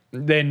like,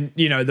 then,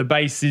 you know, the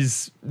base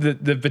is the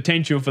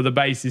potential for the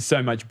base is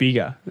so much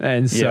bigger.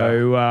 And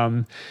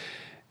so,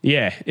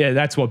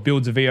 that's what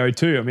builds a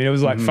VO2. I mean, it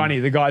was like funny.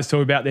 The guys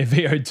talk about their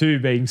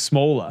VO2 being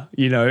smaller,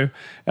 you know,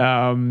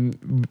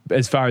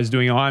 as far as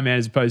doing Ironman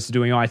as opposed to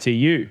doing ITU,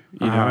 you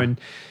know,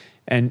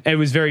 and it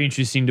was very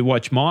interesting to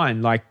watch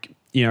mine. Like,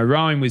 you know,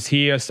 rowing was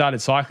here, I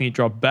started cycling, it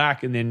dropped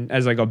back. And then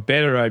as I got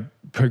better, I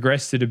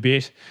progressed it a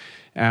bit.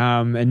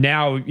 And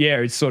now,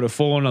 it's sort of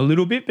fallen a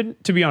little bit,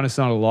 but to be honest,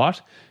 not a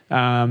lot.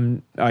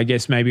 I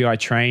guess maybe I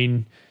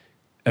train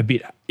a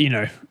bit, you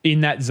know,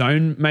 in that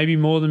zone, maybe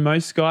more than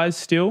most guys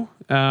still,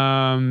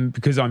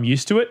 because I'm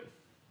used to it.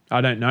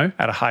 I don't know.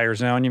 At a higher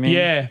zone, you mean?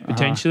 Yeah,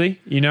 potentially.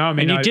 You know, I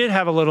mean, and you did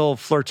have a little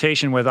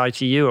flirtation with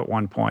ITU at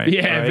one point.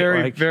 Yeah,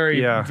 right?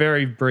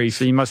 very brief.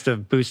 So you must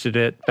have boosted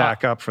it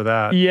back up for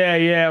that.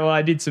 Yeah. Well,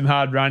 I did some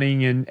hard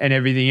running and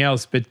everything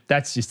else, but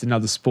that's just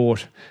another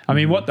sport. I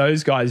mean, what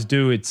those guys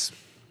do, it's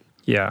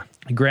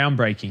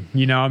groundbreaking.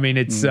 You know, I mean,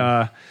 it's.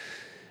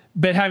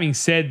 But having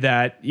said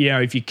that, you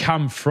know, if you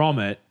come from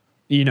it,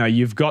 you know,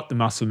 you've got the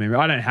muscle memory.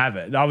 I don't have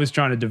it. I was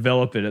trying to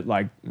develop it at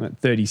like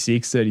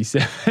 36,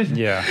 37.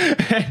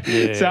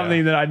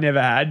 Something that I'd never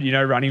had, you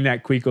know, running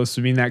that quick or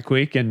swimming that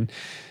quick.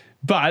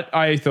 But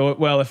I thought,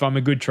 well, if I'm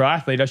a good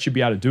triathlete, I should be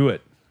able to do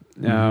it.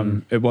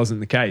 It wasn't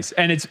the case.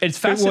 And it's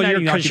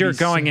fascinating. Because you're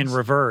going in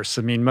reverse.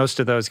 I mean, most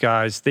of those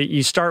guys,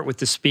 you start with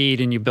the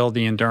speed and you build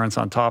the endurance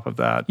on top of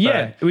that.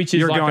 Yeah, which is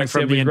you're like going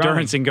from the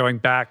endurance running. and going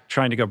back,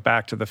 trying to go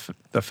back to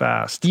the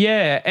fast.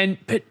 Yeah,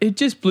 but it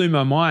just blew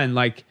my mind,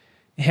 like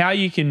how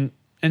you can,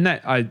 and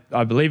that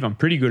I believe I'm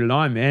pretty good at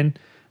Ironman,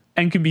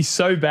 and can be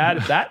so bad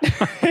at that,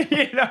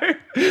 you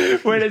know,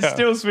 when it's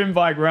still swim,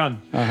 bike,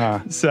 run.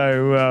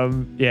 So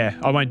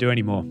I won't do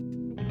any more.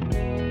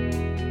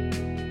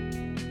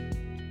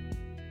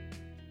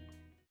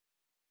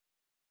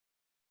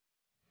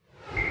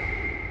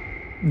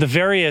 The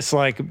various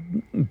like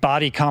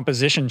body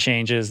composition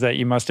changes that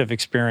you must have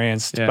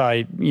experienced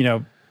by, you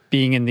know,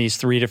 being in these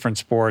 3 different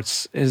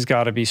sports has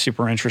got to be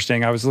super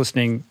interesting. I was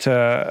listening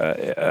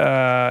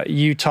to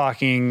you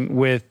talking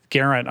with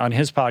Garrett on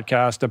his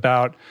podcast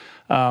about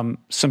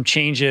some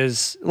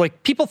changes.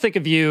 Like, people think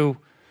of you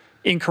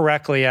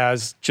incorrectly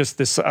as just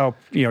this,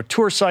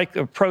 pro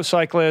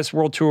cyclist,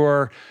 world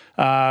tour,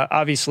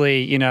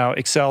 obviously, you know,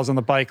 excels on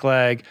the bike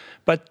leg,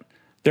 but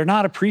they're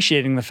not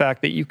appreciating the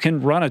fact that you can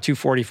run a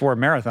 2:44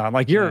 marathon.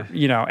 Like you're,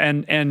 you know,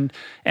 and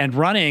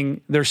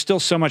running, there's still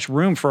so much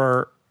room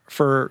for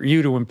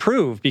you to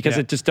improve because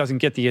it just doesn't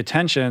get the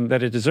attention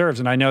that it deserves.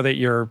 And I know that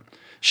you're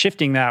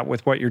shifting that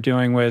with what you're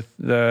doing with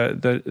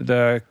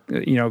the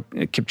you know,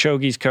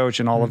 Kipchoge's coach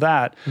and all of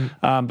that.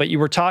 But you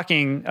were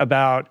talking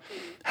about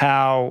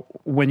how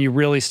when you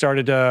really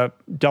started to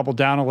double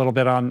down a little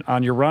bit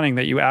on your running,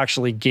 that you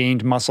actually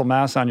gained muscle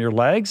mass on your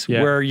legs,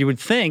 where you would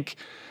think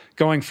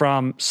going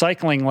from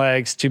cycling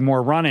legs to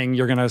more running,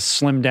 you're going to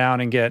slim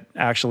down and get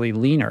actually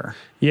leaner.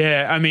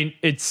 Yeah, I mean,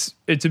 it's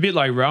a bit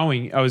like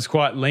rowing. I was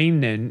quite lean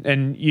then,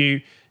 and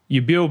you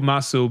build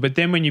muscle, but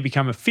then when you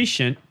become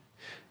efficient,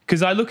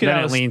 because I look at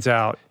then it leans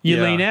out.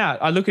 You lean out.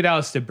 I look at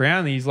Alistair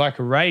Brownlee, he's like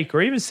a rake,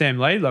 or even Sam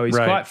Laidlow, he's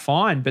quite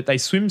fine, but they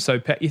swim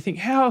so you think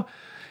how?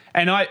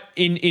 And I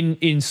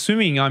in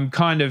swimming, I'm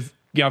kind of,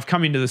 you know, I've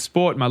come into the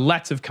sport, my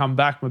lats have come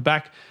back, my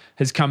back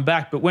has come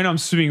back, but when I'm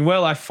swimming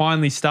well, I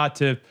finally start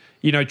to,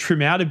 you know,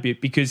 trim out a bit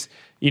because,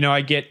 you know,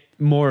 I get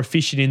more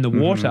efficient in the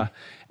water.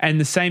 And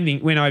the same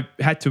thing when I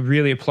had to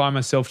really apply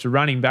myself to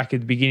running back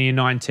at the beginning of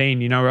 19,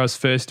 where I was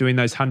first doing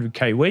those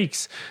 100K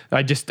weeks,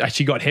 I just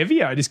actually got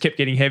heavier. I just kept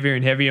getting heavier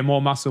and heavier,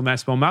 more muscle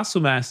mass.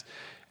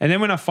 And then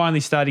when I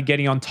finally started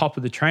getting on top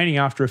of the training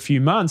after a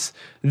few months,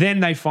 then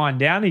they fine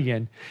down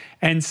again.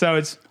 And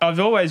so I've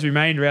always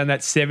remained around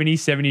that 70,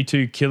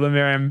 72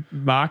 kilogram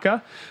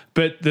marker,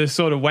 but the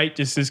sort of weight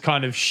just has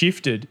kind of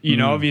shifted.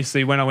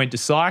 Obviously when I went to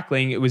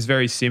cycling, it was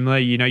very similar.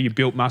 You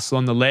built muscle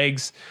on the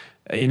legs,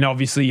 and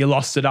obviously you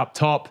lost it up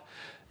top,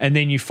 and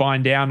then you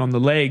fine down on the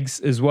legs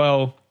as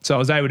well. So I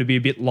was able to be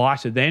a bit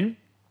lighter then.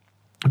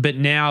 But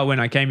now when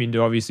I came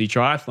into obviously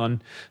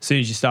triathlon, as soon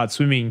as you start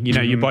swimming,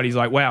 your body's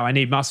like, wow, I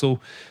need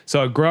muscle.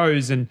 So it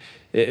grows.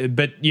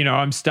 But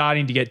I'm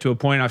starting to get to a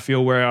point I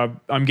feel where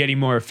I'm getting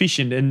more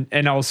efficient,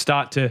 and I'll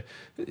start to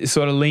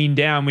sort of lean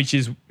down, which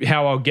is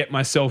how I'll get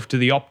myself to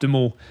the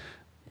optimal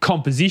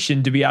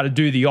composition to be able to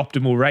do the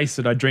optimal race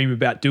that I dream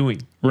about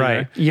doing.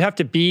 Right. You have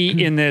to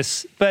be in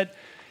this, but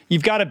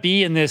you've got to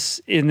be in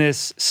this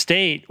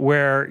state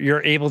where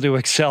you're able to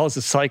excel as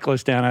a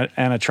cyclist and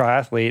a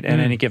triathlete at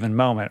any given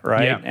moment,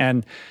 right? Yeah.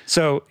 And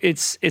so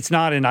it's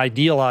not an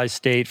idealized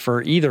state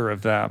for either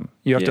of them.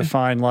 You have to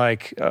find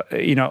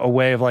a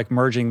way of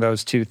merging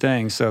those two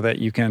things so that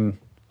you can.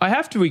 I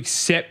have to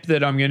accept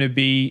that I'm going to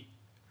be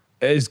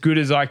as good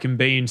as I can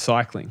be in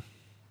cycling.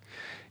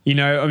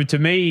 To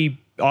me,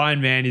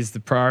 Ironman is the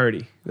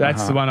priority.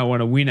 That's the one I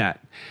want to win at.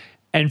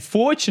 And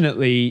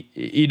fortunately,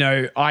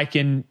 I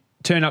can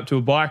turn up to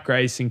a bike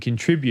race and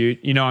contribute.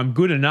 I'm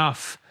good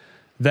enough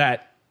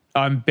that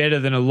I'm better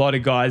than a lot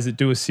of guys that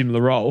do a similar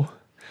role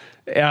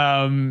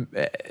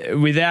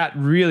without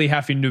really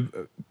having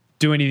to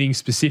do anything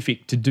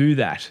specific to do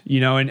that,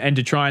 and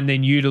to try and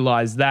then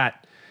utilize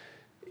that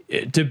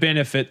to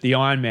benefit the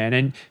Ironman.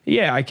 And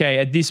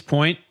at this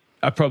point,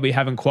 I probably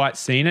haven't quite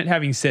seen it.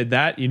 Having said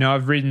that,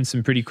 I've ridden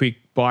some pretty quick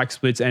bike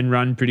splits and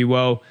run pretty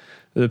well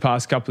the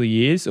past couple of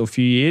years or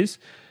few years.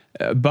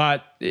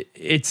 But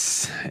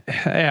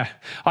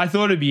I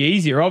thought it'd be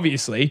easier,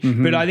 obviously,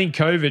 but I think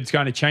COVID's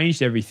kind of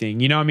changed everything.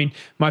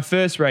 My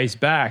first race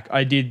back,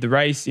 I did the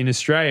race in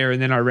Australia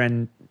and then I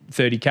ran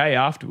 30K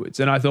afterwards.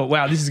 And I thought,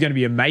 wow, this is going to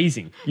be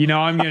amazing.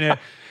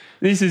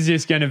 This is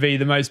just going to be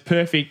the most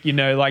perfect,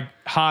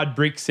 hard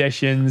brick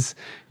sessions.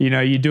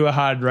 You do a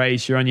hard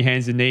race, you're on your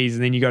hands and knees,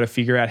 and then you got to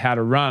figure out how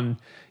to run.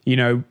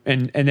 And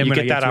then you when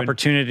get that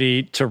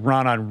opportunity to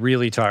run on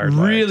really tired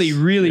legs.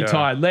 Really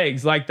tired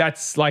legs.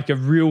 That's like a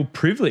real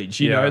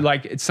privilege,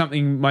 it's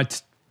something my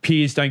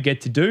peers don't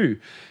get to do.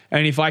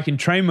 And if I can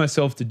train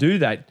myself to do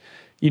that,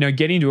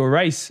 get into a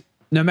race,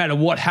 no matter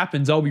what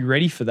happens, I'll be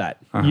ready for that.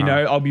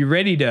 I'll be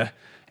ready to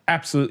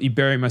absolutely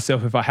bury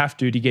myself if I have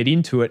to get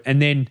into it,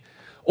 and then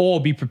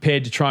or be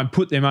prepared to try and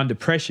put them under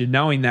pressure,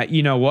 knowing that,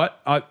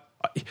 I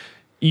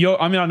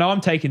know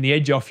I'm taking the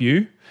edge off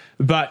you,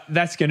 but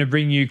that's going to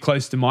bring you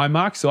close to my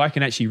mark, so I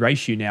can actually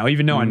race you now,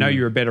 even though I know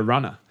you're a better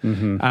runner.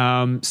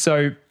 I'm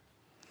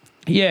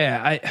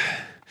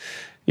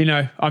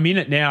in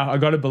it now. I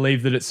got to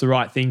believe that it's the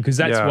right thing, because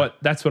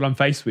that's what I'm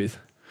faced with.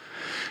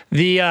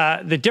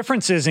 The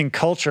differences in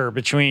culture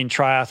between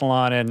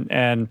triathlon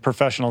and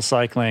professional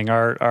cycling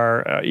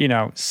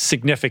are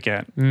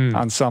significant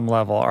on some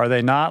level. Are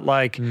they not?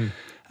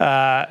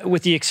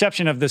 With the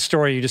exception of the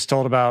story you just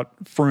told about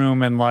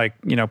Froome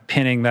and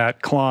pinning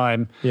that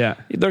climb. Yeah.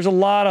 There's a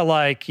lot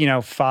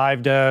of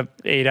 5 to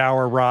 8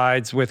 hour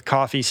rides with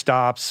coffee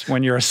stops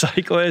when you're a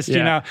cyclist.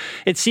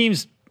 It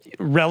seems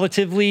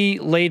relatively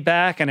laid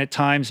back, and at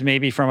times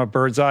maybe from a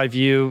bird's eye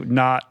view,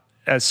 not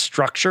as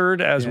structured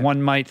as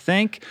one might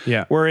think.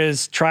 Yeah.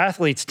 Whereas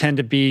triathletes tend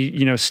to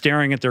be,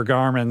 staring at their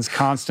Garmins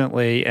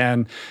constantly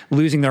and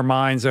losing their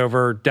minds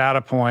over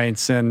data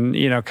points and,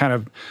 kind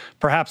of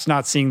perhaps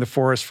not seeing the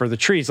forest for the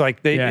trees.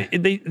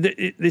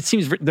 It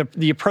seems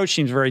the approach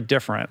seems very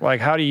different.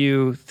 How do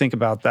you think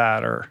about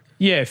that? Or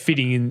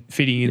fitting in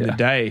the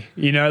day.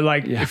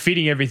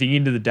 Fitting everything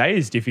into the day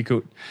is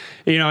difficult.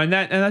 And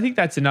I think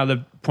that's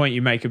another point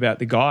you make about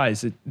the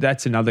guys.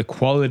 That's another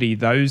quality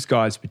those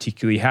guys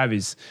particularly have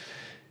is,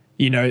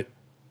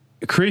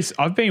 Chris,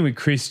 I've been with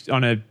Chris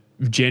on a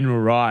general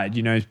ride,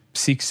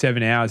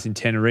 6-7 hours in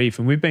Tenerife,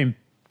 and we've been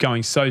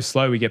going so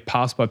slow we get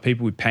passed by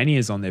people with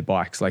panniers on their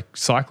bikes, like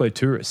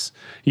cyclotourists.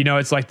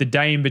 It's like the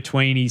day in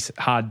between his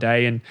hard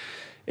day, and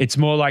it's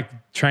more like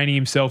training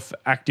himself for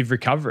active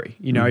recovery.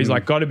 He's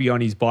got to be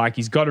on his bike.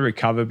 He's got to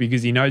recover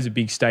because he knows a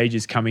big stage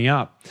is coming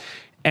up.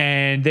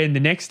 And then the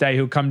next day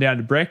he'll come down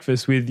to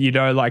breakfast with,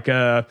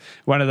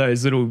 one of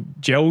those little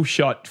gel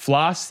shot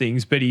flask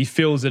things, but he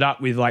fills it up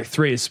with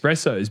 3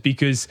 espressos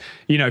because,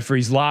 for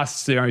his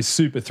last,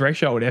 super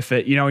threshold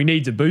effort, he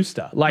needs a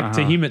booster.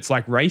 To him, it's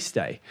like race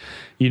day,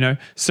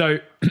 So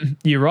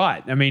you're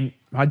right. I mean,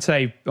 I'd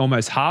say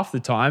almost half the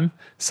time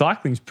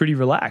cycling's pretty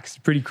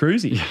relaxed, pretty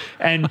cruisy.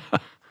 And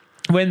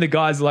when the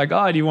guys are like,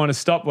 oh, do you want to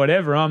stop,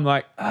 whatever? I'm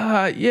like,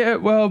 yeah,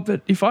 well,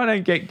 but if I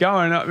don't get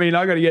going,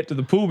 I got to get to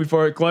the pool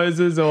before it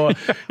closes, or,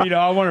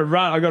 I want to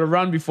run. I got to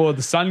run before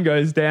the sun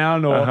goes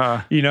down,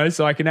 or,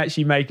 so I can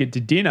actually make it to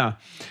dinner.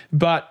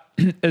 But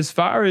as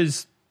far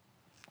as,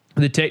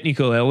 the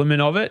technical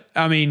element of it.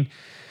 I mean,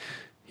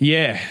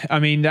 yeah, I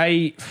mean,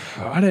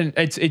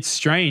 it's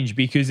strange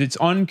because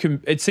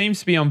it seems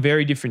to be on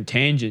very different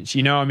tangents,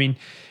 you know, I mean,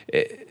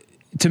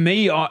 to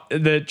me,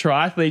 the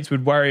triathletes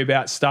would worry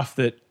about stuff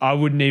that I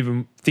wouldn't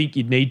even think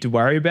you'd need to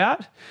worry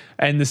about.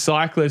 And the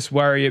cyclists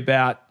worry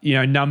about, you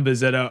know,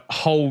 numbers at a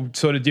whole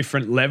sort of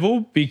different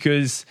level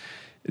because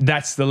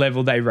that's the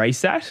level they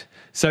race at.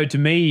 So to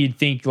me, you'd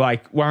think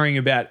like worrying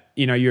about,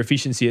 you know, your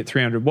efficiency at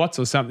 300 watts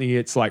or something,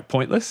 it's like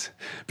pointless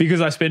because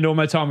I spend all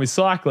my time with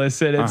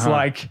cyclists and it's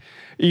like,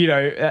 you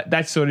know,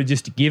 that's sort of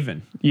just a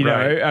given, you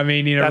know, I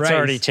mean, in a race. That's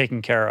already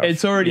taken care of.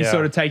 It's already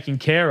sort of taken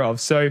care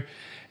of. So,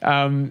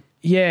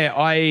 yeah,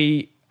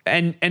 I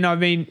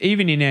mean,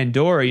 even in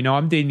Andorra, you know,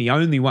 I'm being the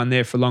only one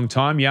there for a long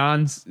time.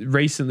 Jan's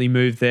recently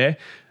moved there,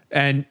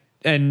 and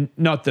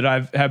not that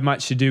I've had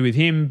much to do with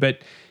him, but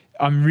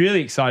I'm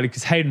really excited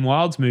because Hayden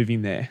Wild's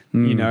moving there.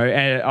 You know,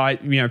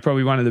 and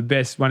probably one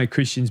of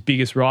Christian's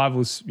biggest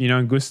rivals, you know,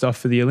 in Gustav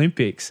for the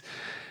Olympics,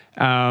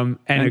 and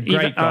a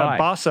great guy.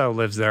 Basso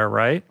lives there,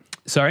 right?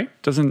 Sorry?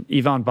 Doesn't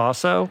Ivan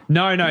Basso?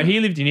 No, he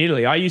lived in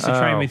Italy. I used to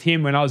train with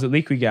him when I was at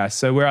Liquigas.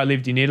 So where I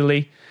lived in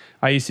Italy,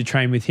 I used to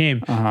train with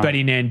him. But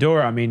in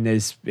Andorra, I mean,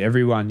 there's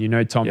everyone, you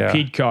know, Tom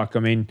Pidcock. I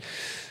mean,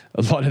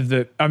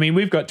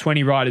 we've got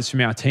 20 riders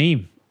from our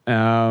team that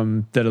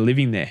are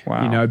living there.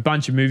 Wow. You know, a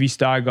bunch of movie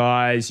star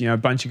guys, you know, a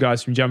bunch of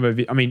guys from Jumbo.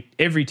 I mean,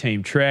 every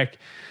team, Trek,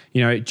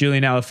 you know,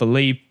 Julian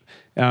Alaphilippe.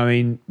 I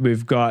mean,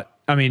 we've got,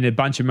 a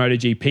bunch of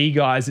MotoGP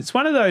guys. It's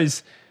one of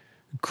those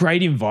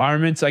great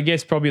environments, I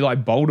guess, probably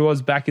like Boulder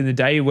was back in the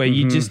day where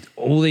you just,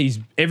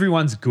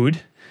 everyone's good.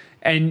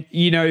 And,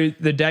 you know,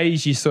 the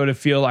days you sort of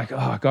feel like,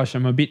 oh, gosh,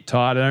 I'm a bit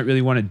tired. I don't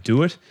really want to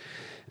do it.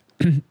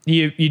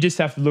 You just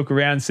have to look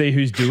around and see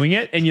who's doing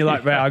it. And you're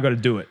like, well, I got to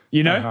do it.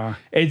 You know,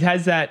 it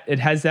has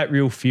that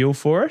real feel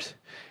for it.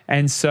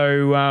 And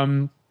so,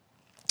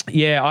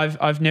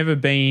 I've never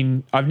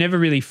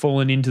really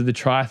fallen into the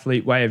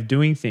triathlete way of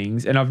doing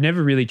things. And I've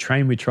never really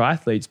trained with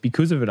triathletes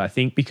because of it, I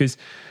think, because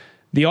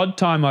the odd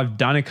time I've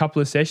done a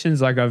couple of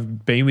sessions, like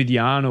I've been with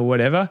Jan or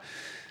whatever,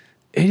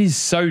 it is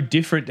so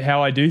different to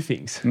how I do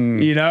things.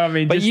 You know, I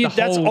mean, but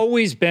that's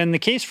always been the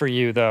case for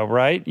you, though,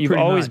 right? You've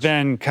always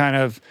been kind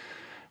of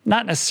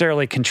not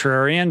necessarily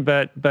contrarian,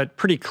 but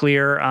pretty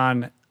clear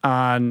on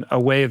a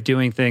way of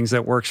doing things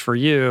that works for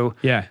you.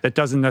 Yeah, that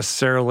doesn't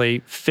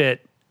necessarily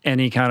fit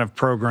any kind of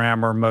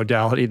program or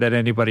modality that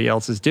anybody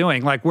else is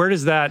doing. Like, where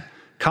does that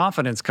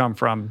confidence come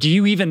from? Do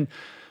you even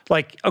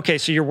okay,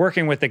 so you're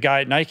working with the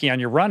guy at Nike on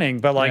your running,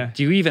 but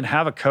do you even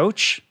have a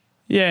coach?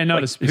 Yeah,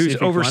 not a specific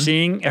who's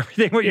overseeing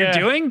everything what you're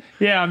doing?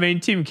 Yeah, I mean,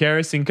 Tim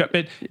Kerrison,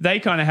 but they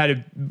kind of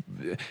had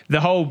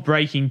the whole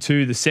breaking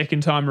to the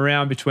second time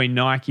around between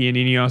Nike and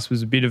Ineos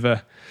was a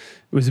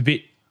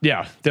bit,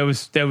 there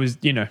was,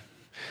 you know,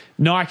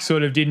 Nike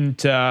sort of didn't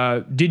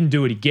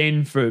do it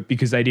again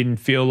because they didn't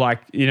feel like,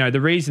 you know,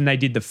 the reason they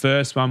did the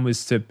first one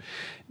was to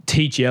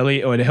teach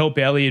Elliot or to help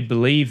Elliot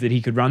believe that he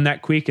could run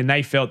that quick, and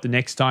they felt the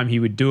next time he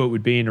would do it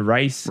would be in a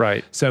race.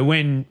 Right. So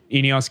when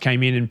Ineos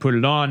came in and put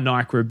it on,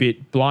 Nike were a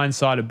bit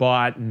blindsided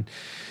by it, and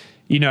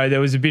you know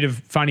there was a bit of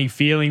funny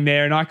feeling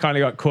there, and I kind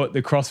of got caught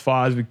the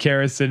crossfires with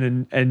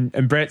Kerrison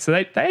and Brett, so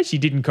they actually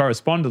didn't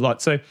correspond a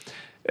lot. So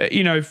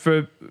you know,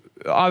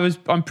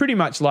 I'm pretty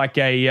much like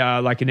an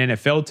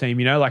NFL team,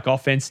 you know, like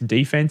offense and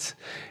defense.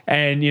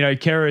 And, you know,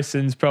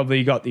 Kerrison's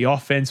probably got the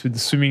offense with the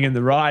swimming and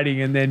the riding,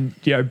 and then,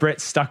 you know,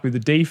 Brett's stuck with the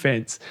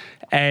defense.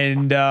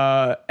 And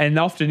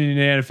often in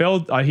the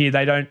NFL, I hear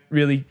they don't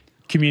really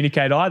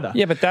communicate either.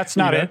 Yeah, but that's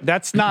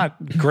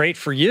not great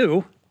for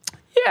you.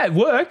 Yeah, it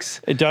works.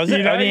 It does.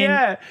 You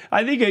know,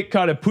 I think it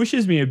kind of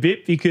pushes me a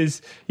bit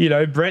because, you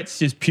know, Brett's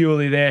just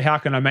purely there. How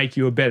can I make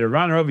you a better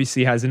runner?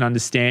 Obviously, he has an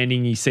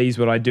understanding. He sees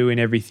what I do in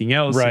everything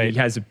else. Right. And he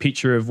has a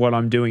picture of what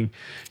I'm doing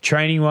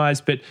training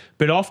wise. But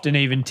often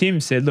even Tim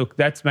said, look,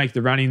 let's make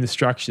the running the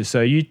structure. So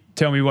you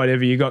tell me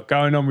whatever you got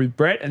going on with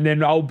Brett, and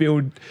then I'll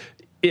build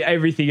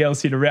everything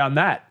else in around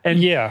that.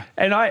 And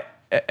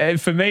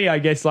for me, I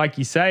guess, like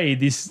you say,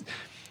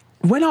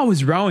 when I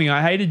was rowing,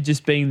 I hated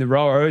just being the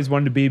rower. I always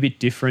wanted to be a bit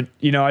different.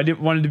 You know, I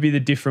wanted to be the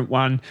different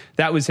one.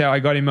 That was how I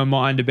got in my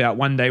mind about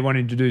one day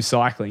wanting to do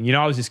cycling. You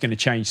know, I was just going to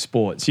change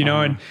sports, you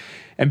know,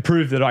 and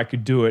prove that I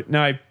could do it.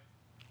 No,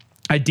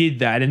 I did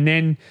that. And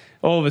then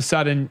all of a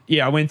sudden,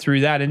 I went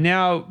through that. And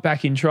now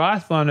back in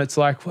triathlon, it's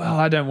like, well,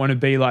 I don't want to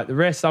be like the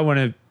rest. I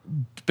want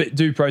to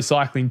do pro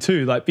cycling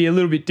too, like be a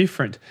little bit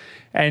different.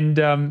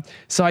 And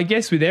so I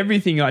guess with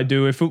everything I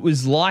do, if it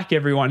was like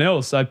everyone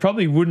else, I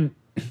probably wouldn't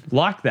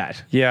like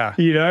that. Yeah.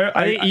 You know,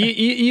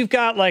 you've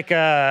got like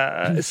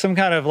some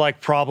kind of like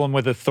problem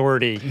with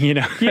authority, you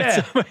know,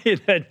 somebody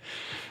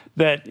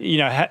that, you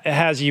know,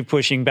 has you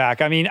pushing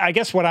back. I mean, I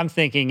guess what I'm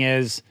thinking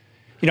is,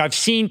 you know, I've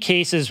seen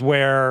cases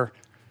where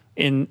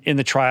in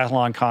the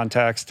triathlon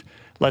context,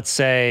 let's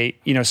say,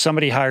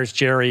 somebody hires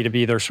Jerry to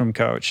be their swim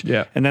coach.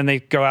 Yeah. And then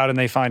they go out and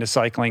they find a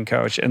cycling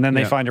coach, and then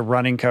they find a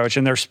running coach,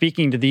 and they're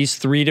speaking to these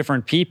 3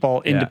 different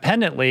people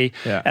independently.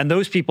 Yeah. And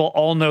those people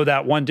all know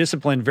that one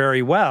discipline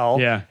very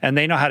well. Yeah. And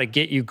they know how to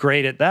get you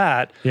great at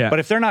that. Yeah. But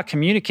if they're not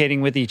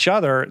communicating with each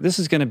other, this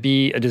is going to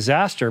be a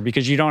disaster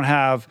because you don't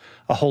have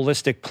a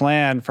holistic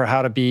plan for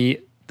how to be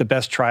the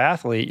best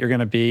triathlete you're going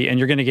to be, and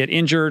you're going to get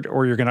injured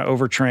or you're going to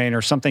overtrain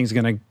or something's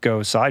going to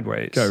go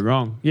sideways. Go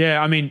wrong. Yeah,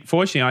 I mean,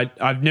 fortunately,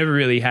 I've never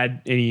really had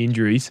any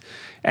injuries.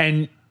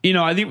 And,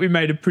 I think we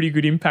made a pretty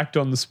good impact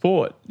on the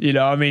sport.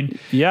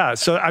 Yeah.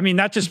 So,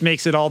 that just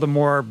makes it all the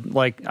more,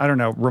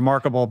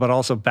 remarkable, but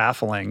also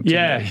baffling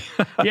to me.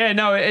 Yeah,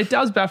 no, it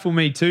does baffle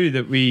me too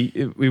that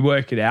we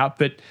work it out.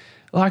 But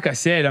like I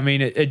said,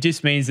 it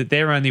just means that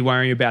they're only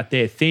worrying about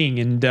their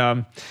thing.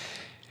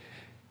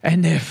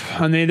 And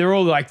they're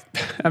all like,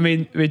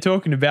 we're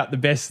talking about the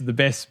best of the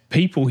best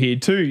people here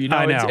too.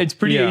 I know. It's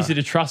pretty easy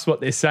to trust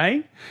what they're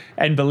saying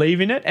and believe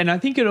in it. And I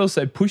think it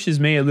also pushes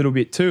me a little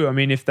bit too.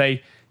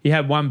 If you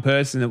had one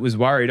person that was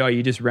worried,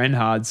 you just ran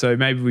hard, so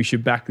maybe we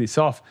should back this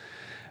off.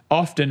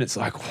 Often it's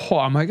like,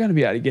 am I going to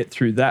be able to get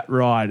through that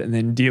ride and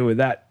then deal with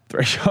that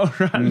threshold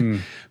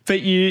run?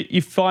 But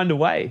you find a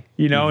way,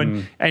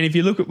 and if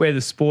you look at where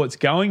the sport's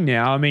going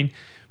now,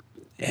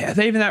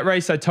 even that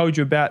race I told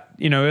you about,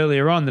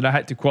 earlier on that I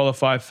had to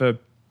qualify for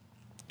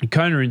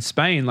Kona in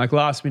Spain, like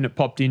last minute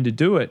popped in to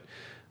do it.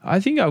 I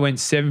think I went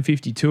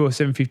 7:52 or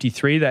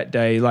 7:53 that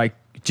day, like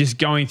just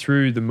going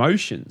through the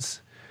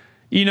motions.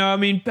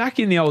 Back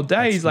in the old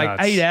days, That's like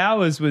nuts. 8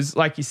 hours was,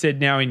 like you said,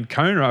 now in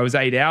Kona, I was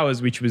 8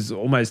 hours, which was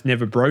almost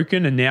never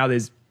broken. And now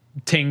there's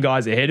 10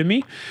 guys ahead of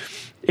me.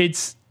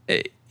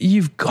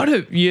 You've got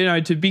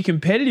to, to be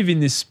competitive in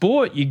this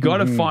sport, you got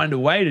to find a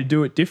way to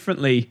do it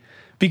differently.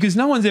 Because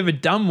no one's ever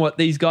done what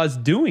these guys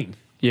are doing.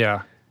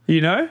 Yeah.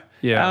 Yeah.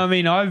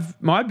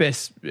 My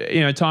best,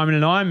 time in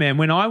an Ironman,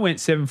 when I went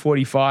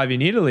 7:45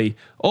 in Italy,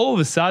 all of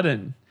a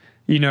sudden,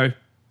 a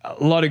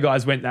lot of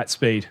guys went that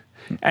speed.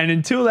 And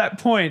until that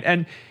point,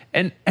 and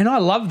I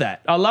love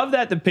that. I love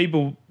that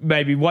people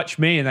maybe watch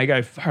me and they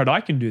go, "Fuck,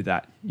 I can do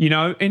that."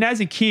 And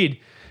as a kid,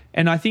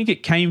 and I think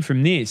it came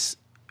from this,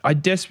 I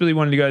desperately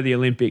wanted to go to the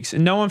Olympics.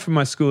 And no one from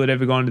my school had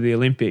ever gone to the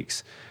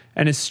Olympics.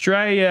 And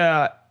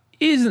Australia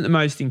isn't the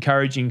most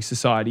encouraging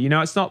society.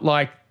 It's not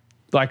like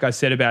I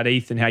said about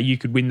Ethan, how you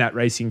could win that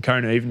race in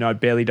Kona, even though I'd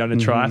barely done a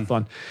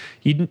triathlon.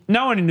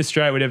 No one in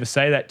Australia would ever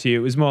say that to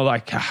you. It was more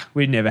like,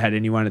 we'd never had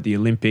anyone at the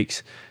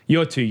Olympics.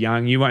 You're too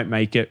young. You won't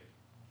make it.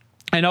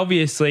 And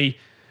obviously,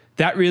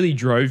 that really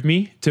drove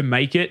me to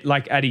make it,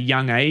 like at a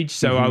young age.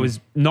 So I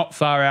was not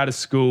far out of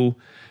school.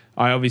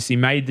 I obviously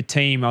made the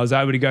team. I was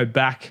able to go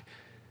back.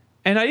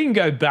 And I didn't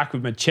go back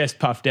with my chest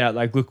puffed out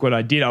like, look what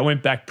I did. I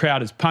went back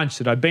proud as punch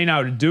that I'd been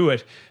able to do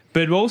it.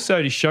 But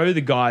also to show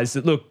the guys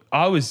that, look,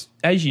 I was,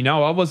 as you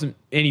know, I wasn't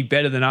any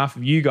better than half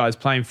of you guys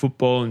playing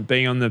football and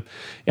being on the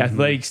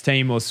athletics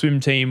team or swim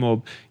team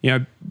or,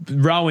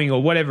 rowing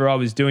or whatever I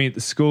was doing at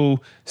the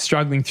school,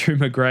 struggling through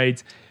my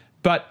grades.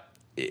 But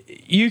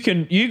you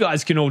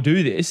guys can all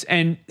do this.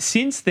 And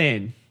since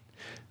then,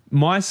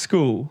 my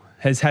school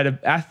has had an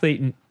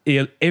athlete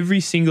in every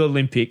single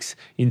Olympics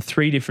in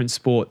 3 different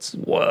sports.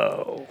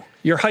 Whoa.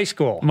 Your high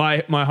school?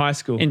 My high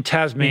school. In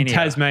Tasmania? In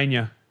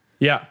Tasmania,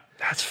 yeah.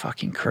 That's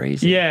fucking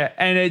crazy. Yeah,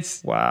 and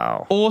it's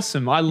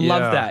awesome. I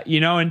love that,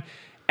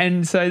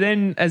 and so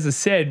then, as I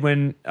said,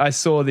 when I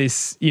saw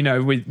this, with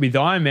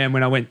Ironman,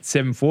 when I went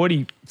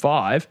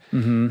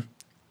 7:45,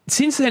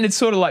 since then it's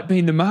sort of like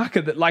been the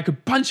marker that like a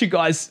bunch of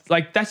guys,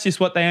 like that's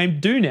just what they aim to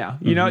do now.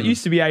 It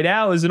used to be 8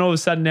 hours, and all of a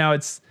sudden now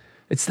it's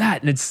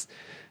that, and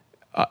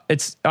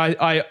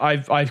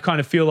I kind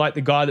of feel like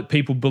the guy that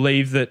people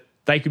believe that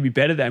they could be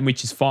better than,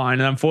 which is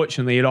fine. And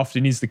unfortunately, it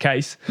often is the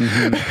case.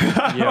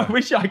 I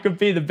wish I could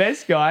be the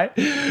best guy,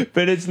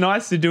 but it's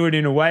nice to do it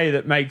in a way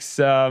that makes,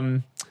 I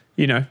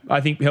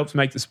think helps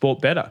make the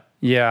sport better.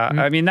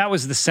 Yeah. That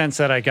was the sense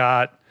that I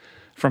got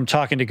from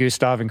talking to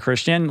Gustav and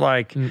Christian.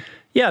 Like,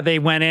 they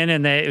went in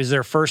and it was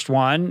their first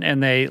one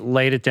and they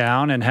laid it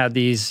down and had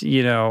these,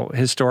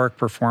 historic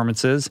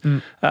performances.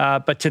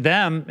 But to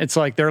them, it's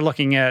like they're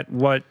looking at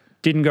what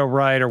didn't go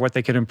right or what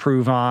they could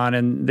improve on.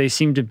 And they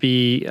seem to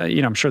be,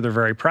 I'm sure they're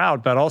very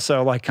proud, but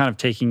also like kind of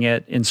taking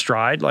it in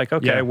stride. Like,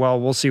 okay,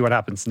 well, we'll see what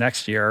happens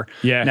next year.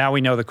 Yeah. Now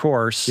we know the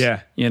course.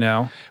 Yeah.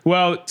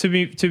 Well, to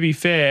be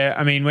fair,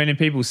 when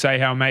people say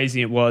how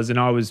amazing it was and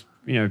I was,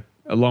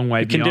 a long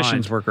way behind.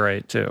 Conditions were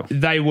great too.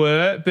 They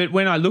were. But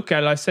when I look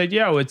at it, I said,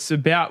 it's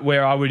about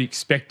where I would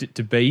expect it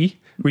to be,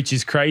 which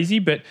is crazy.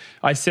 But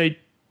I said,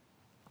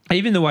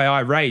 even the way I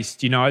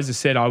raced, as I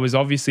said, I was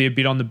obviously a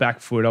bit on the back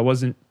foot. I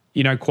wasn't,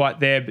 quite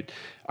there, but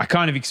I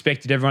kind of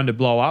expected everyone to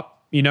blow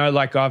up,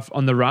 like I've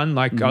on the run,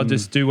 like I'll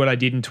just do what I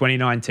did in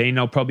 2019.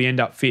 I'll probably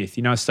end up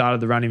 5th. I started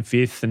the run in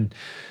 5th and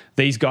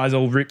these guys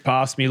all ripped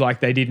past me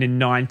like they did in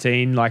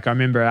 19. Like I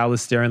remember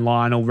Alistair and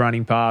Lionel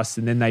running past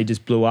and then they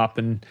just blew up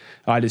and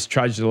I just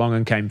trudged along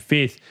and came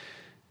 5th.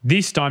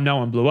 This time no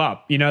one blew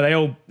up.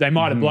 They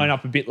might have blown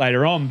up a bit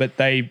later on, but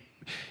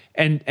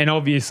and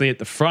obviously at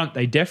the front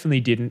they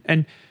definitely didn't.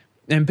 And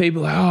and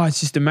people are, oh, it's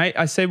just amazing.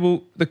 I say,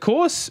 well, the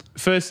course,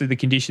 firstly, the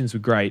conditions were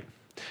great.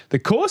 The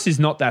course is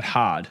not that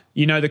hard.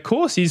 The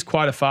course is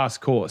quite a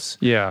fast course.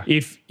 Yeah.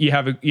 If you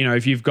have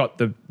if you've got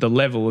the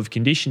level of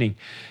conditioning.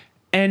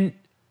 And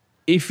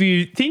if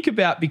you think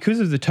about, because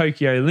of the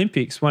Tokyo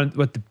Olympics, one of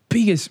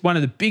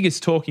the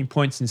biggest talking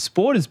points in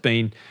sport has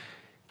been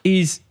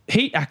is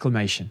heat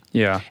acclimation.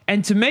 Yeah.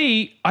 And to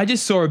me, I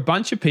just saw a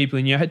bunch of people,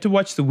 and you had to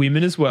watch the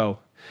women as well,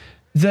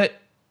 that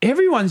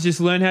everyone's just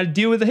learned how to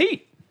deal with the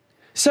heat.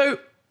 So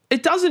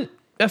it doesn't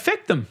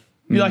affect them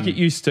like it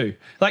used to.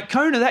 Like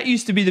Kona, that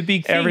used to be the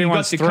big thing.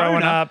 Everyone's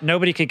throwing up.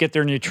 Nobody could get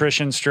their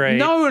nutrition straight.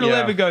 No one will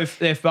ever go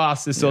their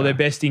fastest or their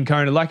best in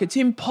Kona. Like, it's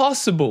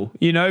impossible,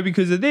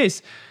 because of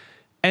this.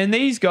 And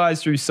these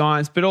guys, through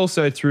science, but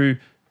also through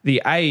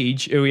the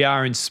age who we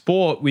are in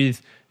sport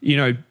with,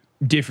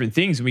 different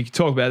things. And we can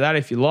talk about that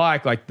if you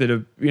like that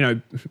are,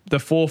 the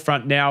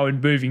forefront now in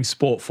moving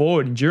sport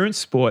forward, endurance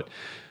sport.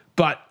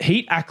 But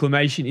heat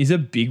acclimation is a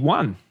big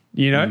one,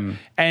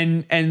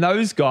 and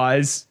those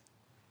guys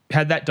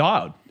had that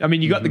dialed. I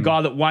mean, you got the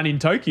guy that won in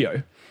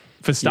Tokyo,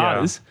 for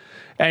starters,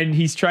 and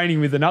he's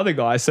training with another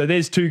guy. So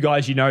there's two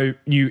guys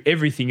knew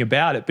everything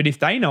about it. But if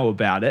they know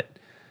about it,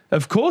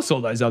 of course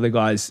all those other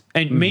guys,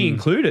 and me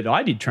included,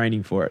 I did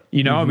training for it,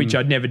 which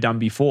I'd never done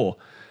before.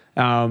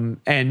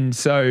 And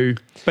so...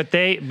 But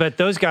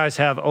those guys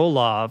have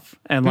Olav,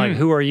 and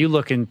who are you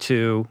looking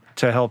to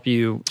help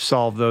you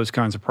solve those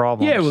kinds of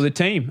problems? Yeah, well, the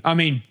team. I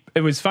mean,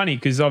 it was funny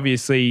because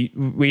obviously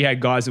we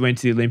had guys that went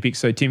to the Olympics.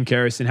 So Tim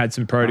Kerrison had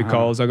some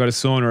protocols. I got a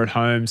sauna at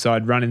home, so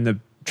I'd run in the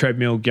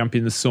treadmill, jump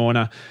in the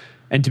sauna.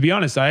 And to be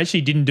honest, I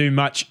actually didn't do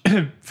much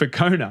for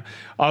Kona.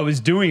 I was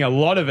doing a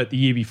lot of it the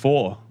year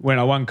before when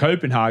I won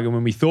Copenhagen,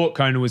 when we thought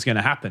Kona was going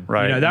to happen.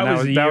 Right. That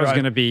was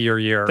going to be your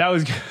year. That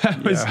was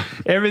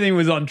everything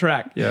was on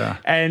track. Yeah.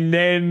 And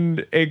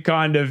then it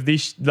kind of,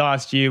 this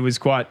last year was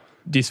quite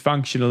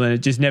dysfunctional, and it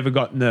just never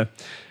got in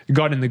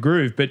the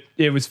groove. But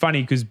it was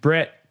funny because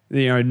Brett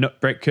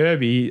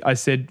Kirby, I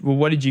said, well,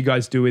 what did you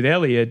guys do with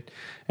Elliot?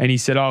 And he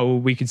said, oh, well,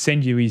 we could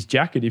send you his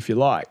jacket if you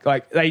like.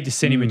 Like, they just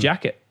sent him a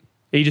jacket.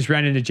 He just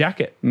ran in a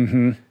jacket,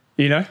 and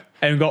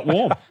got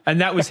warm. And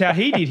that was how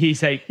he did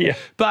his heat. Yeah.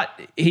 But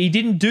he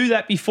didn't do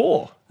that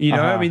before,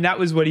 I mean, that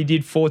was what he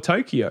did for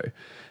Tokyo.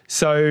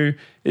 So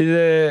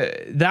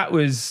that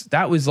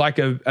was like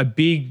a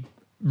big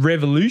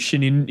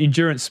revolution in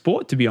endurance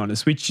sport, to be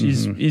honest, which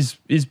is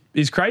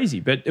crazy.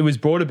 But it was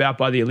brought about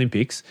by the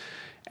Olympics.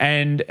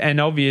 And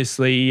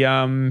obviously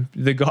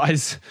the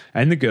guys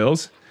and the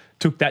girls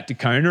took that to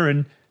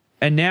Kona,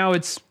 and now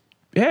it's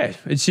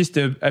just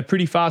a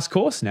pretty fast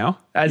course now,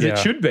 as it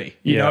should be.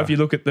 You know, if you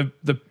look at the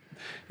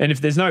and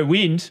if there's no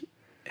wind,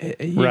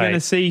 you're going to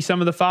see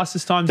some of the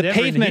fastest times ever in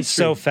history. The pavement's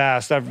so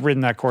fast. I've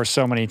ridden that course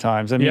so many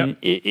times. I mean,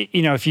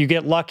 if you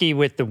get lucky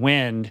with the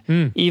wind,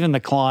 even the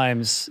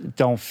climbs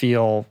don't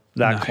feel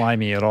that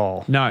climby at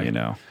all.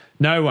 No,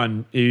 no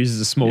one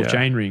uses a small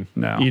chainring.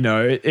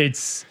 No,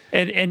 it's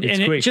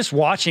just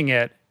watching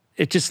it.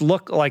 It just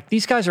looked like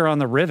these guys are on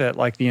the rivet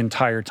like the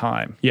entire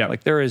time. Yeah,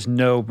 like there is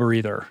no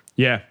breather.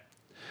 Yeah,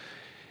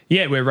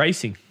 we're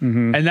racing.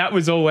 And that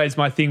was always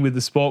my thing with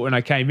the sport when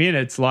I came in.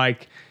 It's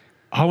like,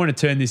 I want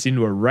to turn this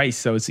into a race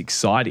so it's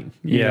exciting.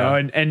 You know?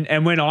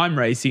 And when I'm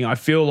racing, I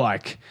feel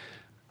like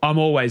I'm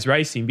always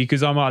racing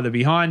because I'm either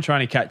behind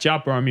trying to catch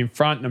up, or I'm in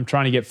front and I'm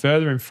trying to get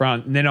further in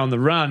front. And then on the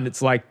run,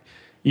 it's like,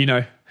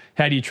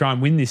 how do you try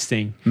and win this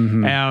thing?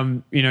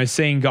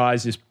 Seeing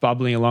guys just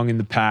bubbling along in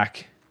the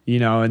pack,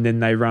 and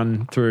then they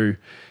run through.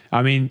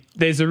 I mean,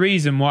 there's a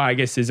reason why I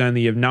guess there's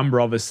only a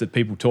number of us that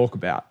people talk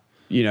about.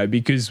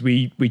 Because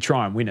we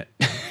try and win it.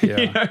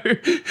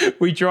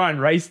 We try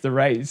and race the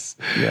race.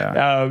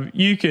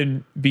 You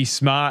can be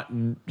smart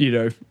and,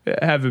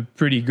 have a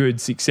pretty good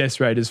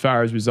success rate as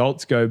far as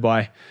results go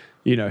by,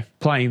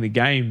 playing the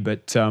game.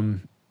 But,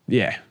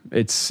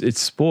 it's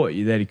sport.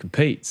 You're there to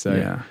compete.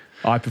 So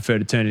I prefer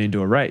to turn it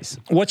into a race.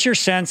 What's your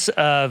sense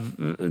of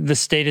the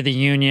state of the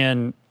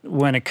union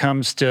when it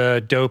comes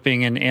to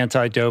doping and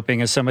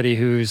anti-doping? As somebody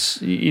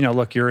who's,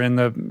 look, you're in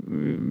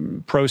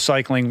the pro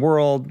cycling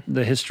world,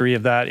 the history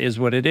of that is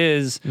what it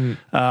is.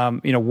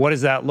 What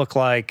does that look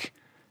like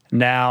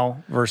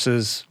now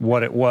versus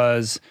what it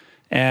was?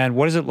 And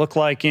what does it look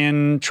like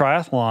in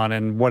triathlon,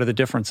 and what are the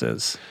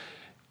differences?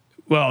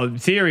 Well, in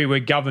theory, we're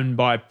governed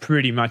by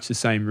pretty much the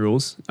same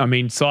rules. I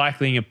mean,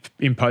 cycling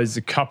imposes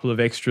a couple of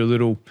extra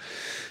little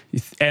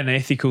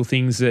unethical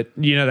things that,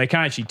 they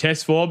can't actually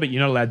test for, but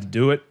you're not allowed to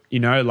do it.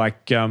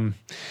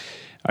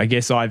 I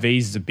guess IVs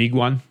is a big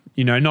one.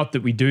 Not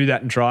that we do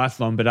that in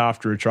triathlon, but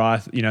after a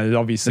triathlon,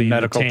 obviously the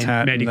medical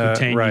tent, you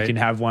can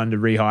have one to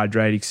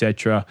rehydrate,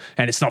 etc.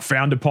 And it's not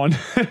frowned upon.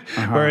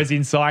 Whereas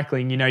in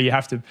cycling, you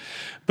have to.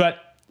 But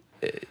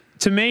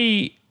to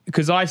me,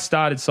 because I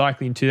started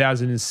cycling in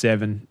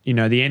 2007,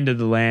 the end of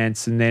the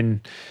Lance, and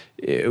then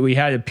we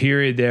had a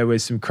period there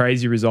with some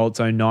crazy results.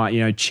 09,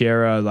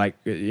 Chera,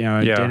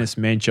 Dennis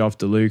Menchoff,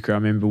 DeLuca. I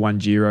remember one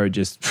Giro,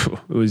 it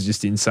was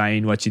just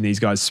insane watching these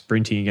guys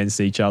sprinting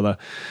against each other.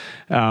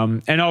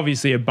 And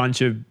obviously a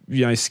bunch of,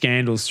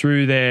 scandals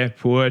through there,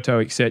 Puerto,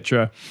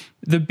 etc.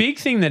 The big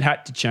thing that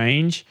had to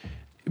change,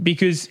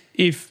 because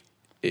if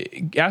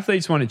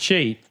athletes want to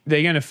cheat,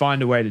 they're going to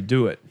find a way to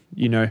do it.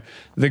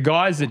 The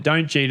guys that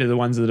don't cheat are the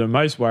ones that are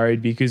most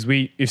worried, because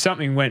if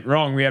something went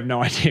wrong, we have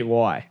no idea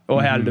why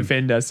or how to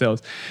defend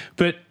ourselves.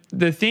 But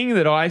the thing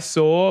that I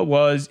saw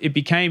was it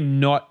became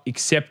not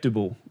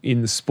acceptable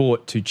in the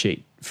sport to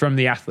cheat from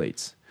the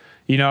athletes.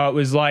 It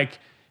was like,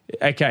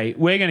 okay,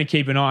 we're going to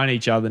keep an eye on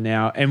each other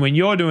now. And when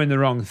you're doing the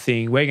wrong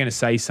thing, we're going to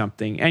say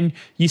something. And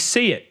you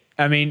see it.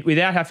 I mean,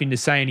 without having to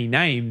say any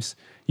names,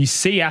 you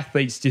see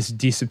athletes just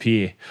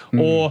disappear.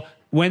 Or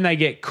when they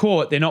get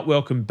caught, they're not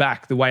welcomed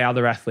back the way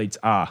other athletes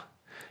are.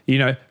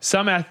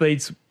 Some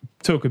athletes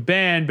took a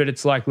ban, but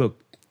it's like,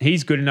 look,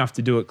 he's good enough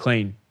to do it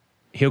clean.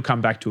 He'll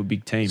come back to a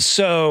big team.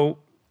 So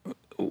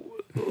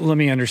let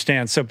me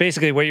understand. So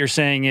basically what you're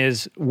saying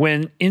is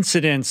when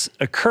incidents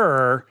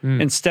occur,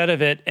 instead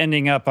of it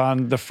ending up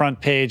on the front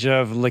page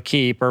of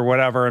L'Equipe or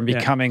whatever and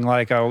becoming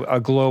like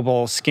a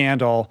global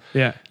scandal,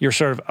 you're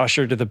sort of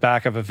ushered to the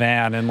back of a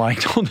van and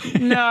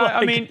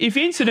I mean, if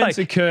incidents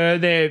occur,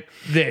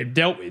 they're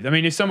dealt with. I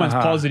mean, if someone's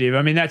positive,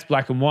 I mean, that's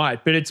black and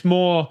white. But it's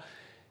more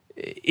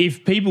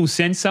if people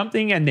sense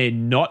something and they're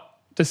not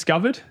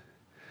discovered,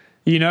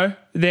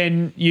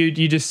 then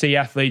you just see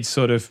athletes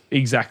sort of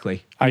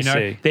exactly. I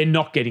see. They're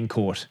not getting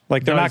caught.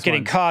 Like they're not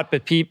getting caught,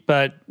 but the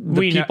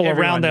people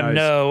around them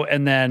know,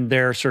 and then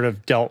they're sort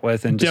of dealt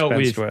with and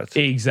dispensed with.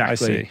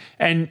 Exactly.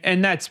 I see.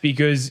 And that's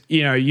because,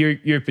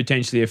 you're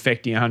potentially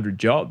affecting 100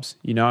 jobs.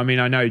 I mean,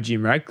 I know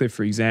Jim Radcliffe,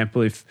 for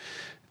example, if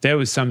there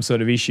was some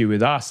sort of issue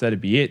with us, that'd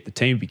be it. The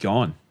team would be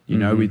gone.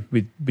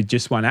 With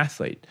just one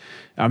athlete.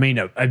 I mean,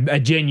 a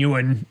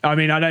genuine, I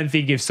don't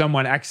think if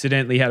someone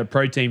accidentally had a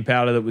protein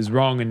powder that was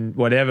wrong and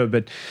whatever,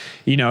 but,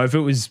 if it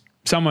was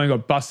someone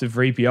got busted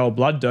for EPO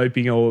blood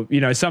doping or,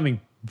 something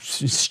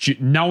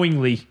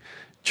knowingly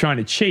trying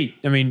to cheat,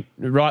 I mean,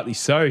 rightly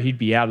so, he'd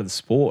be out of the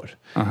sport.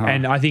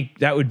 And I think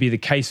that would be the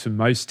case for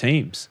most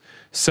teams.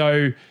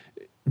 So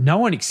no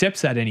one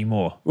accepts that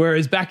anymore.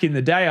 Whereas back in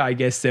the day, I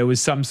guess there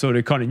was some sort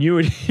of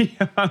continuity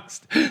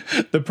amongst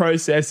the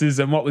processes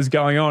and what was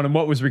going on and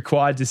what was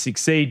required to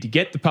succeed, to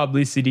get the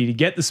publicity, to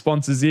get the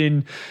sponsors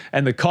in,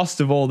 and the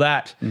cost of all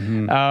that.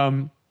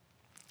 And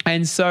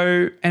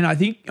I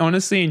think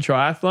honestly in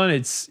triathlon,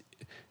 it's,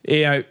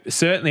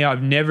 certainly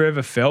I've never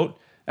ever felt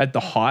at the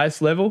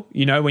highest level,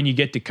 when you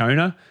get to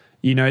Kona,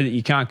 that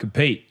you can't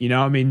compete.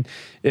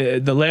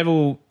 The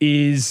level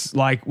is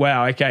like,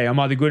 wow, okay, I'm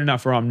either good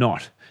enough or I'm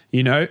not.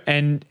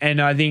 And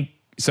I think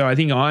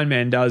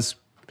Ironman does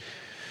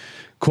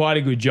quite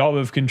a good job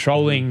of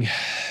controlling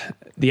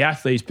the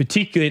athletes,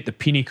 particularly at the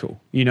pinnacle.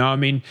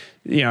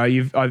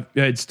 I've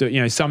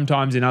heard,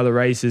 sometimes in other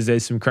races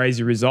there's some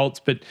crazy results,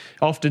 but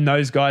often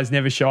those guys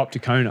never show up to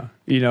Kona,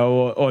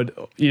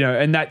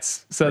 and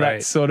that's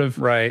sort of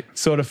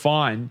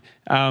fine.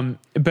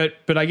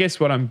 But I guess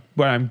what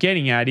I'm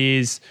getting at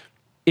is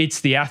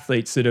it's the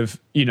athletes that have,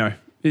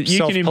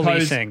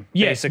 self-policing,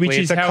 basically. Which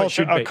is it's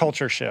a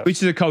culture shift.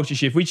 Which is a culture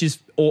shift, which is,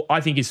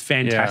 I think, is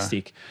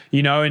fantastic.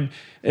 And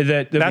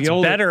that's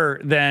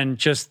better than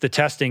just the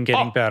testing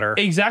getting better.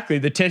 Exactly.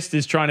 The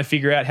testers trying to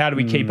figure out how do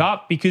we keep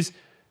up, because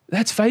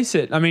let's face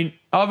it. I mean,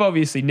 I've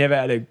obviously never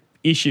had an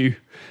issue,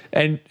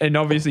 and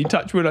obviously,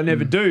 touch wood, I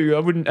never do. I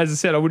wouldn't, as I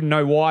said, I wouldn't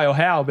know why or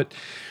how, but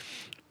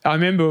I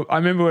remember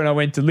when I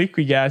went to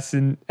Liquigas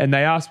and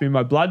they asked me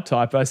my blood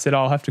type. I said,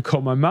 I'll have to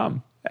call my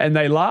mum. And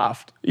they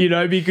laughed,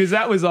 because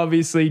that was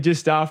obviously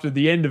just after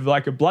the end of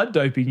like a blood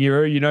doping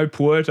era,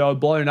 Puerto had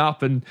blown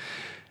up and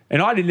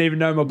I didn't even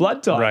know my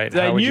blood type. Right.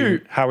 They knew.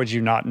 How would you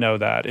not know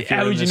that? If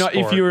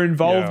if you were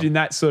involved in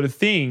that sort of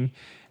thing?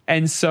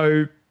 And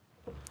so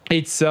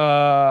it's,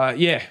 so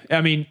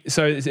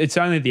it's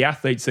only the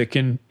athletes that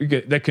can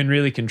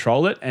really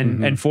control it.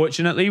 And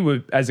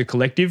fortunately, as a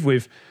collective,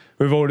 we've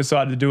all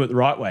decided to do it the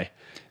right way.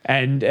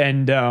 And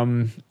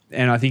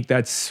I think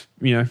that's,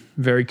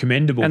 very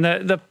commendable.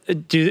 And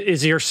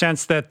is your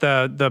sense that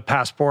the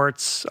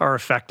passports are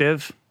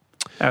effective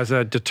as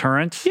a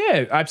deterrent?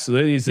 Yeah,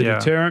 absolutely. As a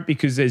deterrent,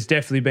 because there's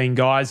definitely been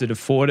guys that have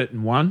fought it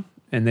and won,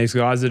 and there's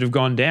guys that have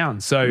gone down.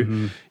 So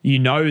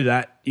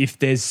that if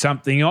there's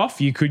something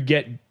off, you could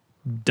get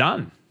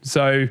done.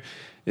 So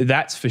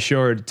that's for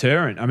sure a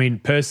deterrent. I mean,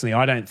 personally,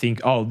 I don't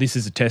think, this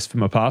is a test for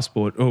my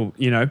passport,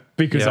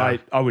 because I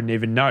wouldn't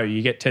even know.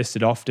 You get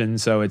tested often,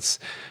 so it's,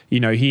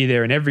 here,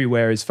 there and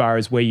everywhere as far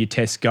as where your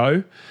tests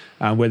go,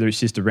 whether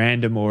it's just a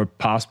random or a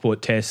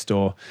passport test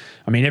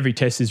every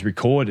test is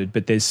recorded,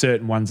 but there's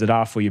certain ones that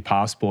are for your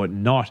passport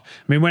and not.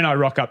 I mean, when I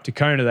rock up to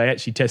Kona, they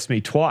actually test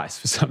me twice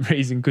for some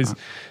reason, because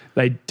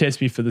they test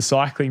me for the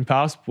cycling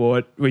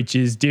passport, which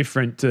is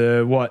different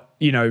to what,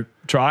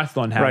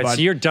 triathlon have. Right,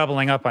 so you're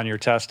doubling up on your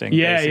testing.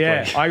 Yeah,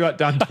 basically. I got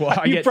done twice.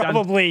 I get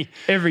probably done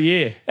every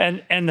year.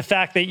 And the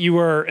fact that you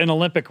were an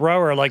Olympic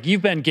rower, like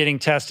you've been getting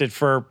tested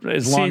for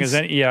as long as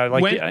any,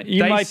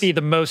 you might be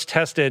the most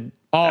tested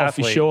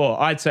athlete. For sure.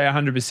 I'd say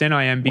 100%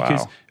 I am,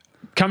 because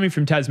coming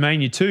from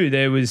Tasmania too,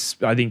 there was,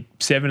 I think,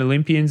 7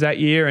 Olympians that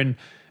year, and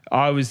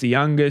I was the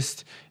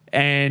youngest.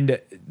 And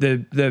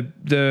the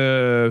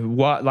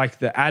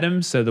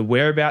atoms, so the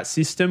whereabouts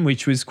system,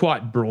 which was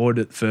quite broad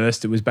at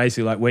first. It was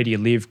basically like, where do you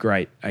live?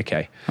 Great,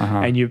 okay.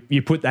 And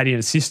you put that in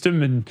a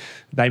system, and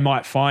they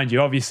might find you.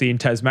 Obviously, in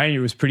Tasmania,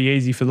 it was pretty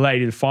easy for the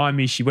lady to find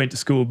me. She went to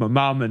school with my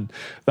mum, and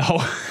the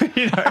whole,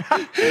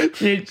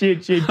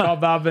 she'd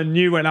pop up and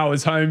knew when I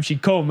was home.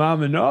 She'd call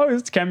mum, and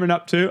it's Cameron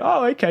up too.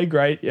 Oh, okay,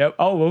 great. Yep.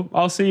 Oh well,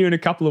 I'll see you in a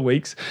couple of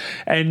weeks.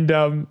 And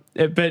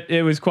but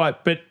it was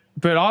quite,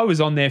 But I was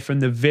on there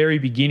from the very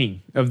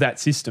beginning of that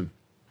system,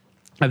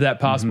 of that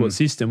passport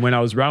system when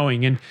I was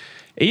rowing. And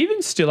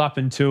even still up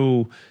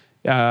until,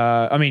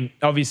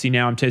 obviously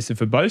now I'm tested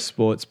for both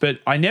sports, but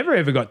I never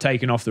ever got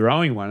taken off the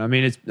rowing one. I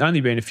mean, it's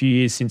only been a few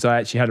years since I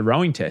actually had a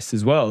rowing test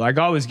as well. Like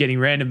I was getting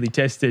randomly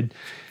tested.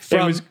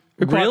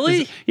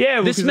 Really?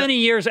 Yeah. This many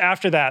years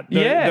after that,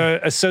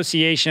 the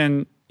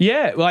association...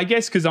 Yeah, well, I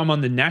guess because I'm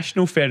on the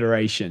National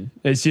Federation,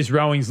 it's just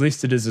rowing's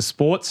listed as a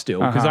sport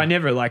still, because I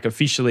never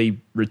officially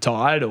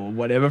retired or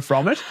whatever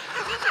from it.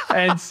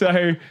 And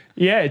so,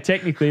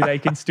 technically they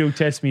can still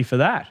test me for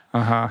that.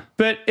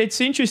 But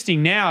it's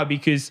interesting now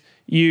because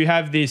you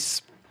have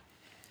this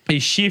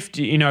shift,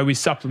 with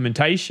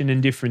supplementation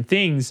and different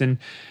things. And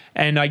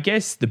I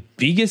guess the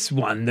biggest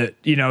one that,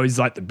 is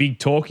like the big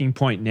talking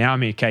point now,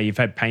 you've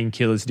had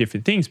painkillers,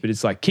 different things, but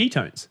it's like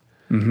ketones.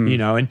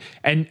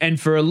 And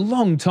for a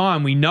long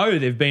time, we know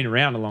they've been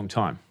around a long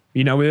time.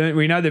 We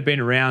know they've been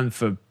around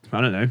for,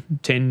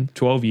 10,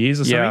 12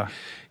 years or something. Yeah.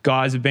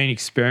 Guys have been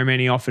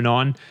experimenting off and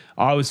on.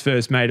 I was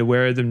first made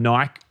aware of them.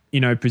 Nike,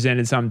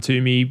 presented some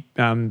to me,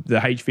 the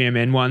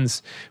HVMN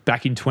ones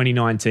back in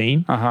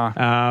 2019.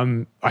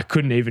 I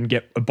couldn't even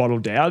get a bottle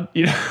down,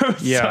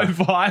 so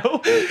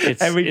vile.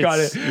 And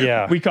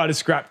we kind of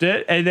scrapped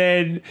it. And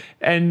then,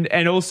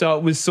 and also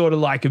it was sort of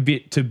like a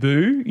bit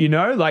taboo,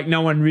 like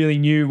no one really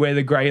knew where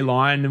the grey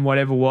line and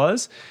whatever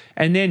was.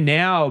 And then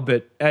now,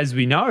 but as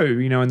we know,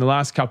 in the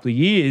last couple of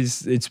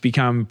years, it's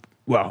become,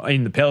 well,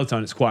 in the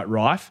peloton, it's quite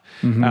rife.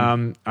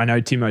 I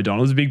know Tim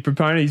O'Donnell's a big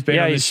proponent. He's been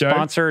on the show. He's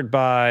sponsored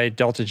by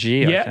Delta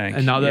G, I think.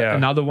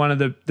 Another one of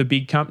the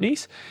big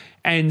companies.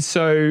 And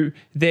so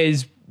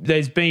there's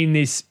been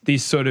this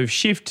sort of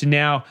shift to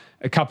now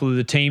a couple of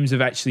the teams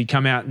have actually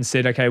come out and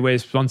said, okay, we're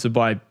sponsored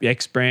by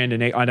X brand,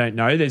 and I don't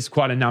know. There's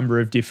quite a number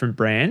of different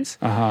brands.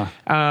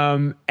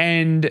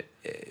 And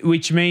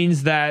which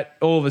means that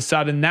all of a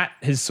sudden that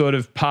has sort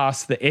of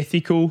passed the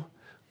ethical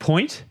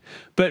point.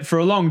 But for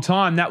a long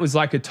time, that was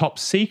like a top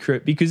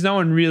secret because no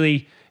one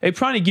really, it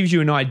kind of gives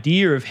you an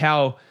idea of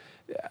how,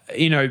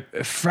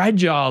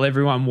 fragile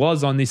everyone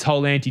was on this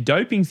whole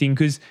anti-doping thing,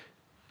 because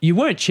you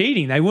weren't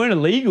cheating. They weren't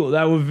illegal.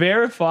 They were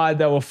verified.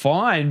 They were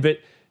fine, but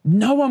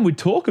no one would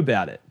talk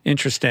about it.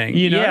 Interesting.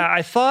 Yeah,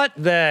 I thought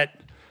that,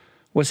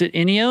 was it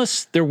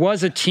Ineos? There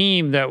was a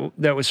team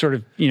that was sort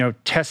of,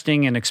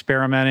 testing and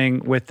experimenting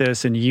with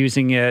this and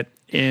using it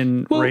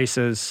in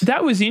races.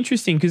 That was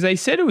interesting because they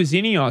said it was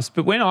Ineos,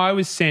 but when I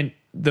was sent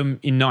them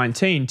in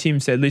 19, Tim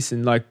said,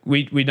 listen,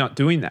 we're not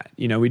doing that.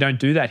 We don't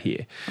do that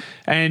here.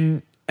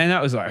 And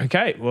that was like,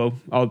 okay, well,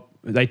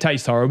 they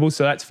taste horrible,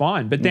 so that's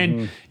fine. But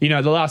then,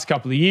 the last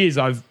couple of years,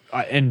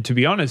 and to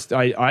be honest,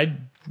 I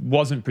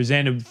wasn't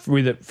presented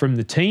with it from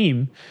the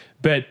team,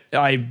 but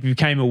I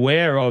became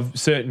aware of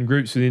certain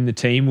groups within the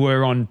team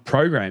were on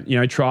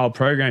trial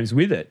programs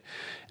with it.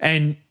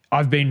 And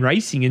I've been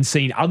racing and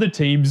seen other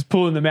teams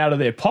pulling them out of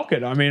their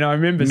pocket. I mean, I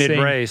remember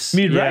mid-race,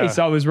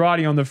 I was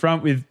riding on the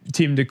front with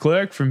Tim de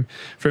Klerk from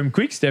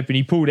Quickstep, and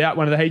he pulled out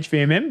one of the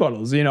HVMN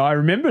bottles. I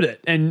remembered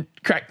it and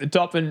cracked the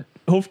top and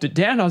hoofed it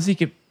down. I was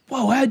thinking,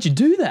 whoa, how'd you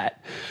do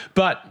that?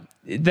 But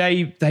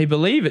they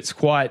believe it's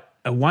quite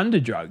a wonder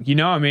drug.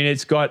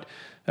 It's got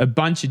a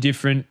bunch of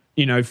different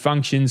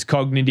functions,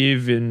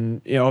 cognitive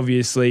and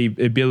obviously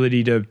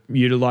ability to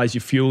utilize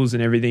your fuels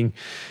and everything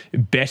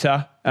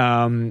better.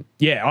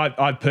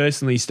 I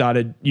personally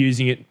started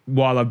using it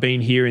while I've been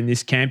here in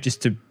this camp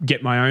just to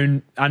get my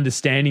own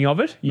understanding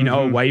of it,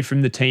 away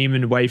from the team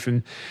and away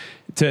from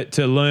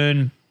to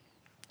learn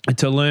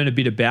a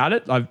bit about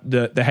it.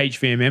 The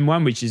HVMM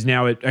one, which is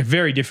now a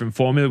very different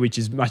formula, which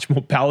is much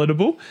more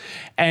palatable.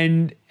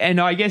 And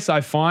I guess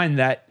I find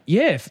that,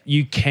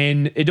 you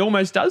can, it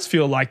almost does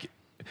feel like,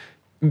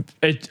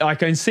 I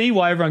can see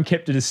why everyone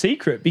kept it a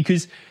secret,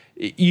 because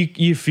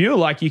you feel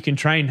like you can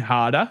train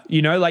harder,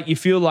 you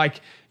feel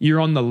like you're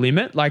on the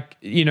limit,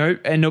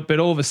 but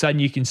all of a sudden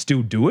you can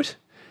still do it,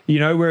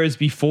 whereas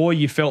before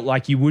you felt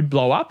like you would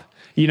blow up,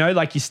 you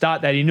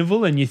start that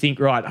interval and you think,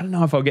 right, I don't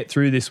know if I'll get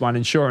through this one.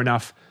 And sure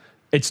enough,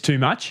 it's too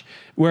much.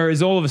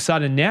 Whereas all of a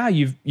sudden now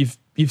you've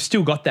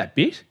still got that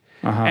bit.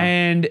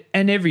 And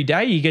every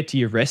day you get to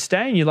your rest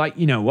day and you're like,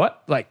 you know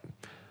what?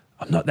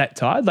 I'm not that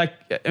tired.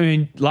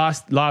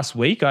 Last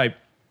week I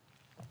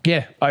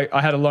Yeah,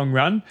 I had a long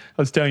run.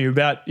 I was telling you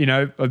about,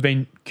 I've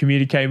been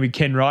communicating with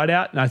Ken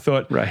Rideout, and I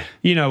thought,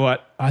 you know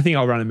what, I think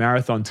I'll run a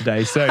marathon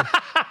today. So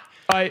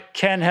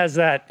Ken has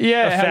that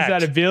effect. Has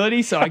that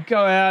ability. So I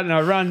go out and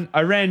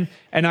I ran,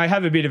 and I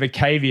have a bit of a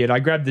caveat. I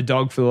grabbed the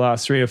dog for the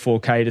last 3 or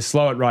 4K to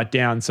slow it right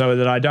down so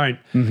that I don't,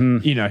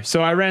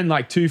 so I ran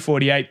like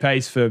 2:48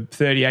 pace for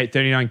 38,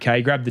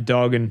 39K, grabbed the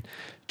dog and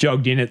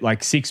jogged in at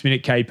like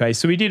 6-minute K pace.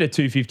 So we did a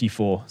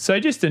 2:54. So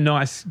just a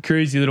nice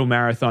cruisy little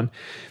marathon.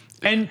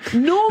 And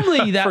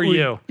normally that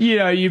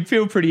you'd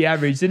feel pretty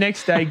average. The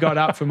next day got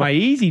up for my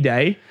easy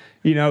day.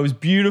 It was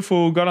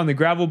beautiful. Got on the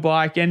gravel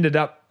bike, ended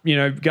up,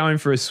 going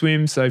for a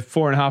swim. So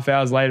 4.5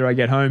 hours later, I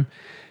get home.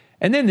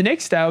 And then the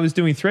next day I was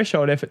doing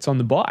threshold efforts on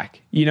the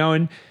bike,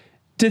 and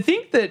to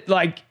think that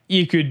like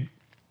you could,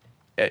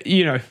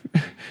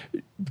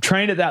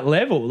 train at that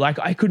level, like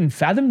I couldn't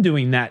fathom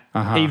doing that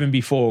even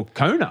before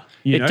Kona.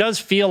 It does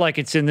feel like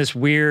it's in this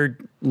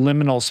weird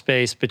liminal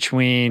space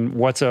between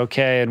what's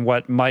okay and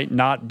what might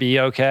not be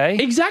okay.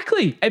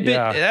 Exactly.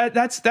 But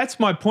that's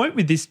my point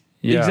with this.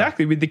 Yeah.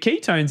 Exactly. With the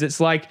ketones, it's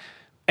like,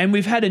 and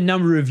we've had a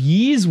number of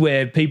years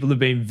where people have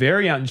been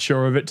very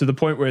unsure of it to the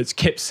point where it's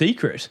kept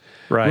secret.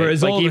 Right.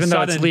 Whereas like all even of a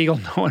sudden, though it's legal,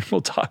 no one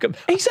will talk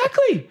about it.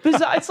 Exactly.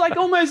 It's like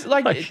almost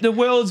like the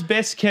world's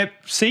best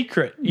kept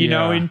secret, you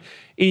know,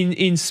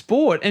 in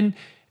sport. And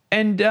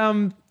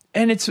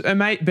it's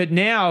amazing. But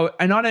now,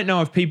 and I don't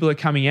know if people are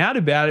coming out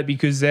about it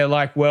because they're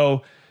like,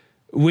 well,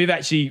 we're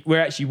actually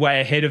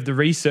way ahead of the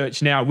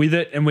research now with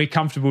it, and we're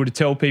comfortable to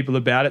tell people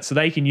about it so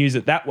they can use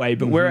it that way.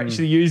 But we're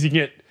actually using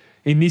it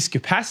in this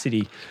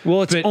capacity.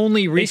 Well, it's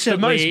only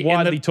recently it's the most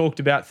widely talked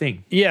about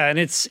thing. Yeah, and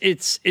it's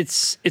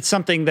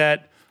something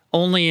that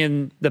only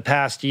in the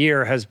past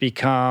year has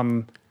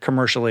become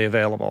commercially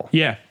available.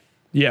 Yeah,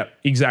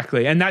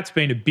 exactly. And that's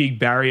been a big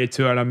barrier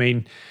to it. I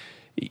mean,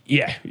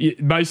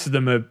 most of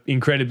them are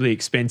incredibly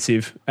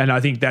expensive, and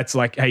I think that's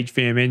like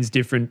HVMN's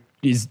different.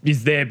 Is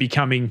they're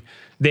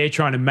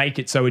trying to make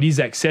it so it is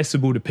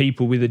accessible to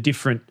people with a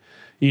different,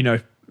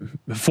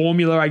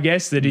 formula, I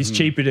guess, that is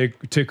cheaper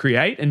to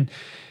create,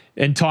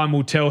 and time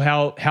will tell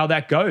how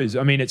that goes.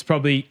 I mean, it's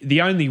probably the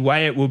only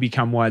way it will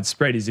become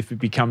widespread is if it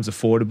becomes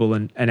affordable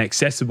and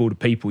accessible to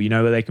people,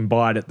 where they can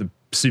buy it at the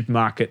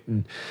supermarket.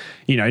 And,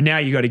 now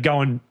you got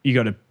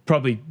to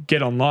probably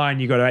get online.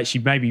 You got to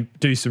actually maybe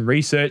do some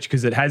research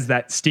because it has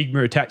that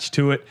stigma attached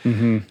to it.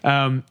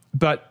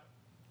 But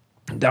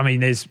I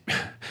mean,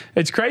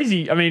 it's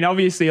crazy. I mean,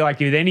 obviously, like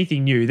with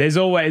anything new, there's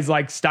always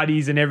like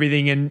studies and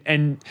everything,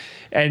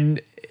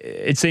 and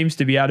it seems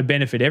to be able to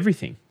benefit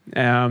everything.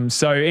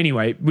 So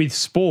anyway, with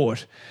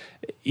sport,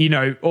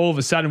 all of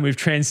a sudden we've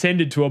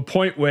transcended to a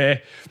point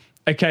where,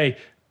 okay,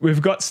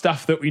 we've got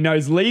stuff that we know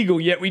is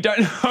legal, yet we don't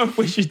know if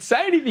we should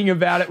say anything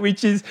about it,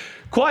 which is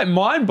quite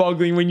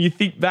mind-boggling when you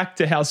think back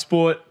to how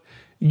sport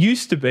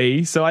used to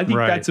be. So I think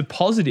that's a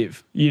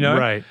positive,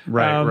 Right.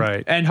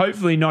 And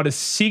hopefully not a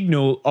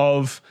signal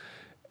of,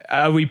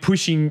 are we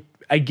pushing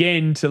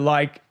again to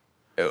like,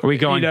 are we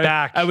going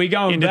back? Are we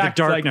going into back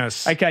the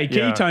darkness? Like, okay,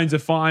 ketones are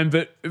fine,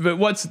 but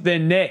what's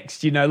then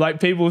next? Like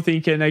people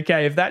thinking,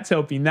 okay, if that's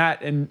helping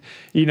that, and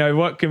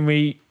what can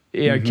we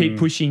keep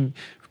pushing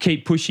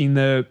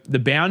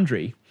the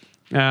boundary?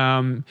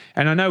 And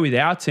I know with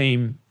our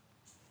team,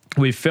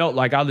 we've felt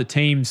like other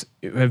teams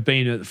have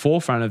been at the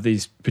forefront of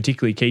these,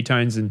 particularly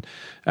ketones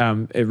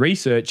and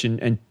research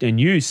and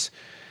use,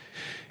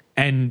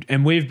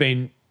 and we've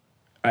been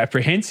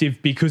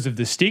apprehensive because of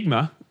the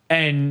stigma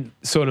and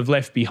sort of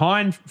left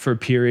behind for a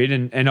period,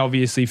 and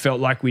obviously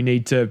felt like we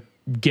need to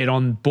get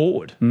on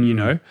board,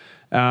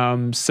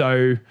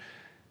 So,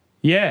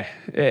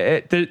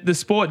 the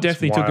sport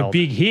definitely took a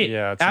big hit.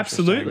 Yeah, it's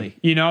absolutely.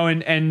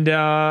 And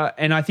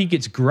I think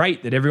it's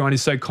great that everyone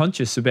is so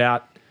conscious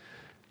about.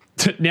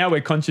 Now we're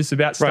conscious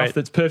about stuff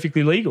that's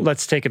perfectly legal.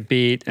 Let's take a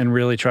beat and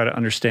really try to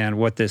understand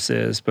what this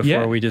is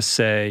before we just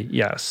say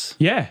yes.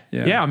 Yeah.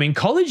 I mean,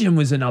 collagen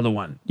was another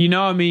one.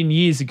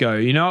 Years ago,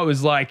 it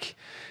was like,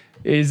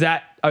 is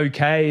that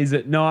okay? Is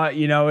it not?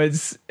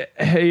 It's,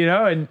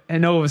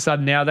 and all of a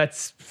sudden now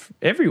that's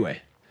everywhere.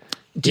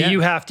 Do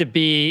you have to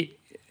be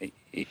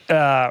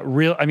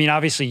real? I mean,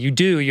 obviously you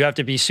do. You have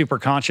to be super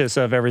conscious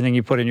of everything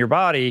you put in your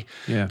body.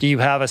 Yeah. Do you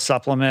have a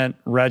supplement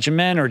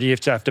regimen, or do you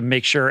have to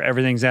make sure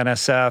everything's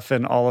NSF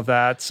and all of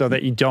that so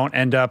that you don't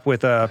end up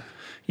with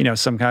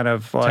some kind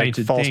of like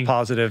tainted false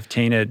positive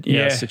tainted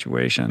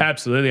situation?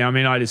 Absolutely. I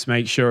mean, I just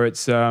make sure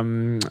it's,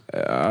 I'm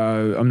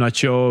not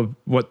sure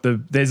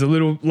there's a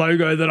little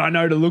logo that I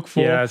know to look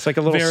for. Yeah, it's like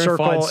a little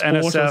circle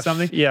NSF or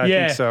something. Yeah, I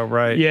think so,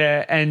 right.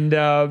 Yeah, and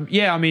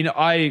I mean,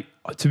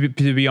 to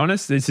be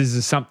honest, this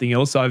is something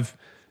else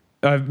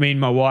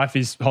my wife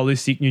is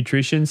holistic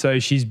nutrition, so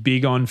she's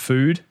big on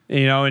food,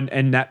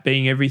 and that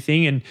being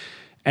everything.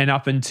 And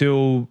up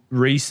until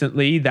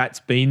recently,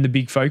 that's been the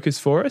big focus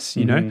for us,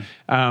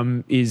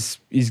 is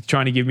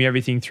trying to give me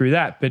everything through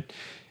that. But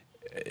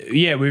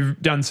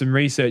we've done some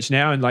research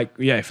now, and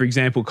for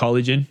example,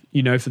 collagen,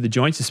 for the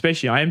joints,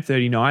 especially. I am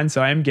 39,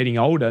 so I am getting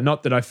older.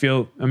 Not that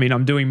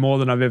I'm doing more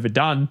than I've ever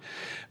done,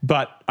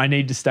 but I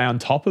need to stay on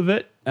top of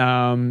it.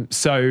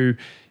 So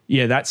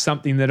that's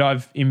something that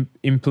I've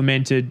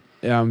implemented.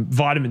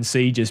 Vitamin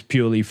C just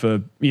purely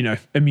for,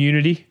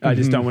 immunity. I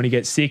just don't want to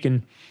get sick.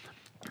 And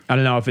I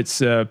don't know if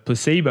it's a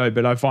placebo,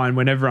 but I find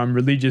whenever I'm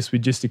religious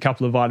with just a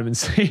couple of vitamin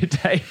C a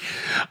day,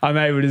 I'm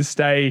able to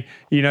stay,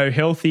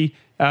 healthy.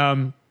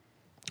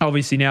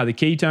 Obviously now the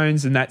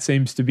ketones, and that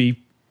seems to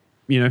be,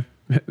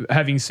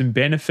 having some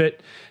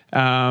benefit.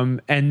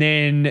 And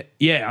then,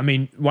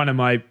 one of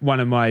my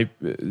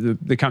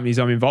the companies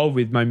I'm involved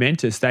with,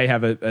 Momentous, they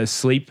have a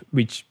sleep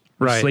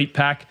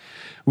pack,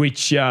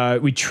 which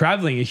we're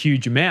traveling a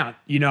huge amount.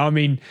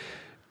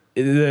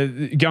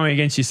 Going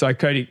against your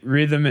psychotic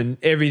rhythm and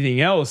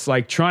everything else,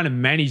 like trying to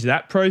manage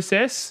that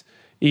process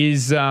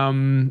is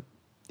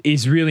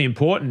really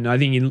important. I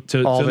think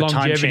to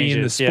longevity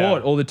in the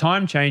sport, all the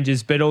time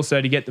changes, but also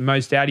to get the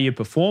most out of your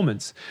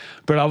performance.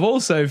 But I've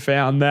also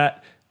found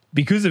that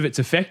because of its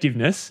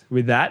effectiveness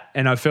with that,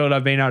 and I felt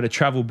I've been able to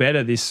travel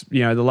better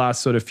the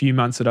last sort of few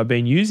months that I've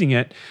been using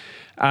it.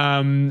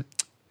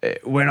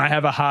 When I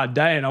have a hard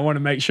day and I want to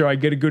make sure I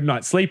get a good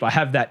night's sleep, I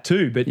have that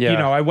too. But,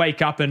 I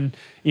wake up and,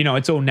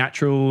 it's all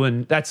natural,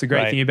 and that's the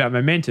great thing about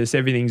Momentous.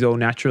 Everything's all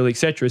natural,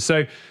 etc.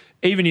 So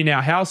even in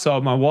our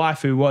household, my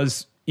wife, who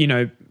was,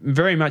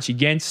 very much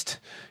against,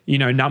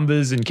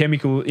 numbers and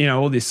chemical,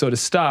 all this sort of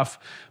stuff,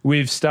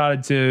 we've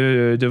started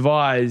to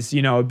devise,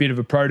 a bit of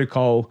a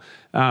protocol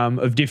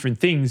of different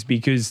things,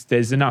 because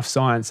there's enough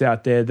science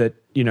out there that,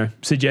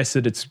 suggests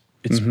that it's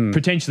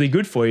potentially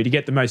good for you to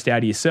get the most out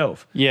of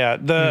yourself. Yeah,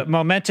 the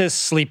Momentous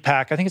Sleep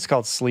Pack, I think it's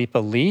called Sleep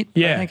Elite,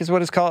 I think is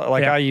what it's called.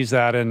 I use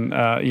that, and,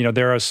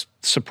 they're a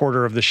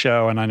supporter of the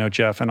show, and I know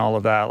Jeff and all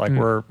of that.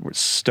 We're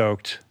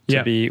stoked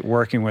to be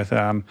working with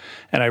them,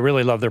 and I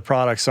really love their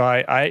products. So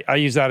I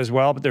use that as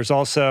well, but there's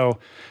also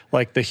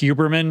the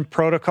Huberman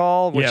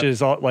protocol, which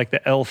is all,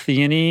 the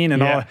L-theanine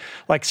and all.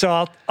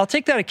 So I'll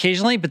take that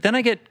occasionally, but then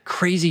I get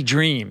crazy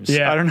dreams.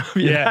 I don't know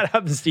if that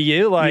happens to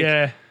you.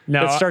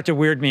 No, that start to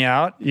weird me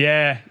out.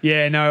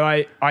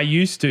 No, I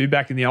used to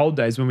back in the old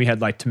days when we had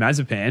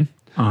temazepam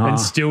and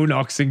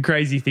Stilnox and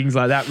crazy things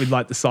like that with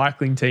the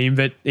cycling team.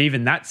 But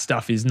even that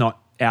stuff is not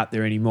out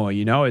there anymore.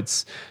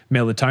 It's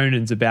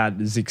melatonin's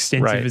about as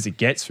extensive as it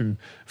gets from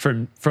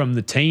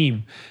the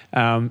team.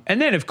 And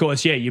then of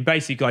course, your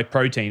basic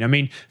protein. I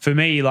mean, for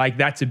me,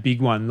 that's a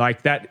big one.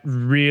 That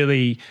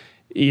really,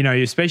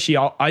 especially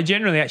I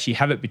generally actually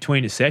have it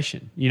between a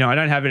session. I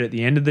don't have it at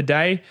the end of the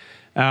day.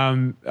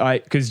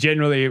 Because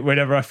generally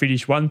whenever I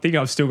finish one thing,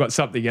 I've still got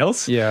something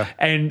else.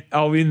 And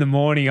in the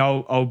morning,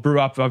 I'll brew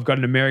up. I've got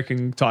an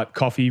American type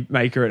coffee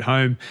maker at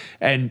home,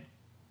 and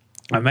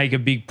I make a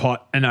big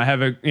pot, and I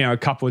have a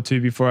cup or two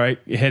before I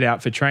head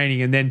out for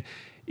training. And then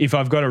if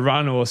I've got to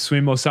run or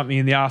swim or something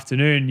in the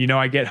afternoon,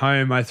 I get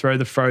home, I throw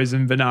the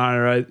frozen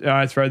banana,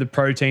 I throw the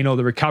protein or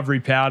the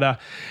recovery powder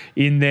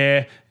in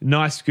there.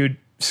 Nice, good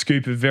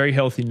scoop of very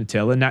healthy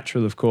Nutella,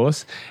 natural of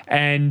course,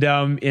 and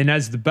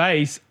as the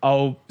base,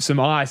 some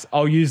ice.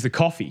 I'll use the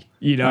coffee,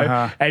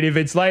 and if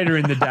it's later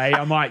in the day,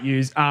 I might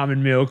use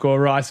almond milk or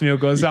rice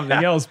milk or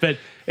something else. But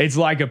it's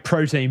like a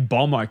protein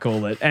bomb, I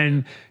call it.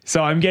 And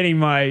so I'm getting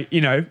my,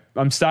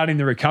 I'm starting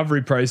the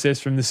recovery process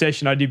from the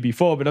session I did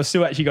before, but I've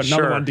still actually got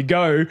another one to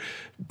go.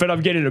 But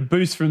I'm getting a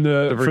boost from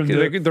the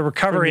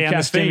recovery and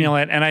the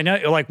stimulant. And I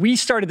know, we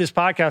started this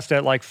podcast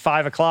at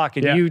 5 o'clock,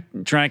 and you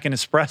drank an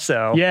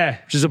espresso.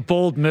 Which is a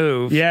bold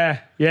move.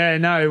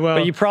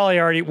 But you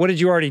probably what did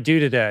you already do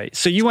today?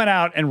 So you went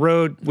out and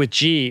rode with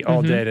G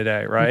all day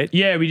today, right?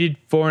 Yeah, we did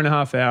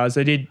 4.5 hours.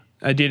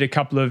 I did a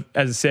couple of,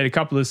 as I said, a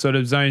couple of sort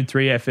of zone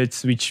 3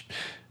 efforts, which,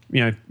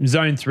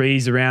 zone 3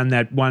 is around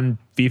that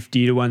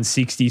 150 to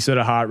 160 sort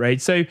of heart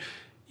rate. So,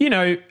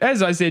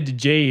 as I said to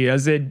G, I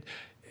said,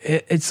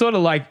 it's sort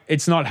of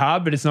it's not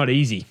hard, but it's not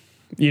easy.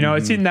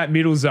 It's in that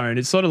middle zone.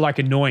 It's sort of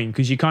annoying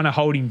because you're kind of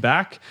holding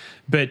back,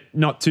 but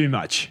not too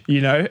much.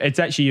 It's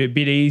actually a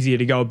bit easier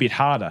to go a bit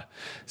harder.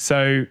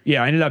 So,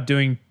 I ended up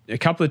doing a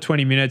couple of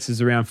 20 minutes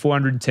is around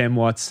 410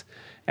 watts.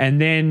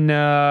 And then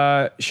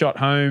shot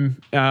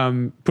home,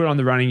 put on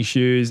the running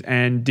shoes,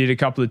 and did a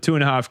couple of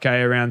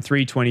 2.5K around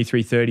 320,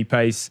 330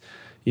 pace.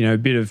 A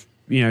bit of,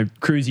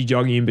 cruisy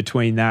jogging in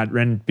between that.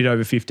 Ran a bit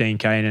over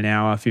 15K in an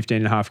hour,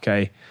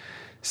 15.5K.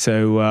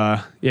 So,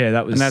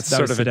 that was. And that's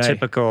sort of a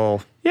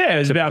typical. Yeah, it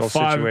was about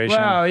 5. Situation.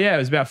 Well, it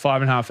was about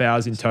 5.5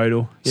 hours in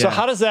total. Yeah. So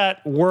how does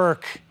that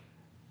work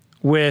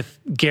with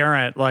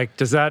Garrett?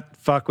 Does that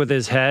fuck with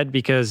his head?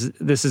 Because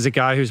this is a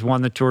guy who's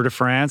won the Tour de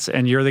France,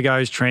 and you're the guy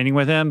who's training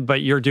with him,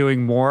 but you're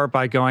doing more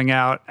by going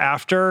out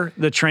after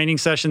the training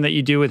session that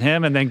you do with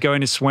him and then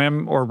going to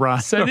swim or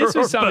run. So this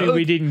was something both.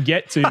 We didn't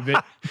get to,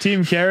 but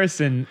Tim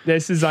Kerrison,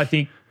 I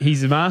think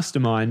he's a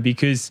mastermind,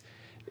 because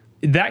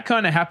that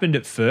kind of happened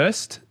at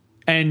first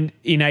and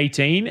in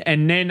 18,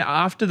 and then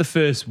after the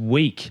first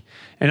week,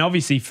 and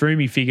obviously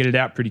Froomey figured it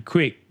out pretty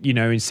quick,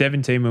 in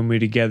 17 when we were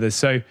together.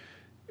 So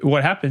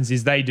what happens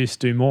is they just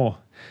do more.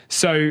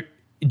 So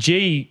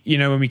G,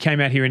 when we came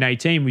out here in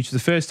 18, which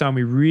was the first time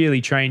we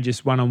really trained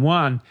just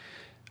one-on-one,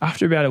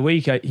 after about a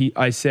week,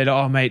 I said,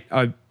 "Oh, mate,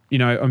 I'm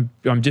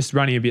just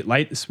running a bit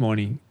late this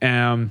morning."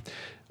 And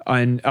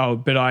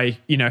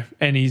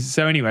he's,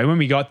 so anyway, when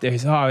we got there,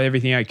 he's, "Oh,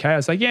 everything okay?" I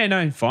was like, "Yeah,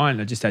 no,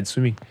 fine. I just had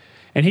swimming."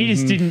 And he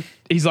just didn't,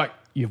 he's like,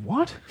 "You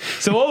what?"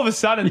 So all of a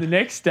sudden the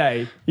next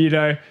day,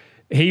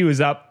 he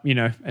was up,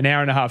 an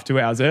hour and a half, 2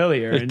 hours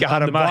earlier. And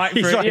got him up.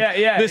 He's like,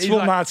 this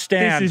will not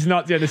stand. This is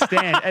not going to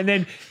stand. And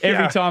then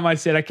every time I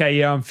said,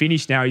 "Okay, I'm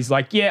finished now," he's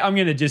like, "Yeah, I'm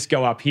going to just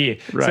go up here."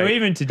 Right. So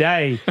even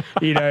today,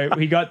 we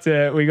got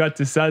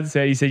to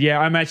Sunset. He said, "Yeah,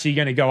 I'm actually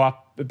going to go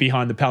up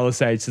behind the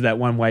Palisades to that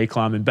one-way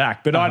climb and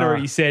back." But I'd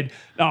already said,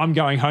 "No, I'm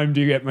going home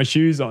to get my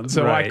shoes on."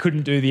 So I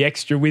couldn't do the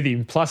extra with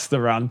him plus the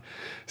run.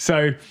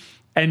 So,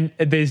 and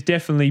there's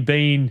definitely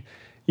been,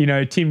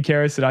 Tim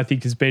Kerrison, I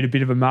think, has been a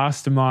bit of a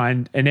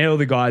mastermind, and all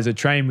the guys I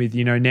train with,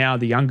 now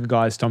the younger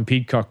guys, Tom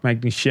Pidcock,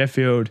 Magnus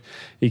Sheffield,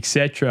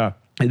 etc.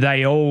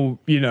 They all,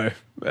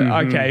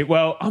 okay,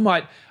 well,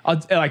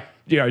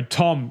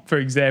 Tom, for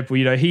example,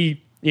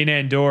 he in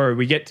Andorra,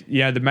 we get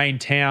the main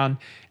town,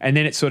 and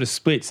then it sort of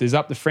splits. There's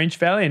up the French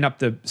Valley and up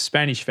the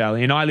Spanish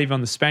Valley, and I live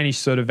on the Spanish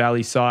sort of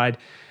valley side,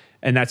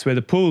 and that's where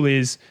the pool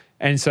is.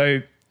 And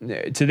so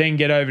to then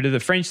get over to the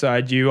French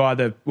side, you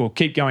either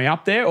keep going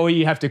up there, or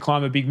you have to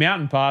climb a big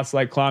mountain pass,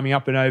 like climbing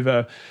up and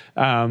over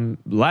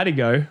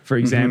Latigo, for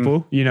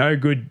example. A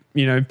good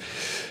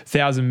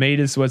 1,000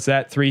 meters. What's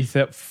that?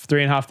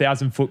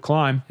 3,500 foot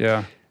climb.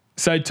 Yeah.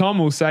 So Tom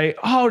will say,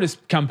 "I'll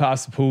just come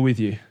past the pool with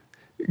you."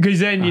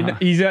 Because then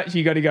he's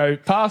actually got to go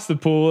past the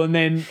pool and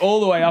then all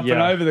the way up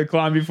and over the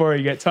climb before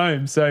he gets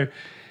home. So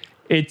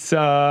it's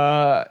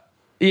I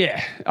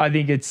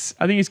think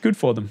it's good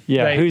for them.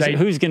 Yeah,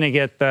 who's going to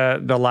get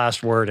the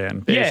last word in,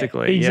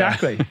 basically. Yeah,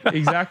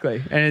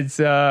 exactly. And it's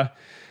as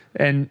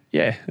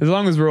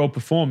long as we're all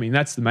performing,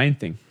 that's the main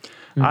thing.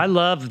 I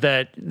love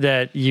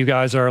that you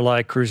guys are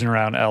like cruising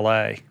around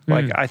LA.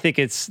 Like I think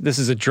this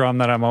is a drum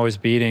that I'm always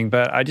beating,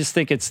 but I just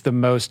think it's the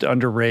most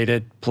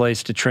underrated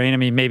place to train. I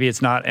mean, maybe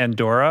it's not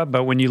Andorra,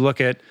 but when you look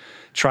at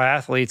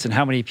triathletes and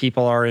how many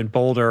people are in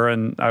Boulder,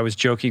 and I was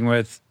joking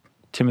with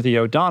Timothy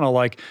O'Donnell,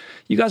 like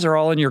you guys are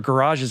all in your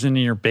garages and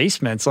in your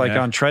basements, like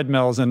on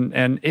treadmills,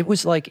 and it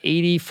was like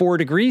 84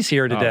 degrees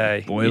here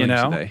today. Boiling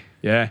today.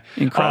 Yeah.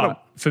 Incredible.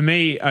 For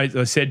me,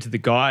 I said to the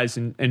guys,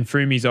 and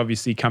Frumi's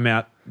obviously come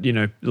out,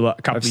 a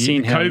couple of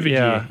years, COVID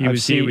year. He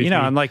was here with me.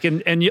 And like,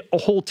 and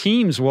whole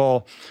teams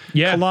will,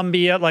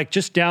 Colombia, like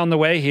just down the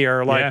way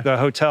here, like the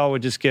hotel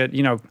would just get,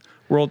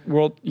 world,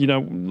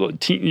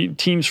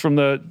 teams from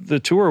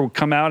the tour would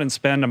come out and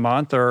spend a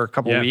month or a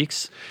couple of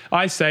weeks.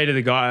 I say to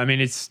the guy, I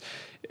mean, it's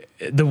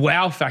the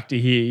wow factor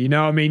here.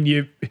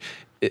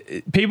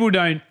 People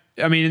don't.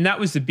 I mean, and that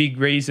was the big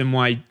reason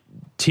why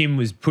Tim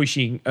was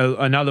pushing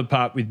another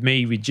part with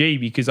me with G,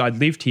 because I'd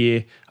lived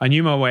here. I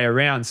knew my way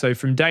around. So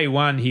from day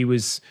one, we were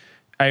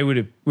able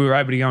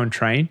to go and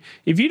train.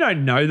 If you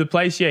don't know the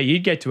place,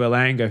 you'd get to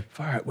LA and go,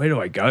 all right, where do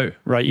I go?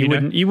 Right. You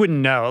wouldn't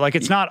know. Like,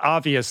 it's not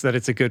obvious that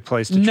it's a good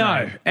place to train.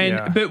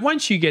 No. But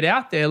once you get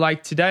out there,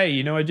 like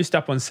today, I just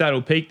up on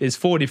Saddle Peak, there's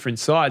 4 different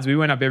sides. We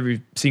went up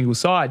every single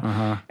side.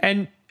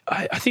 And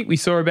I think we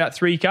saw about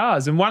 3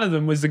 cars, and one of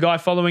them was the guy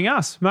following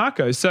us,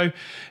 Marco. So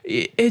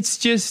it's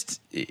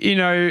just,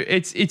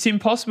 it's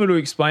impossible to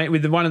explain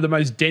with one of the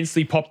most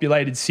densely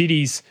populated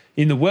cities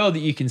in the world that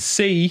you can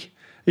see,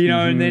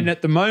 and then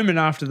at the moment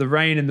after the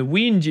rain and the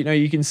wind,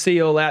 you can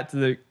see all out to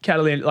the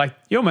Catalan, like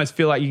you almost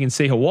feel like you can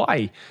see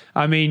Hawaii.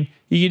 I mean,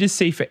 you can just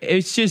see,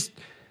 it's just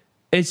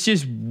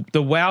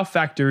the wow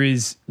factor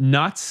is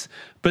nuts,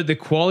 but the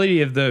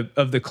quality of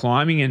the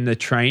climbing and the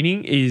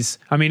training is,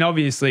 I mean,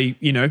 obviously,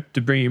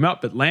 to bring him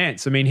up, but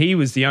Lance, I mean, he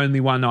was the only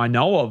one I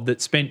know of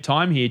that spent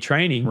time here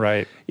training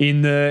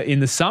in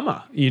the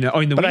summer, or in the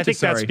winter. But I think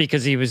that's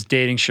because he was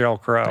dating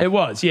Sheryl Crow. It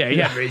was, he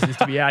had reasons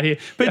to be out here,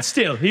 but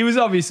still, he was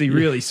obviously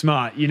really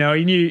smart. He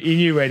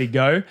knew where to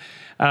go,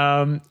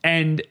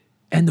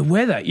 and the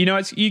weather,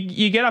 it's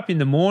you get up in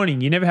the morning,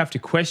 you never have to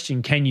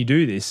question, can you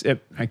do this?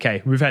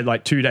 Okay, we've had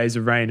like 2 days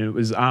of rain and it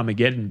was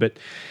Armageddon, but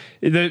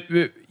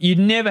you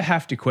never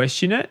have to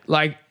question it.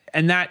 Like,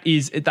 and that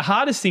is the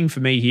hardest thing for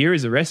me here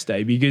is a rest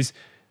day, because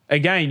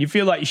again, you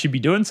feel like you should be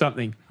doing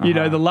something.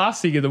 The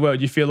last thing in the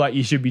world you feel like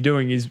you should be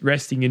doing is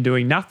resting and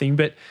doing nothing.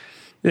 But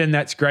then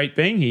that's great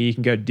being here. You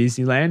can go to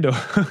Disneyland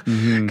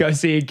or go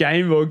see a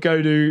game or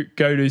go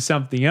do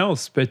something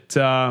else. But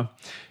I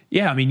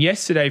mean,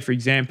 yesterday, for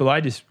example,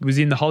 I just was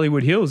in the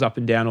Hollywood Hills up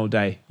and down all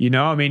day.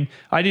 I mean,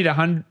 I did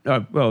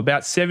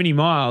about 70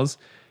 miles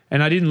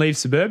and I didn't leave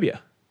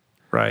suburbia.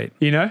 Right.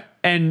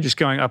 And just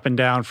going up and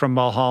down from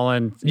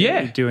Mulholland,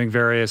 doing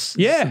various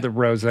the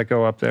roads that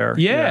go up there.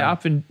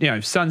 Up and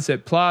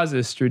Sunset Plaza,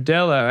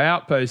 Stradella,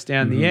 Outpost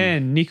down the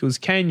end, Nichols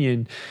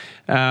Canyon.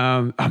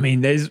 I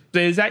mean,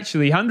 there's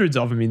actually hundreds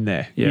of them in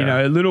there.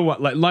 A little one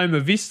like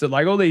Loma Vista,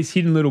 like all these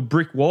hidden little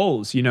brick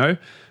walls,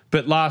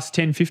 but last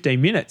 10,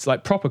 15 minutes,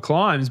 like proper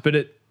climbs, but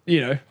at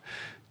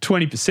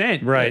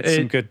 20%. Right,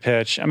 some good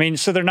pitch. I mean,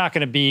 so they're not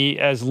going to be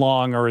as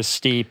long or as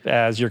steep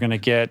as you're going to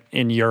get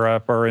in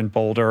Europe or in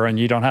Boulder, and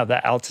you don't have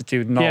the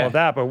altitude and all of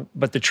that,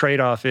 but the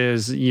trade-off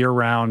is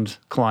year-round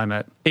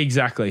climate.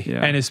 Exactly,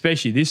 and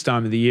especially this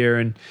time of the year.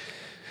 And,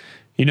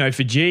 you know,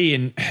 for G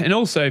and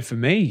also for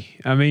me,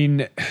 I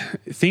mean,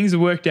 things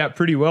have worked out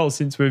pretty well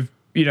since we've,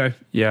 you know,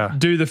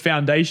 do the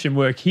foundation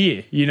work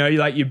here. You know,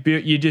 like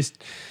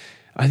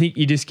I think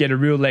you just get a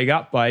real leg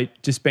up by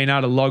just being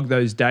able to log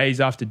those days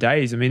after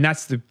days. I mean,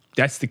 that's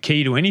the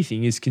key to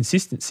anything is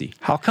consistency.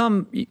 How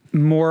come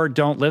more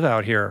don't live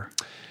out here,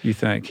 you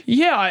think?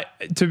 Yeah,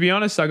 to be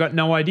honest, I got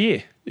no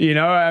idea. You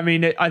know, I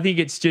mean, I think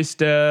it's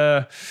just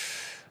a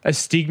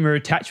stigma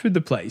attached with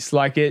the place.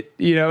 Like it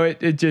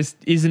just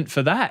isn't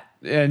for that.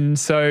 And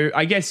so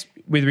I guess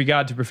with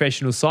regard to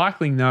professional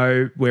cycling,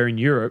 though, we're in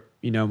Europe,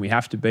 you know, and we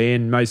have to be,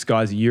 and most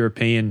guys are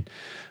European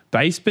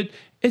based. But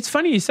it's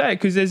funny you say it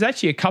because there's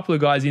actually a couple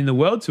of guys in the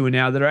World Tour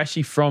now that are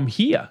actually from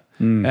here.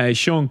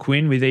 Sean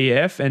Quinn with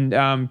EF and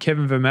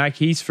Kevin Vermaak,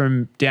 he's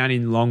from down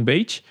in Long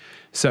Beach.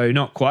 So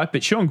not quite,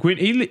 but Sean Quinn,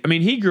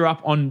 he grew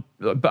up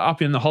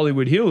up in the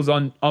Hollywood Hills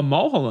on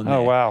Mulholland there.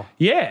 Oh, wow.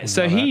 Yeah,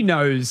 so he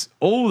knows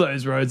all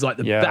those roads like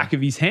the back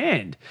of his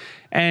hand.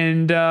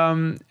 And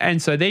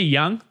so they're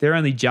young. They're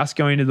only just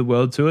going to the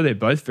World Tour. They're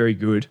both very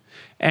good.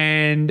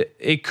 And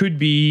it could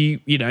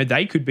be, you know,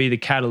 they could be the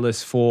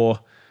catalyst for,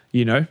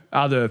 you know,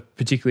 other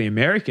particularly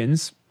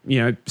Americans, you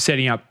know,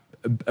 setting up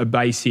a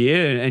base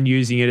here and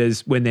using it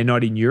as when they're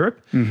not in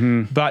Europe.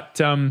 Mm-hmm. But,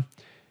 and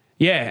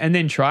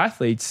then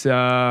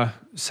triathletes,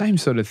 same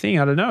sort of thing.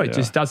 I don't know. It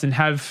just doesn't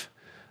have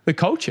the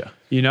culture.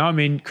 You know, I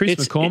mean, Chris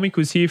McCormick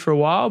was here for a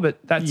while, but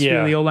that's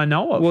really all I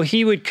know of. Well,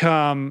 he would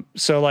come,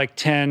 so like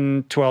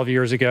 10, 12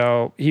 years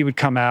ago, he would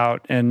come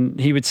out and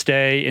he would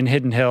stay in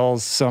Hidden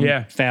Hills, some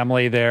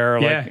family there.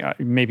 Like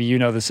maybe you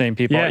know the same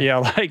people. They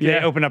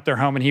open up their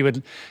home and he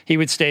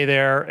would stay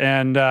there.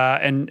 And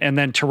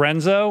then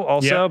Terenzo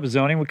also,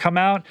 Bozzoni would come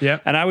out.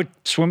 And I would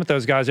swim with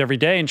those guys every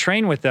day and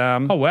train with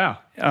them. Oh, wow.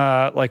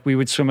 Like we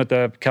would swim at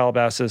the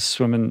Calabasas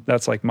swimming.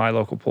 That's like my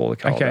local pool, the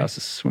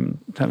Calabasas Swim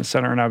Tennis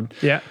Center. And I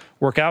would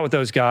work out with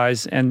those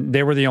guys, and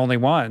they were the only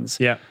ones.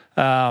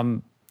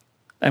 And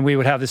we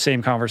would have the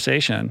same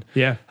conversation.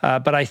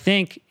 But I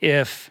think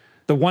if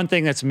the one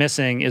thing that's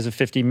missing is a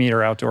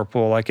 50-meter outdoor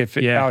pool, like if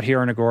out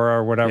here in Agora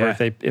or whatever,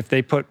 if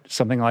they put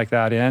something like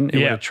that in, it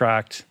would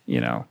attract,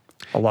 you know,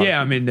 a lot.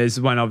 I mean, there's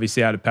one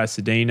obviously out of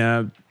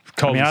Pasadena.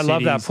 I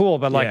love that pool,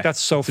 but like that's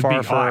so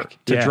far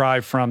to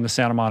drive from the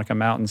Santa Monica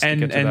Mountains to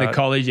get to and that. The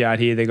college out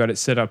here, they got it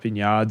set up in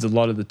yards a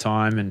lot of the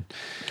time, and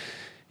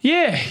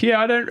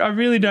I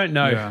really don't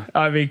know.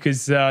 I mean,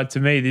 because to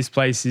me, this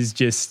place is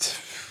just,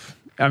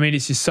 I mean,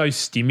 it's just so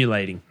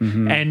stimulating,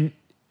 and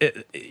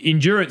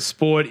endurance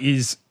sport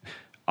is,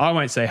 I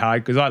won't say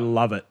hard because I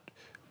love it,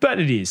 but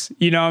it is.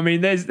 You know, I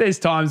mean, there's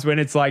times when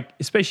it's like,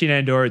 especially in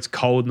Andorra, it's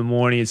cold in the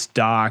morning, it's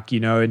dark, you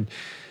know, and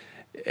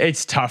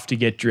it's tough to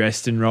get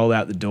dressed and roll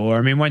out the door.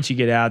 I mean, once you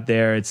get out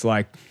there, it's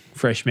like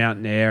fresh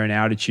mountain air and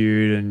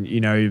altitude and,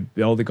 you know,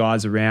 all the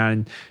guys around.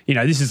 And, you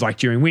know, this is like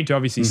during winter,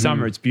 obviously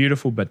summer, it's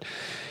beautiful. But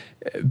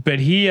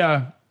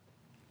here,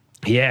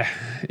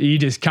 you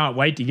just can't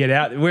wait to get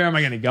out. Where am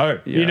I going to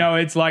go? You know,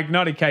 it's like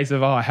not a case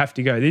of, I have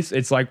to go this.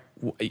 It's like,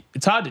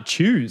 it's hard to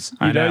choose.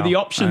 You know, the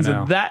options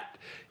are that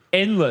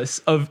endless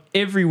of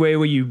everywhere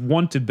where you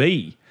want to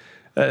be.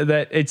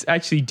 That it's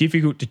actually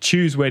difficult to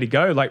choose where to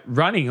go. Like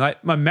running,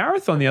 like my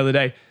marathon the other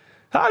day,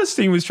 hardest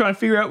thing was trying to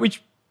figure out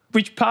which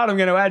part I'm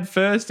going to add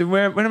first and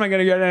when am I going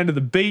to go down to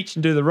the beach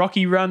and do the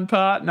Rocky Run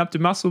part and up to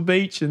Muscle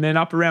Beach and then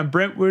up around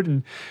Brentwood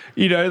and,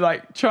 you know,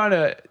 like trying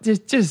to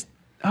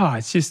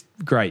it's just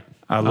great.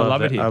 I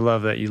love it here. I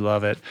love that you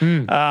love it.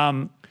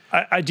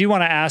 I do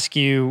want to ask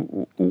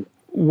you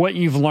what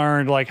you've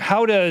learned. Like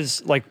how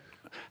does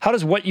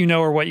what you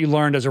know or what you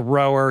learned as a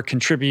rower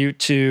contribute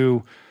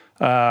to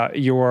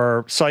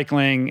your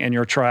cycling and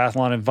your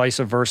triathlon and vice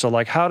versa?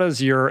 Like how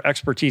does your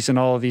expertise in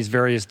all of these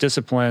various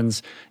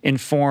disciplines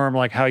inform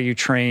like how you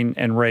train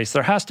and race?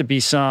 There has to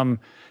be some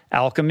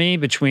alchemy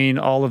between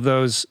all of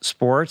those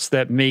sports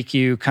that make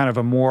you kind of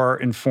a more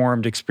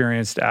informed,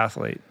 experienced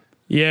athlete.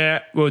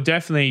 Yeah, well,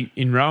 definitely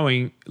in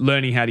rowing,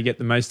 learning how to get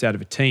the most out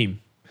of a team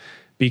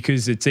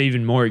because it's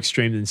even more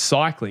extreme than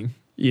cycling.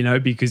 You know,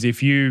 because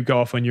if you go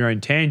off on your own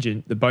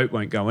tangent, the boat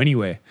won't go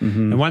anywhere.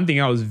 And one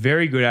thing I was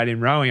very good at in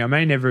rowing, I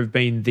may never have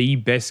been the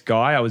best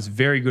guy. I was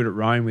very good at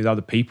rowing with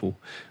other people.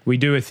 We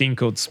do a thing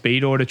called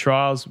speed order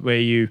trials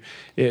where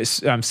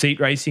seat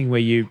racing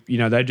where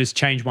they just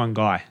change one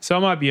guy. So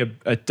it might be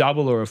a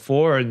double or a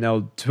four and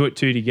they'll put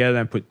two together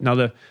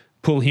and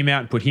pull him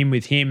out and put him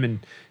with him and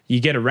you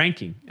get a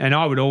ranking. And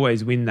I would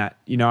always win that.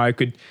 You know,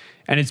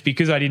 and it's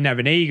because I didn't have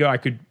an ego. I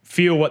could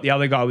feel what the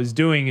other guy was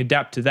doing,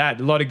 adapt to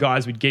that. A lot of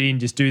guys would get in,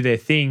 just do their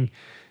thing.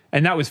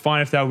 And that was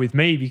fine if they were with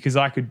me because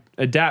I could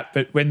adapt.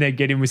 But when they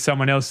get in with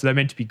someone else they're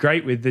meant to be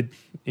great with, that,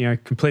 you know,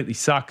 completely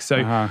sucks.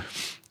 So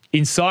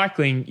in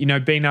cycling, you know,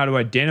 being able to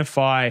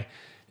identify,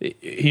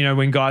 you know,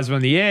 when guys are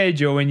on the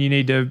edge or when you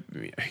need to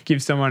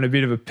give someone a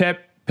bit of a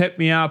pep pep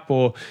me up,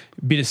 or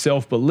a bit of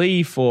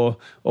self-belief, or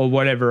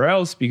whatever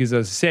else, because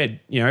as I said,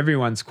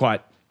 everyone's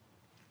quite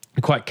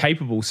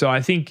capable. So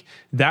I think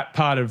that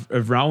part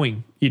of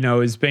rowing,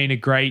 has been a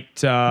great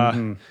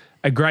thing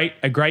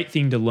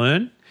to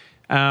learn.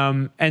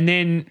 And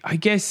then I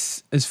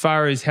guess as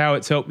far as how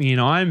it's helped me in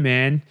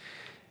Ironman,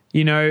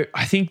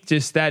 I think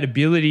just that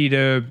ability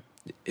to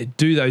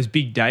do those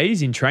big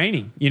days in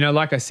training.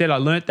 Like I said, I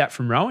learnt that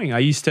from rowing. I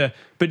used to,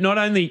 but not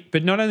only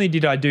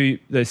did I do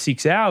the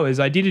 6 hours,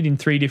 I did it in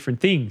 3 different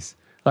things.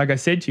 Like I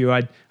said to you,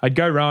 I'd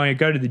go rowing, I'd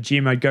go to the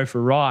gym, I'd go for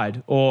a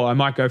ride, or I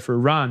might go for a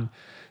run.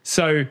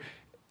 So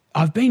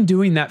I've been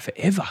doing that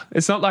forever.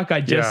 It's not like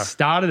I just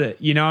started it.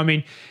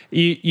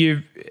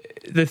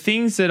 The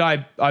things that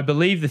I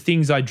believe the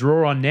things I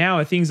draw on now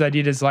are things I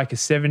did as like a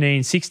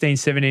 16,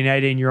 17,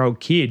 18-year-old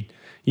kid.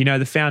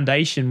 The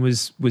foundation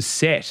was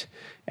set,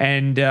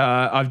 and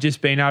I've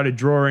just been able to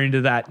draw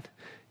into that,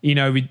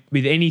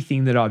 with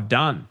anything that I've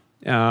done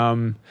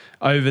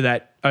over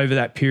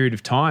that period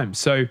of time.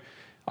 So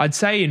I'd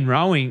say in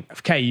rowing,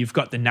 okay, you've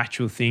got the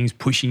natural things,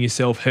 pushing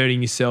yourself,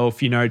 hurting yourself,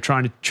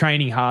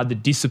 training hard, the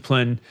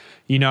discipline,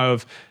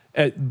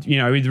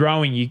 with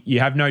rowing, you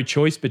have no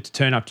choice but to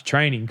turn up to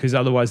training, because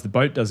otherwise the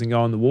boat doesn't go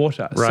on the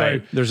water.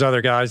 Right. So there's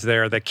other guys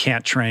there that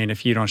can't train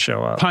if you don't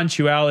show up.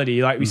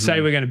 Punctuality, like we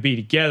say, we're going to be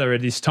together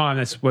at this time.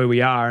 That's where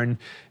we are. And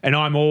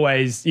I'm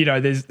always,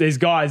 there's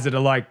guys that are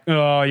like,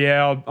 oh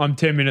yeah, I'm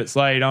 10 minutes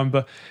late. And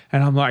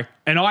I'm like,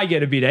 and I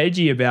get a bit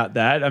edgy about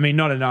that. I mean,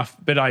 not enough,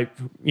 but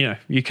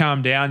you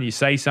calm down, you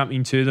say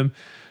something to them.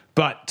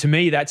 But to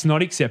me, that's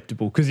not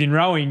acceptable, because in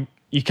rowing,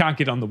 you can't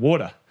get on the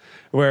water.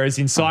 Whereas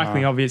in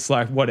cycling, obviously,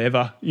 like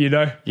whatever,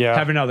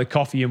 have another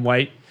coffee and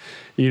wait,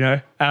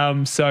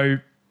 So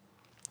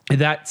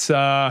that's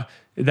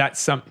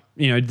some,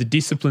 the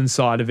discipline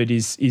side of it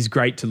is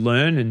great to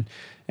learn,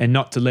 and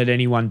not to let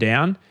anyone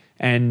down.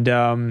 And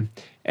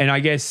I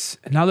guess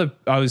I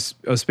was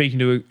speaking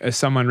to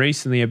someone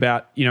recently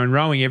about, in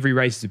rowing, every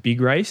race is a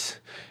big race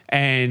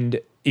and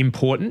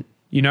important.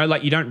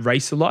 Like you don't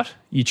race a lot,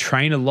 you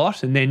train a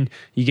lot, and then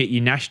you get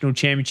your national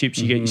championships,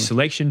 you get your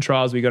selection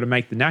trials. We got to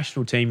make the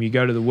national team. You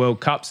go to the World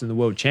Cups and the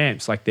World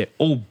Champs. Like they're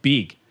all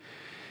big.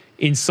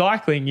 In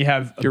cycling,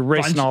 you're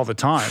racing all the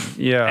time,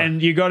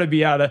 and you got to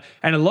be able to.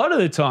 And a lot of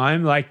the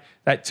time, like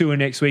that tour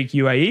next week,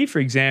 UAE, for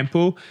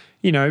example,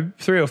 3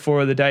 or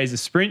 4 of the days are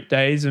sprint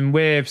days, and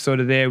we're sort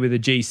of there with a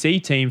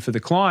GC team for the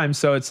climb.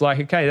 So it's like,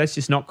 okay, let's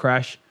just not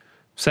crash,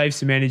 save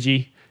some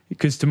energy.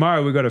 Because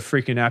tomorrow we've got to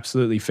freaking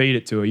absolutely feed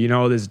it to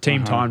her. There's a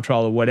team time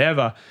trial or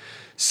whatever.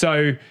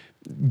 So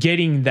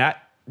getting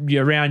that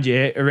around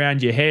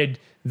your head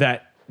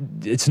that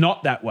it's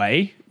not that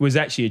way was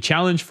actually a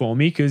challenge for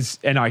me,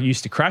 and I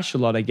used to crash a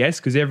lot, I guess,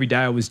 because every day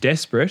I was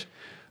desperate.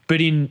 But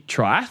in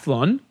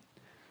triathlon,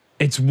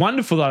 it's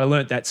wonderful that I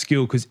learnt that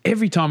skill, because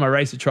every time I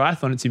race a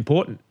triathlon, it's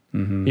important.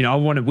 I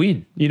want to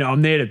win.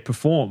 I'm there to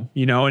perform,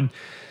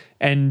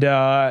 And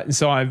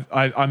so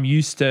I'm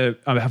used to.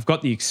 I've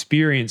got the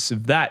experience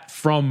of that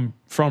from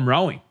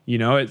rowing.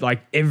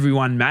 Like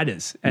everyone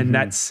matters, and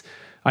that's.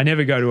 I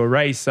never go to a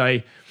race.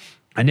 I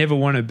never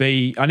want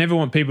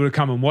people to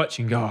come and watch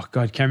and go, oh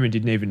God, Cameron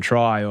didn't even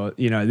try, or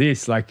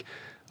this. Like,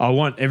 I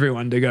want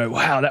everyone to go,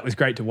 wow, that was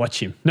great to watch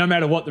him, no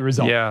matter what the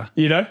result. Yeah.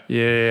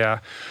 Yeah.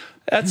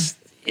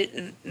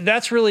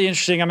 That's really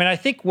interesting. I mean, I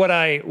think what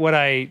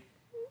I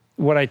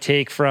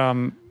take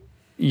from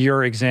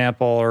your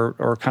example,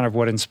 or kind of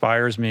what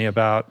inspires me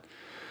about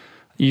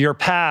your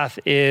path,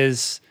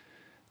 is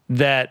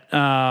that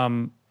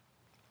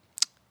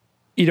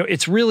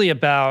it's really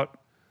about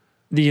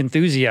the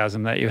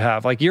enthusiasm that you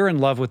have. Like, you're in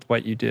love with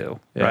what you do,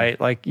 right?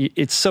 Like,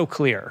 it's so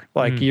clear.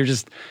 Like,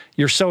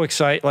 you're so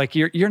excited. Like,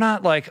 you're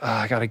not like, oh,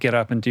 I got to get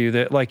up and do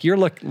that. Like, you're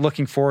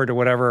looking forward to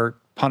whatever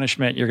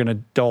punishment you're going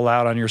to dole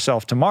out on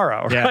yourself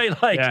tomorrow,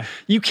 right? Like,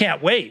 you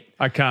can't wait.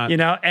 I can't.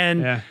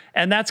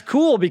 And that's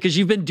cool, because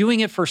you've been doing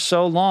it for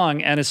so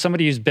long. And as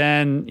somebody who's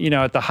been,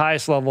 at the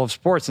highest level of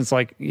sports since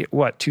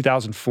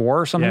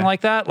 2004 or something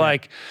like that,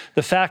 like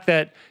the fact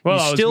that you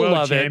still love it. I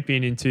was world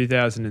champion in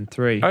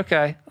 2003.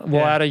 Okay.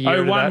 We'll add a year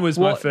to that. 01 was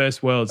my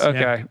first Worlds.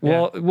 Okay.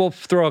 We'll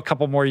throw a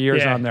couple more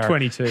years on there.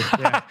 22.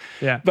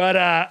 Yeah. But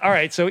all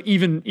right. So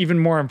even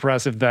more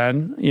impressive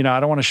then. I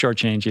don't want to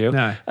shortchange you.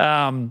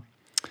 No.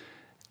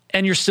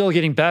 And you're still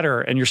getting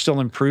better, and you're still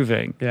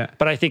improving. Yeah.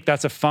 But I think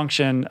that's a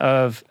function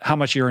of how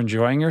much you're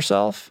enjoying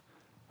yourself,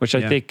 which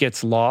I think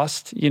gets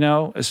lost,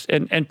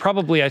 and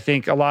probably I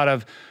think a lot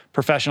of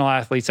professional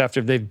athletes,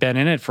 after they've been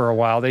in it for a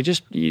while, they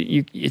just,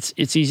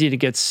 it's easy to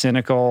get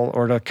cynical,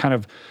 or to kind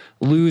of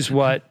lose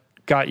what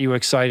got you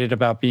excited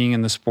about being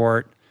in the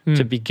sport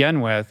to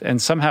begin with.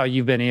 And somehow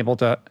you've been able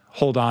to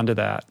hold on to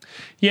that.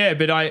 Yeah,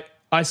 but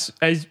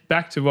as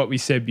back to what we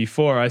said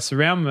before,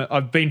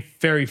 I've been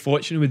very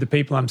fortunate with the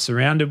people I'm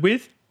surrounded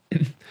with.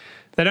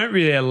 They don't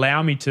really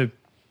allow me to,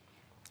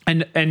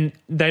 and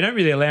they don't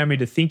really allow me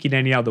to think in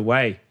any other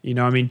way. Tim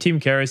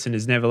Kerrison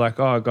is never like,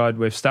 oh God,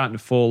 we're starting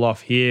to fall off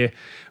here.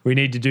 We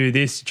need to do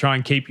this to try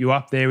and keep you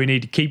up there. We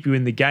need to keep you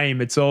in the game.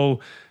 It's all,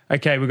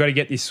 okay, we've got to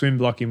get this swim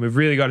block in. We've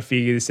really got to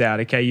figure this out.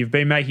 Okay, you've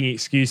been making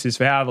excuses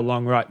for however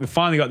long, right? We've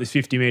finally got this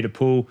 50-meter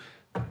pool.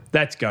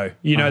 Let's go.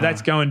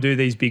 Let's go and do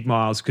these big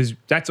miles because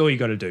that's all you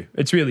got to do.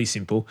 It's really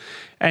simple.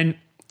 And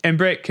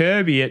Brett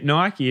Kirby at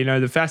Nike,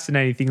 the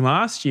fascinating thing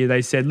last year,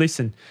 they said,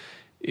 listen,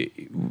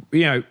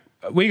 we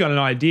got an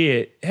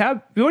idea.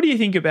 What do you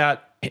think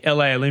about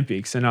LA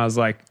Olympics? And I was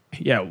like,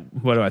 yeah,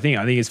 what do I think?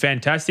 I think it's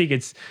fantastic.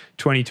 It's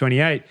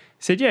 2028. He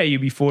said, yeah,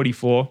 you'll be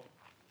 44.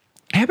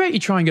 How about you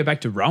try and go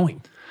back to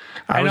rowing?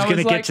 I was going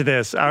to get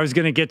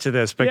to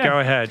this, but go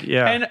ahead.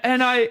 Yeah.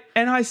 And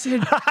I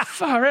said,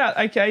 far out.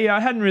 Okay, I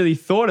hadn't really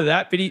thought of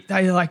that, but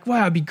they were like,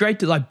 wow, it'd be great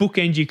to like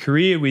bookend your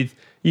career with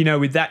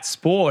that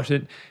sport.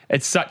 And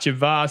it's such a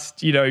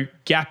vast,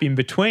 gap in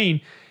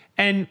between.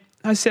 And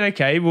I said,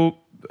 okay, well,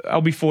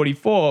 I'll be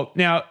 44.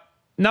 Now,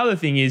 another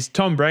thing is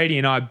Tom Brady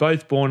and I are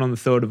both born on the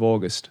 3rd of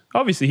August.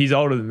 Obviously, he's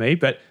older than me,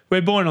 but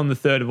we're born on the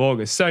 3rd of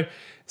August. So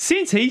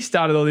since he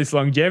started all this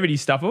longevity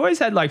stuff, I've always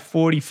had like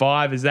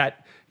 45 as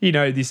that,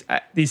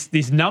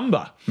 this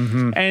number.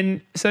 Mm-hmm.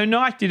 And so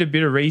Nike did a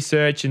bit of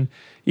research and,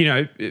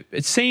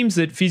 it seems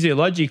that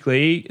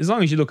physiologically, as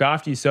long as you look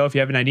after yourself, you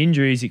haven't had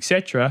injuries,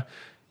 etc.,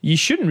 you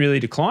shouldn't really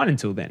decline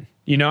until then.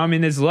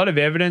 There's a lot of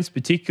evidence,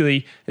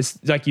 particularly it's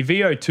like your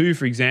VO2,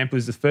 for example,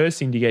 is the first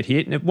thing to get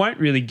hit, and it won't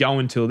really go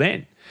until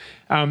then.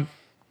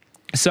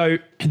 So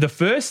the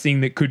first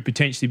thing that could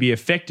potentially be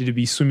affected would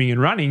be swimming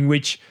and running,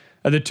 which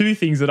are the two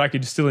things that I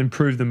could still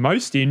improve the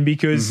most in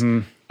because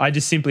I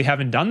just simply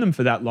haven't done them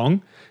for that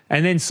long.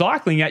 And then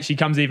cycling actually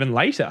comes even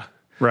later.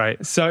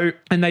 Right. So,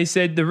 and they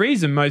said the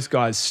reason most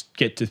guys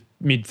get to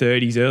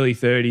mid-30s, early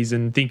 30s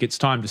and think it's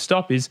time to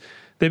stop is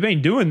they've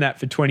been doing that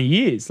for 20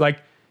 years.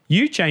 Like,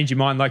 you change your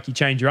mind like you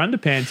change your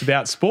underpants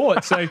about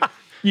sport. So,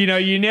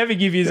 you never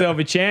give yourself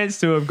a chance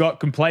to have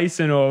got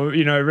complacent or,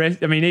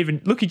 rest. I mean,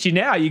 even look at you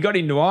now. You got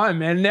into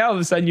Ironman and now all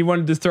of a sudden you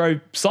wanted to throw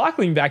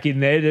cycling back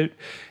in there.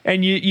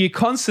 And you're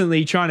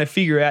constantly trying to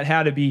figure out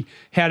how to be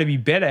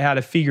better, how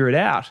to figure it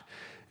out.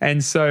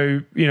 And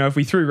so, if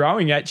we threw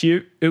rowing at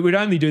you, it would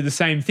only do the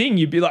same thing.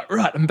 You'd be like,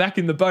 right, I'm back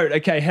in the boat.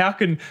 Okay, how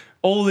can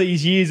all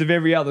these years of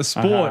every other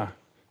sport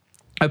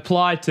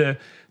apply to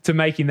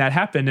making that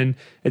happen? And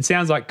it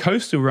sounds like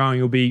coastal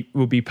rowing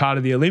will be part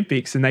of the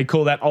Olympics, and they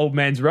call that old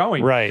man's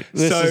rowing. Right.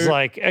 This is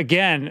like,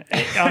 again,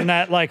 on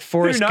that like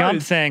Forrest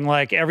Gump thing,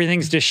 like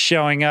everything's just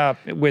showing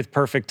up with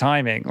perfect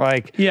timing.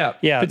 Like, yeah,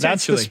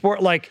 that's the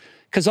sport. Like,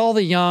 because all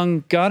the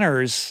young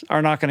gunners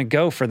are not going to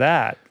go for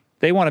that.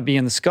 They want to be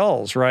in the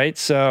skulls, right?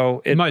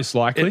 So it most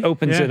likely it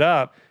opens it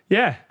up.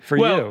 Yeah, for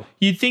you.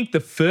 You'd think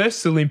the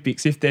first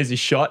Olympics, if there's a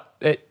shot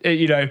at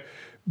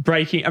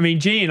breaking. I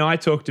mean, G and I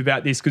talked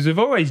about this because he's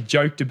always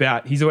joked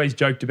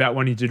about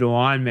wanting to do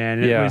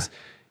Ironman. And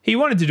he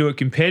wanted to do it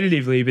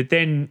competitively, but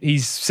then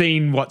he's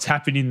seen what's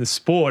happened in the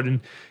sport.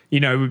 And,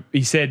 I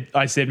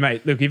said,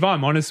 mate, look, if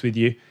I'm honest with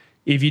you,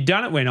 if you'd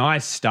done it when I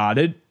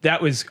started,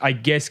 that was, I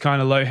guess,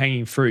 kind of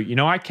low-hanging fruit.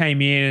 I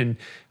came in and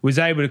was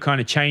able to kind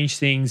of change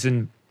things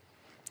and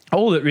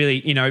all that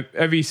really,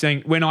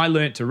 everything. When I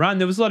learnt to run,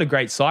 there was a lot of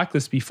great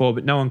cyclists before,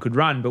 but no one could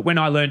run. But when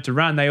I learnt to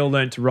run, they all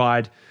learnt to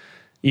ride,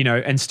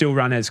 and still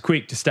run as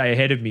quick to stay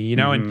ahead of me,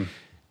 and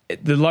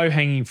the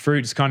low-hanging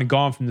fruit has kind of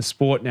gone from the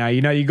sport now.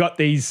 You got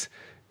these,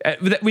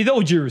 with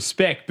all due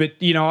respect, but,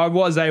 I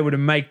was able to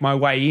make my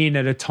way in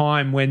at a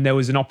time when there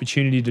was an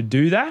opportunity to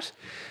do that.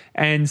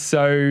 And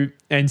so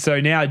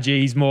now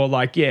G's more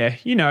like,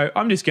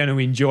 I'm just going to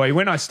enjoy.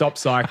 When I stop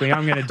cycling,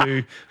 I'm going to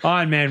do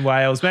Ironman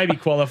Wales, maybe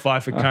qualify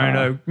for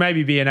Kona,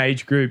 maybe be an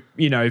age group,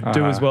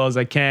 do as well as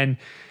I can.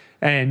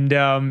 And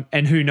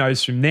who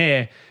knows from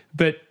there.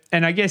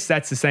 And I guess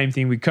that's the same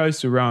thing with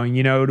coastal rowing.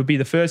 It'll be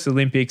the first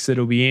Olympics that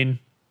it'll be in.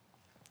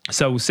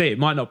 So we'll see. It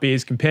might not be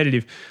as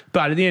competitive.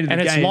 But at the end of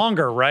the game... And it's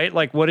longer, right?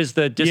 Like, what is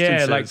the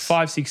distance? Yeah, like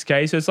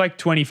 5-6K. So it's like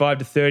 25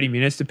 to 30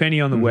 minutes,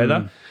 depending on the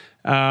weather.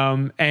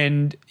 On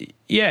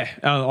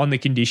the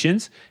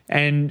conditions.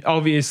 And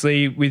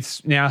obviously, with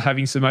now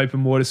having some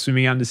open water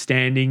swimming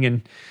understanding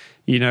and,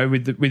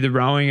 with the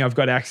rowing, I've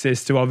got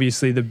access to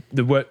obviously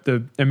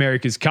the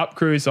America's Cup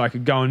crew, so I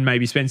could go and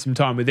maybe spend some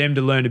time with them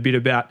to learn a bit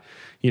about,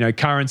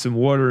 currents and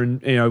water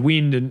and,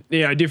 wind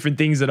and, different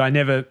things that I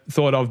never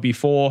thought of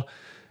before.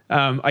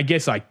 I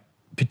guess I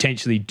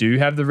potentially do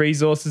have the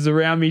resources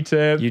around me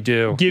to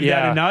give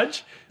that a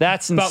nudge.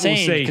 That's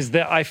insane because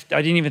I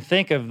didn't even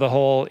think of the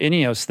whole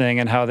Ineos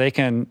thing and how they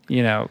can,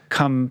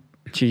 come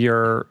to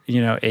your,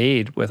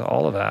 aid with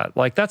all of that.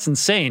 Like, that's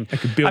insane.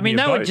 I mean,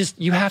 that would just,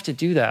 you have to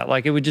do that.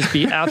 Like, it would just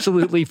be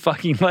absolutely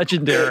fucking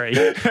legendary.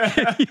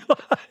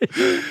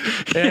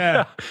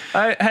 Yeah.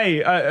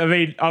 I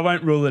mean, I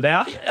won't rule it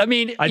out. I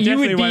mean, I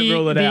definitely won't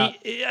rule it out.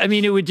 I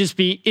mean, it would just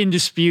be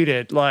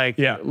indisputed,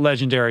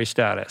 legendary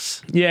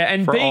status. Yeah,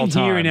 and being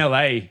here in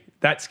LA,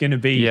 that's going to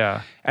be...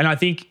 Yeah. And I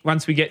think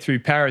once we get through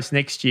Paris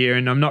next year,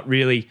 and I'm not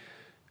really...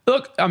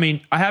 Look, I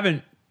mean, I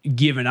haven't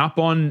given up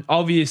on...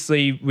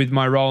 Obviously, with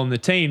my role in the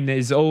team,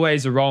 there's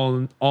always a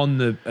role on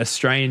the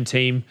Australian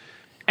team,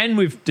 and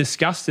we've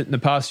discussed it in the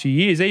past few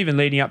years, even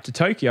leading up to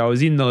Tokyo. I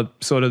was in the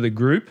sort of the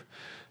group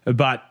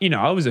But,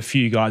 I was a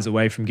few guys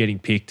away from getting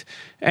picked.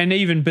 And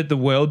but the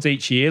Worlds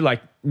each year,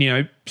 like,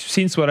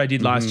 since what I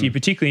did last year,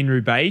 particularly in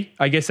Roubaix,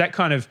 I guess that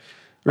kind of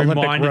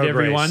reminded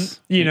everyone,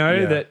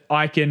 that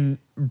I can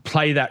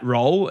play that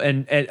role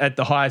and at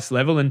the highest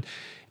level.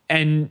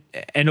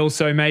 And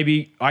also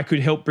maybe I could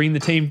help bring the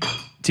team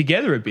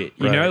together a bit,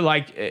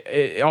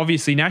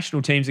 obviously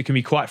national teams, it can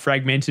be quite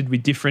fragmented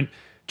with different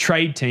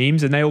trade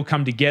teams and they all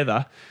come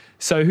together.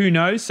 So who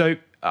knows? So,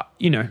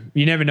 you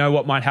never know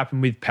what might happen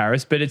with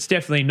Paris, but it's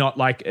definitely not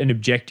like an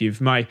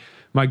objective. My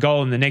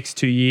goal in the next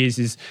 2 years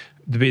is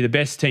to be the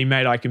best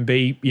teammate I can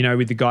be,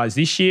 with the guys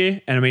this year.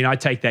 And I mean, I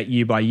take that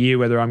year by year,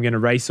 whether I'm going to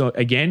race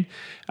again.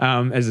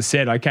 As I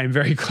said, I came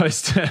very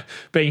close to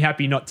being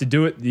happy not to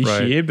do it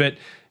this year, but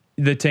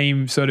the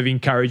team sort of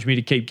encouraged me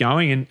to keep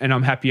going, and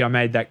I'm happy I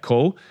made that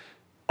call.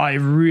 I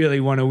really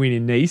want to win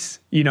in Nice.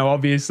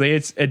 Obviously,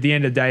 it's at the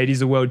end of the day, it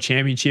is a world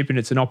championship and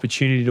it's an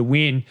opportunity to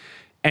win.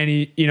 And,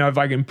 if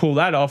I can pull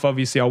that off,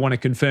 obviously I want to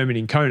confirm it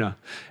in Kona.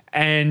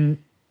 And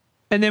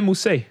then we'll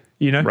see,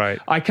 Right.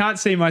 I can't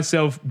see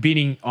myself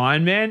bidding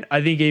Ironman.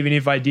 I think even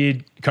if I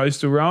did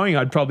coastal rowing,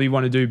 I'd probably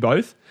want to do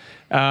both.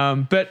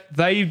 But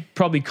they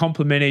probably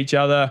complement each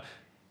other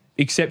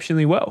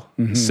exceptionally well.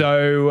 Mm-hmm.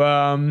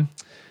 So,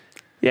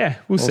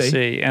 we'll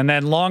see. And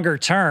then longer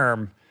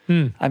term,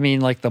 I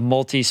mean, like the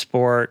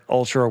multi-sport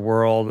ultra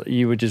world,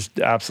 you would just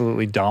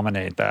absolutely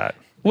dominate that.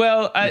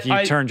 Well, if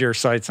you turned your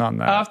sights on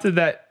that. After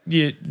that,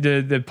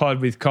 the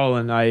pod with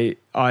Colin, I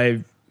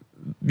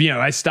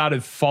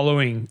started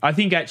following. I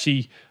think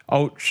actually,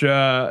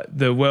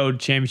 the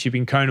World Championship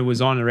in Kona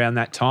was on around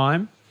that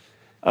time.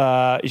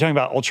 You're talking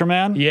about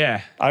Ultraman?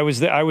 Yeah, I was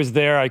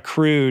there. I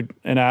crewed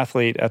an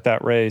athlete at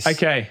that race.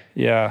 Okay,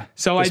 yeah.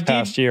 So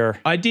past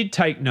year, I did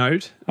take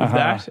note of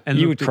that, and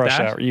you would crush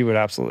that. You would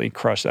absolutely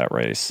crush that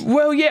race.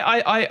 Well, yeah,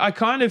 I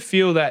kind of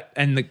feel that,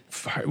 and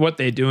what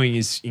they're doing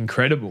is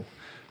incredible.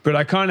 But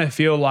I kind of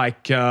feel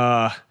like,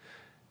 someone,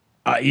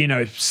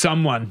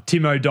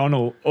 Tim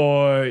O'Donnell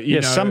or,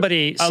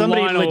 somebody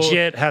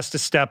legit has to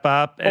step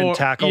up and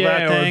tackle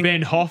that thing. Or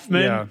Ben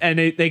Hoffman, and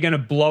they're going to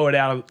blow it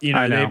out.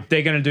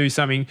 They're going to do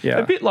something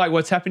a bit like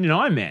what's happened in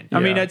Ironman. I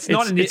mean, it's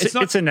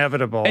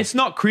inevitable. It's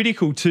not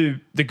critical to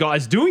the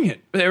guys doing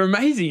it. They're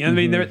amazing. I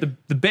mean, they're at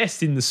the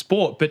best in the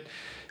sport, but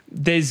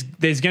there's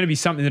going to be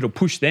something that'll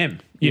push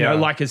them,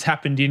 like has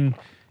happened in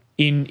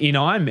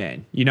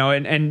Ironman,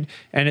 and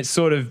it's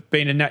sort of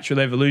been a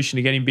natural evolution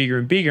of getting bigger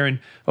and bigger. And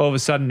all of a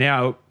sudden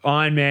now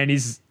Ironman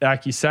is,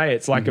 like you say,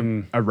 it's like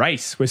a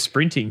race. We're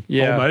sprinting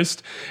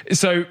almost.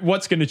 So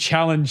what's going to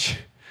challenge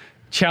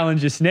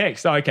us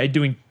next? Oh, okay,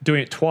 doing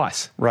it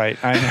twice.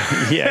 Right. I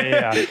know.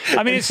 Yeah.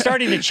 I mean, it's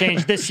starting to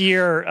change. This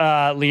year,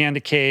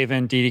 Leanne Cave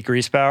and Dee Dee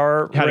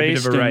Griesbauer had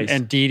raced, a bit of a race.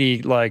 And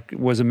Dee Dee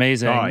was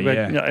amazing. Oh,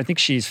 but yeah. I think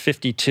she's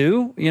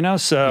 52,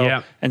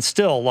 so and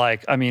still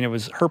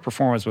her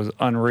performance was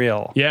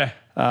unreal. Yeah.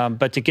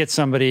 But to get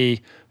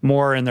somebody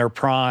more in their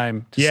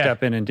prime to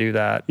step in and do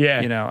that,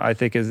 I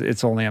think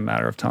it's only a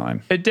matter of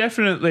time. It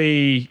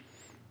definitely.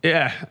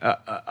 Yeah,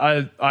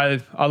 I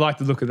like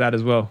to look at that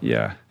as well.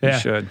 Yeah, you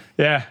should.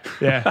 Yeah.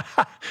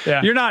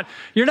 You're not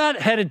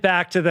headed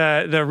back to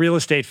the real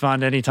estate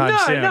fund anytime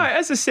soon. No.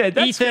 As I said,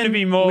 that's going to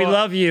be more. We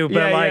love you,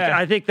 but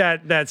I think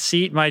that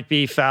seat might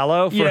be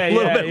fallow for a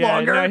little bit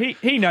longer. No,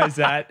 he knows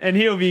that, and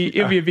he'll be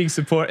a big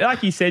support.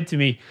 Like he said to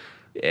me,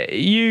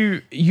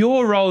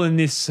 your role in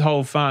this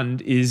whole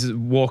fund is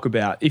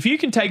walkabout. If you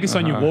can take us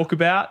on your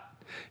walkabout,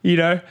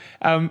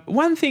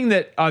 one thing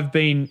that I've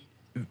been,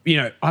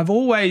 I've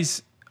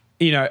always.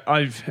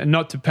 I've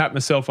not to pat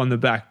myself on the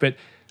back, but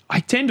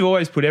I tend to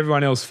always put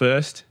everyone else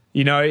first,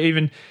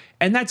 and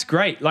that's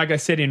great. Like I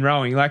said in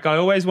rowing, like I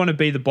always want to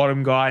be the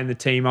bottom guy in the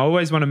team. I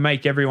always want to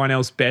make everyone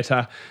else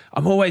better.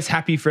 I'm always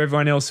happy for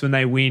everyone else when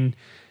they win.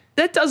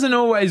 That doesn't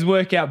always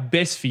work out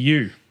best for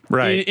you.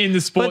 Right. In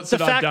the sports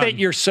that I've done. But the fact that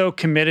you're so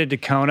committed to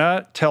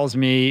Kona tells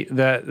me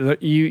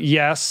that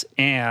you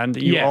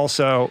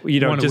also,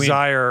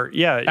 desire,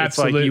 it's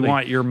absolutely. like you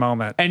want your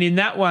moment. And in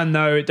that one,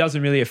 though, it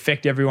doesn't really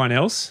affect everyone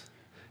else.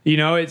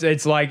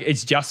 It's like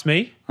it's just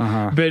me.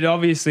 But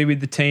obviously with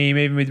the team,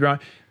 even with Ryan.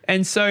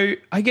 And so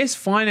I guess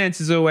finance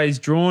has always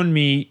drawn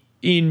me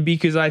in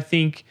because I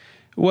think,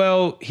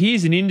 well,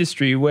 here's an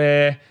industry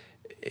where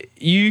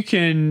you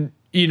can,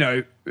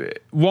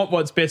 want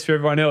what's best for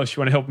everyone else.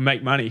 You want to help them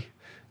make money.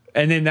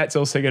 And then that's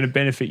also going to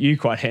benefit you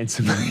quite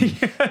handsomely.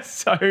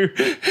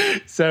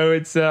 So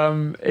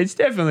it's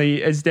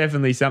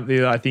definitely something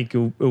that I think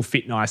will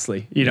fit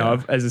nicely.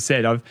 As I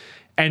said,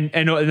 and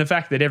the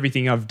fact that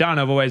everything I've done,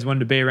 I've always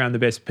wanted to be around the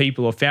best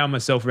people or found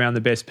myself around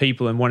the best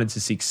people and wanted to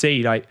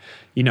succeed.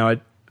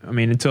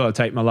 Until I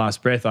take my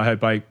last breath, I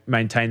hope I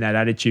maintain that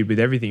attitude with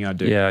everything I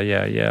do.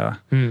 Yeah.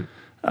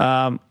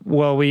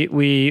 Well,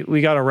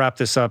 we got to wrap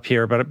this up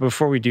here, but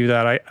before we do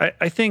that,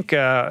 I think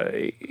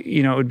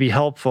it would be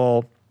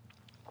helpful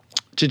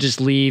to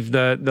just leave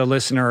the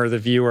listener or the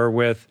viewer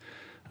with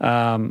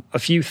a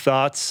few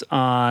thoughts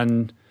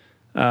on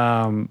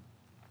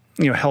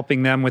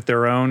helping them with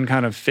their own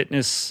kind of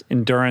fitness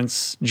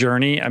endurance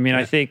journey. I mean,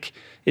 I think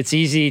it's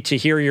easy to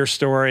hear your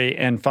story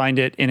and find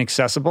it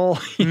inaccessible,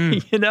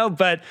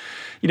 but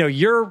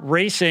you're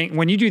racing.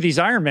 When you do these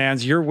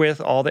Ironmans, you're with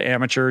all the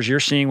amateurs. You're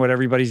seeing what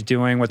everybody's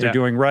doing, what they're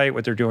doing right,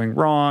 what they're doing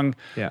wrong.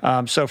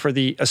 Yeah. So for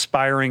the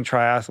aspiring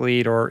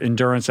triathlete or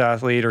endurance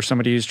athlete or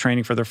somebody who's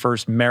training for their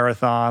first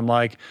marathon,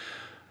 like,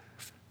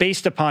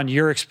 based upon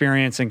your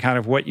experience and kind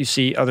of what you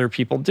see other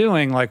people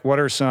doing, like, what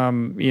are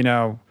some,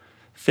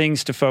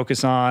 things to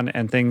focus on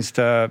and things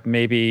to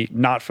maybe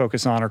not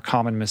focus on, or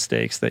common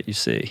mistakes that you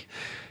see?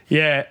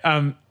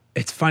 Yeah,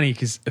 it's funny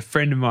because a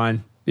friend of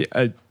mine,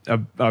 I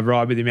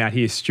ride with him out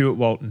here, Stuart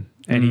Walton,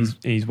 and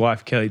his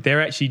wife Kelly.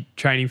 They're actually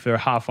training for a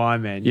half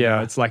Ironman.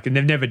 It's like, and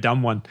they've never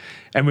done one,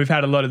 and we've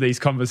had a lot of these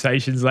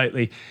conversations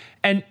lately.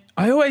 And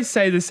I always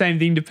say the same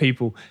thing to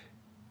people: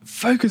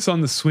 focus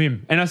on the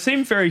swim. And I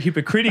seem very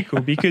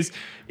hypocritical because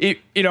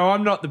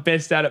I'm not the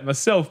best at it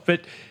myself,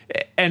 but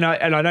and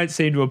I don't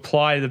seem to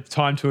apply the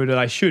time to it that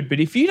I should.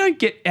 But if you don't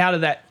get out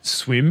of that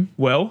swim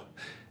well,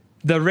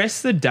 the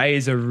rest of the day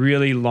is a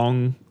really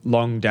long,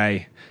 long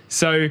day.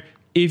 So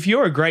if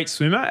you're a great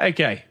swimmer,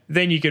 okay,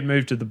 then you can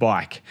move to the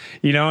bike,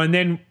 and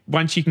then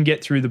once you can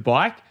get through the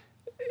bike,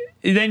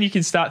 then you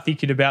can start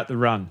thinking about the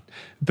run.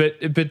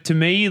 But to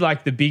me,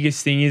 like, the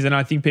biggest thing is, and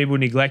I think people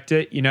neglect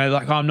it,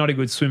 like, I'm not a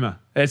good swimmer.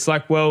 It's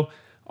like, well,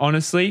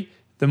 honestly,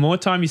 the more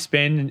time you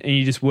spend and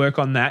you just work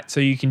on that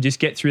so you can just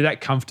get through that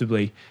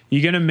comfortably,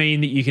 you're going to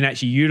mean that you can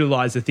actually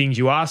utilize the things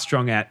you are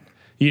strong at,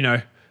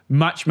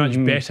 much,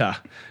 much better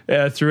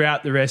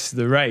throughout the rest of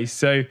the race.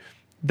 So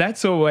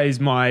that's always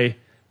my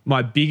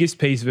biggest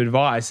piece of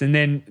advice. And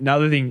then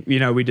another thing,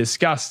 we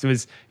discussed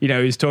was, he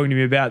was talking to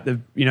me about the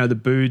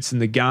boots and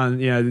the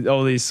gun,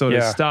 all this sort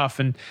of stuff.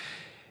 And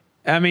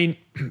I mean,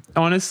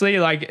 honestly,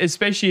 like,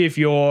 especially if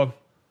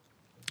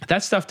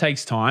that stuff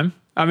takes time.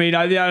 I mean,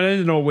 I know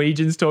the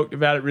Norwegians talked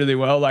about it really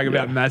well, like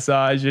about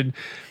massage,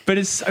 but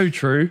it's so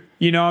true.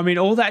 I mean,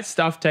 all that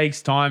stuff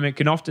takes time. It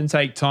can often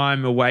take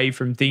time away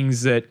from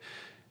things that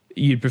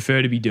you'd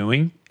prefer to be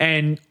doing.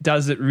 And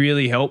does it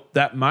really help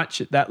that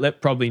much at that level?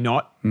 Probably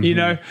not,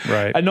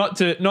 Right. And not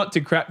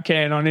to crap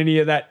can on any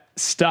of that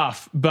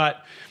stuff,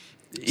 but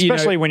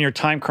especially when you're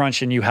time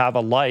crunched and you have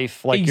a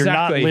life, like, you're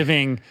not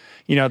living,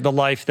 the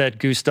life that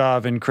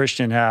Gustav and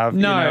Christian have.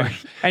 No.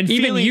 And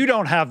even you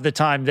don't have the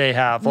time they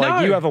have.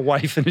 Like, you have a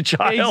wife and a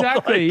child.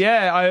 Exactly.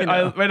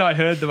 I when I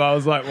heard them, I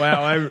was like,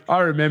 wow, I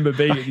remember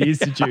being at the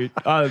Institute.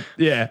 I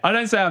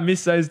don't say I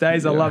miss those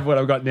days. I love what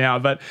I've got now,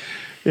 but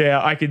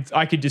I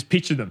could just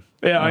picture them.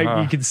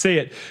 You can see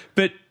it.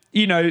 But,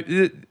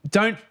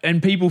 don't,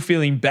 and people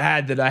feeling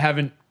bad that I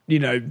haven't,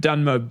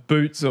 done my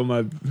boots or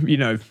my,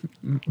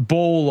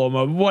 ball or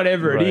my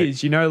whatever it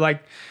is,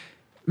 like,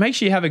 make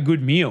sure you have a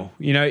good meal,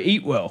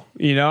 eat well,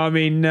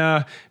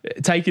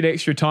 take an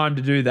extra time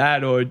to do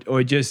that,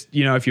 or just,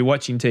 if you're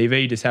watching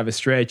TV, just have a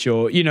stretch,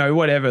 or,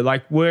 whatever,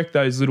 like, work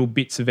those little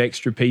bits of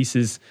extra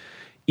pieces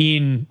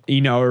in,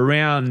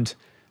 around,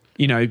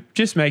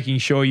 just making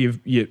sure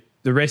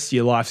the rest of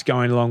your life's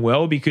going along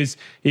well, because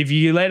if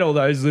you let all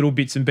those little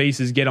bits and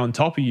pieces get on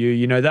top of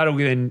you, that'll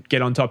then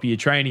get on top of your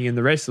training and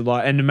the rest of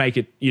life, and to make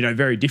it,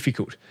 very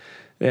difficult.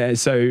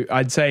 So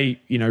I'd say,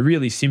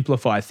 really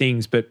simplify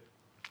things, but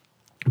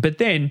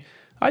then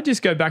I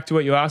just go back to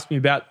what you asked me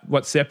about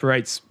what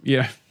separates,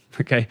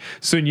 okay,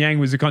 Sun Yang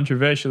was a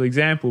controversial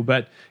example,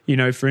 but,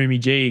 Fumi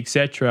G,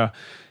 etc.,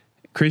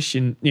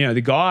 Christian,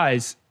 the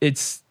guys,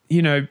 it's,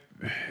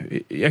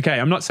 okay,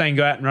 I'm not saying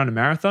go out and run a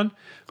marathon,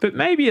 but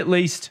maybe at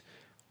least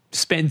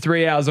spend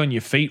 3 hours on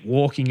your feet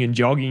walking and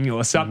jogging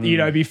or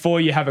something,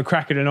 before you have a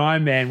crack at an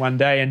Ironman one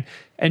day,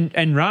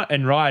 and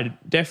ride,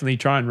 definitely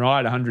try and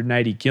ride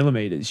 180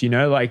 kilometers,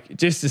 like,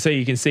 just to see,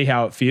 you can see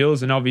how it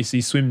feels, and obviously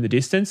swim the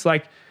distance.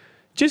 Like,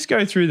 just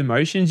go through the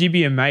motions. You'd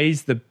be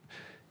amazed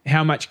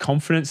how much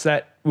confidence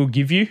that will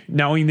give you,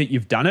 knowing that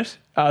you've done it,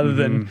 other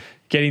than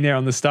getting there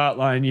on the start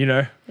line,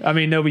 I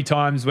mean, there'll be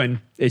times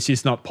when it's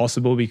just not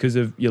possible because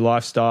of your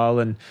lifestyle,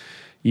 and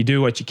you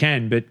do what you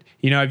can. But,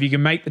 if you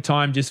can make the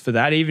time just for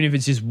that, even if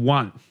it's just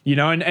one, and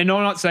I'm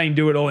not saying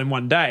do it all in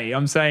one day.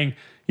 I'm saying,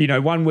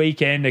 one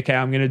weekend, okay,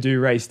 I'm going to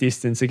do race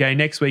distance. Okay,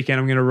 next weekend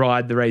I'm going to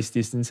ride the race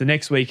distance. The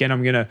next weekend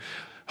I'm going to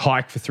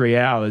hike for 3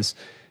 hours.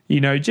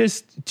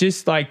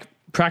 Just like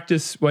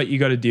practice what you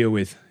got to deal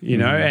with,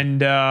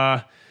 and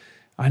I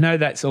know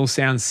that all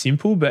sounds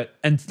simple, but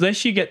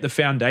unless you get the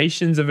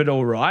foundations of it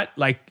all right,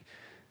 like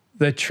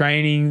the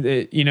training,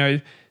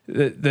 the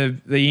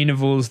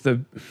intervals,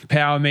 the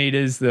power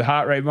meters, the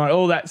heart rate monitor,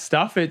 all that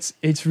stuff,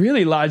 it's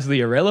really largely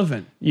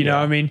irrelevant. You know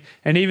what I mean?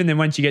 And even then,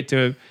 once you get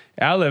to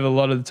our level, a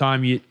lot of the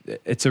time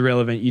it's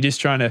irrelevant. You're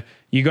just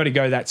you got to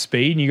go that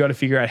speed, and you got to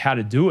figure out how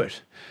to do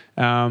it.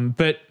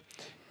 But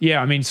yeah,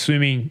 I mean,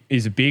 swimming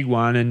is a big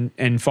one,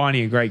 and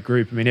finding a great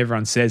group. I mean,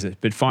 everyone says it,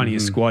 but finding a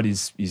squad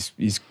is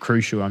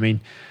crucial. I mean,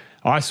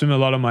 I swim a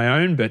lot on my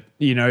own, but,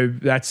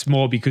 that's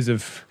more because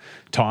of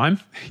time,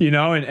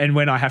 and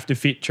when I have to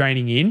fit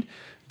training in.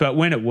 But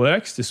when it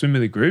works to swim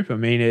with a group, I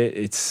mean,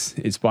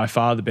 it's by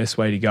far the best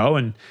way to go.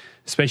 And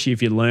especially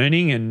if you're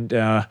learning, and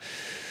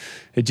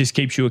it just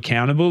keeps you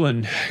accountable,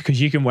 and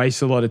because you can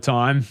waste a lot of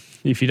time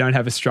if you don't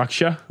have a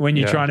structure when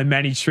you're trying to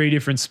manage 3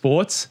 different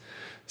sports.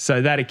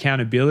 So that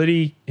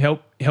accountability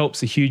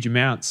helps a huge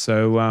amount.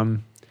 So,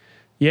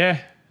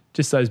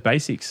 just those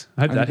basics.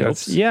 I hope that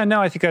helps. Yeah,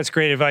 no, I think that's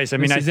great advice. I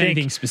mean, I think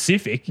anything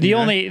specific.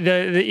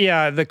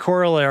 The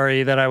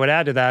corollary that I would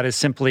add to that is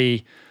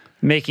simply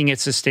making it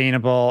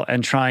sustainable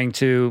and trying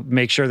to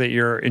make sure that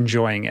you're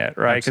enjoying it,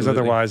 right? Because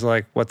otherwise,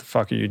 like, what the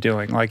fuck are you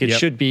doing? Like, it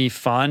should be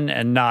fun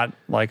and not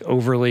like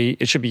overly.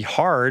 It should be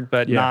hard,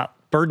 but not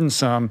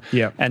burdensome,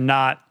 and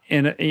not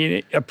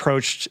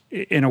approached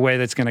in a way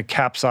that's going to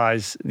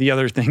capsize the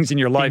other things in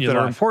your life that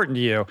are important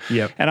to you.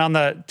 Yep. And on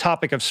the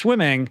topic of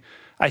swimming,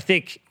 I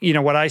think,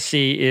 what I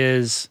see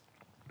is,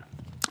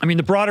 I mean,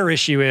 the broader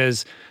issue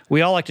is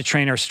we all like to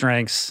train our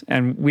strengths,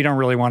 and we don't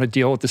really want to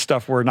deal with the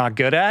stuff we're not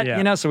good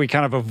at, so we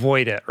kind of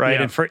avoid it, right?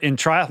 Yeah. And in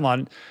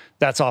triathlon,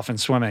 that's often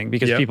swimming,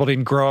 because people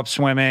didn't grow up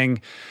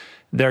swimming.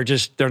 They're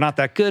not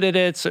that good at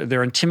it, so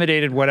they're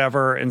intimidated,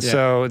 whatever. And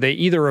so they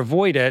either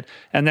avoid it,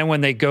 and then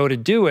when they go to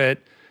do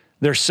it,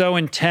 they're so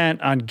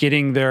intent on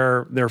getting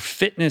their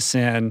fitness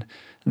in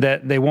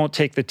that they won't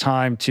take the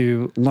time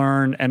to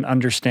learn and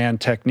understand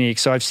technique.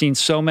 So I've seen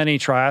so many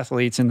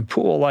triathletes in the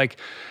pool, like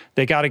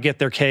they got to get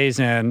their Ks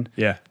in.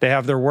 Yeah. They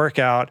have their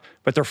workout,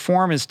 but their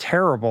form is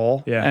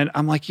terrible. Yeah. And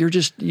I'm like, you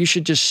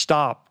should just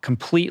stop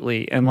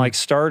completely and like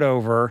start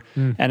over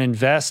and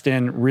invest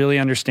in really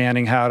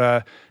understanding how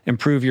to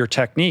improve your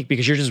technique,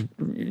 because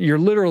you're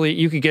literally,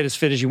 you could get as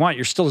fit as you want.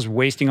 You're still just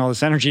wasting all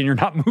this energy and you're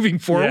not moving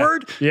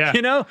forward,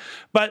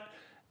 but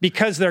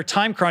because they're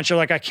time crunch, they're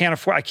like, I can't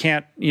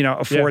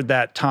afford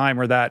that time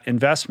or that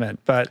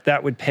investment, but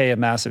that would pay a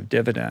massive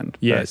dividend.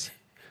 Yes.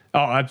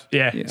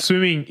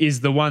 Swimming is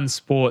the one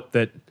sport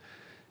that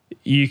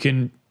you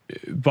can,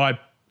 by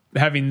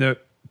having the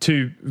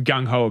too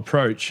gung-ho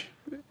approach,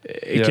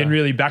 it can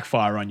really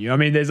backfire on you. I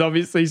mean, there's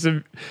obviously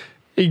some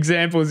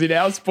examples in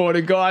our sport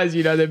of guys,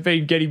 they've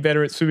been getting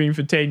better at swimming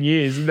for 10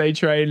 years and they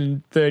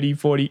train 30,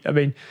 40. I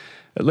mean,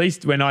 at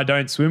least when I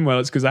don't swim well,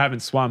 it's because I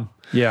haven't swum.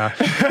 Yeah.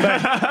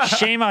 But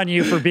shame on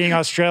you for being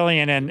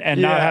Australian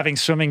and not having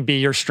swimming be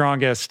your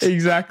strongest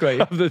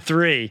exactly of the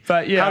 3.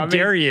 But how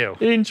dare you?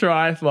 In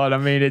triathlon, I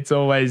mean, it's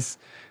always,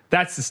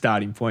 that's the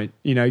starting point.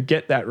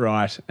 Get that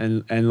right.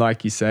 And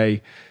like you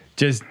say,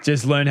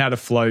 just learn how to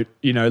float,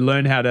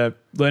 learn how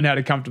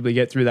to comfortably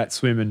get through that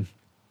swim,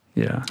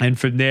 and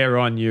from there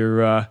on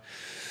you're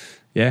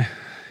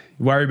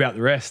worry about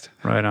the rest.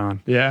 Right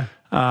on. Yeah.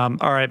 All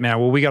right, man.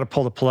 Well, we got to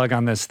pull the plug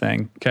on this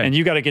thing. Okay. And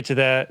you got to get to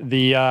the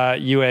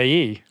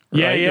UAE. Right?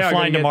 Yeah. You're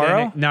flying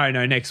tomorrow? No,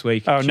 next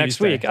week. Oh, Tuesday.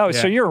 Next week. Oh,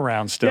 so you're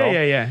around still.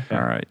 Yeah.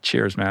 All right.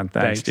 Cheers, man.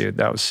 Thanks, dude.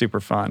 That was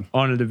super fun.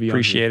 Honored to be on.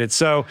 Appreciate it.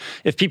 So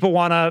if people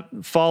want to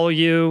follow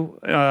you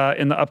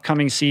in the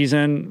upcoming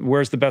season,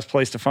 where's the best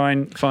place to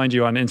find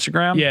you? On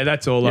Instagram? Yeah,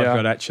 that's all I've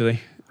got,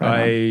 actually.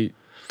 I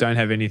don't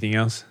have anything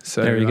else.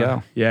 So there you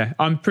go. Yeah.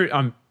 I'm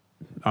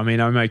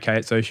okay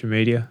at social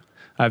media.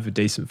 I have a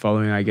decent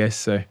following, I guess.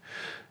 So,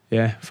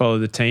 follow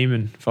the team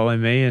and follow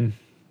me, and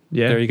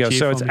there you go.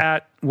 So it's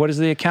what is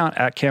the account?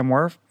 At Cam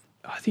Wurf?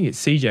 I think it's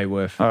CJ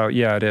Wurf. Oh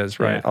yeah, it is,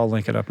 right? Yeah. I'll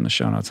link it up in the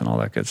show notes and all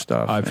that good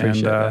stuff. I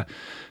appreciate that.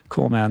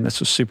 Cool, man. This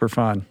was super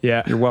fun.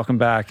 Yeah, you're welcome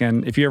back.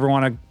 And if you ever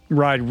want to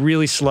ride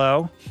really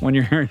slow when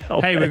you're here in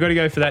LA, hey, we've got to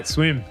go for that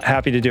swim.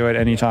 Happy to do it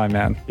anytime,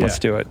 man. Yeah. Let's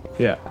do it.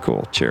 Yeah,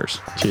 cool. Cheers.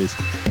 Cheers.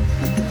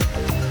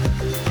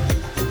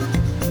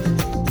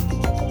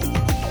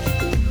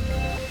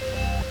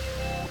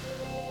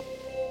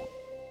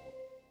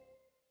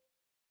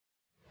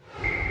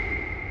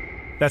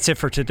 That's it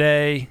for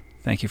today.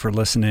 Thank you for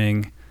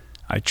listening.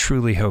 I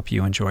truly hope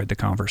you enjoyed the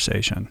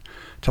conversation.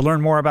 To learn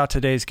more about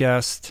today's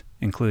guest,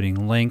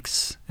 including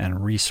links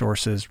and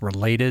resources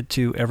related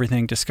to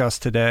everything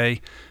discussed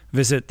today,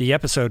 visit the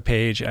episode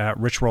page at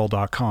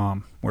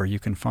richroll.com, where you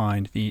can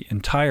find the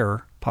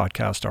entire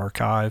podcast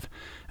archive,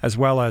 as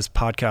well as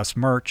podcast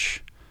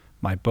merch,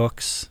 my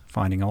books,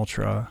 Finding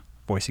Ultra,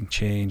 Voicing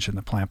Change in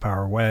the Plant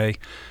Power Way,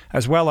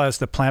 as well as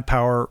the Plant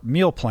Power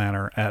Meal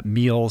Planner at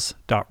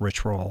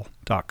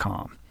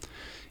meals.richroll.com.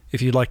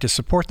 If you'd like to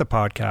support the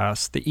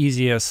podcast, the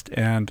easiest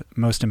and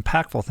most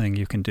impactful thing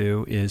you can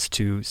do is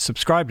to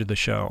subscribe to the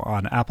show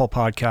on Apple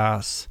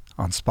Podcasts,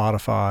 on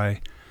Spotify,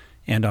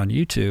 and on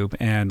YouTube,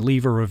 and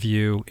leave a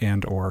review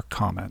and or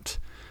comment.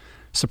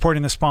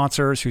 Supporting the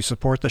sponsors who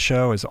support the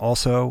show is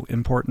also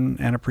important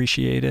and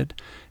appreciated,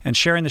 and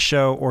sharing the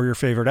show or your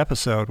favorite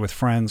episode with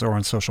friends or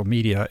on social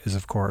media is,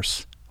 of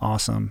course,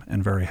 awesome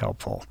and very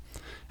helpful.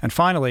 And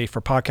finally,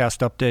 for podcast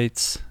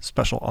updates,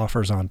 special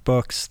offers on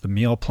books, the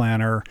meal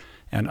planner,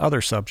 and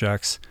other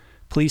subjects,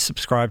 please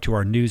subscribe to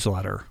our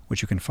newsletter,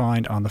 which you can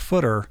find on the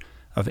footer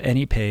of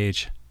any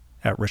page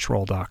at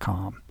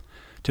richroll.com.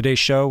 Today's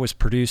show was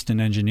produced and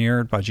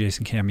engineered by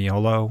Jason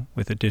Camiolo,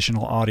 with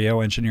additional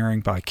audio engineering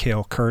by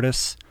Cale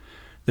Curtis.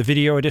 The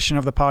video edition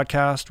of the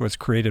podcast was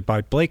created by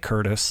Blake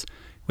Curtis,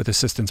 with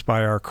assistance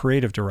by our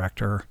creative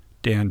director,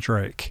 Dan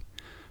Drake.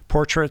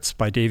 Portraits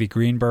by Davey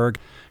Greenberg.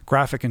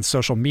 Graphic and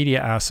social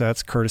media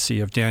assets courtesy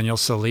of Daniel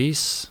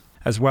Solis.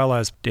 as well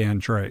as Dan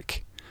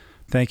Drake.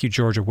 Thank you,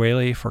 Georgia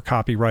Whaley, for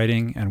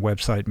copywriting and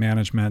website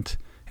management.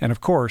 And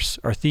of course,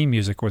 our theme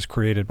music was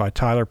created by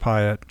Tyler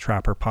Pyatt,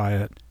 Trapper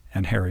Pyatt,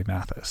 and Harry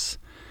Mathis.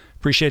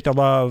 Appreciate the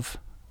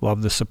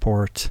love the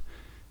support.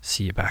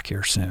 See you back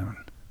here soon.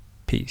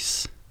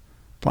 Peace.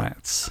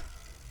 Plants.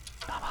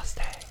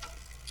 Namaste.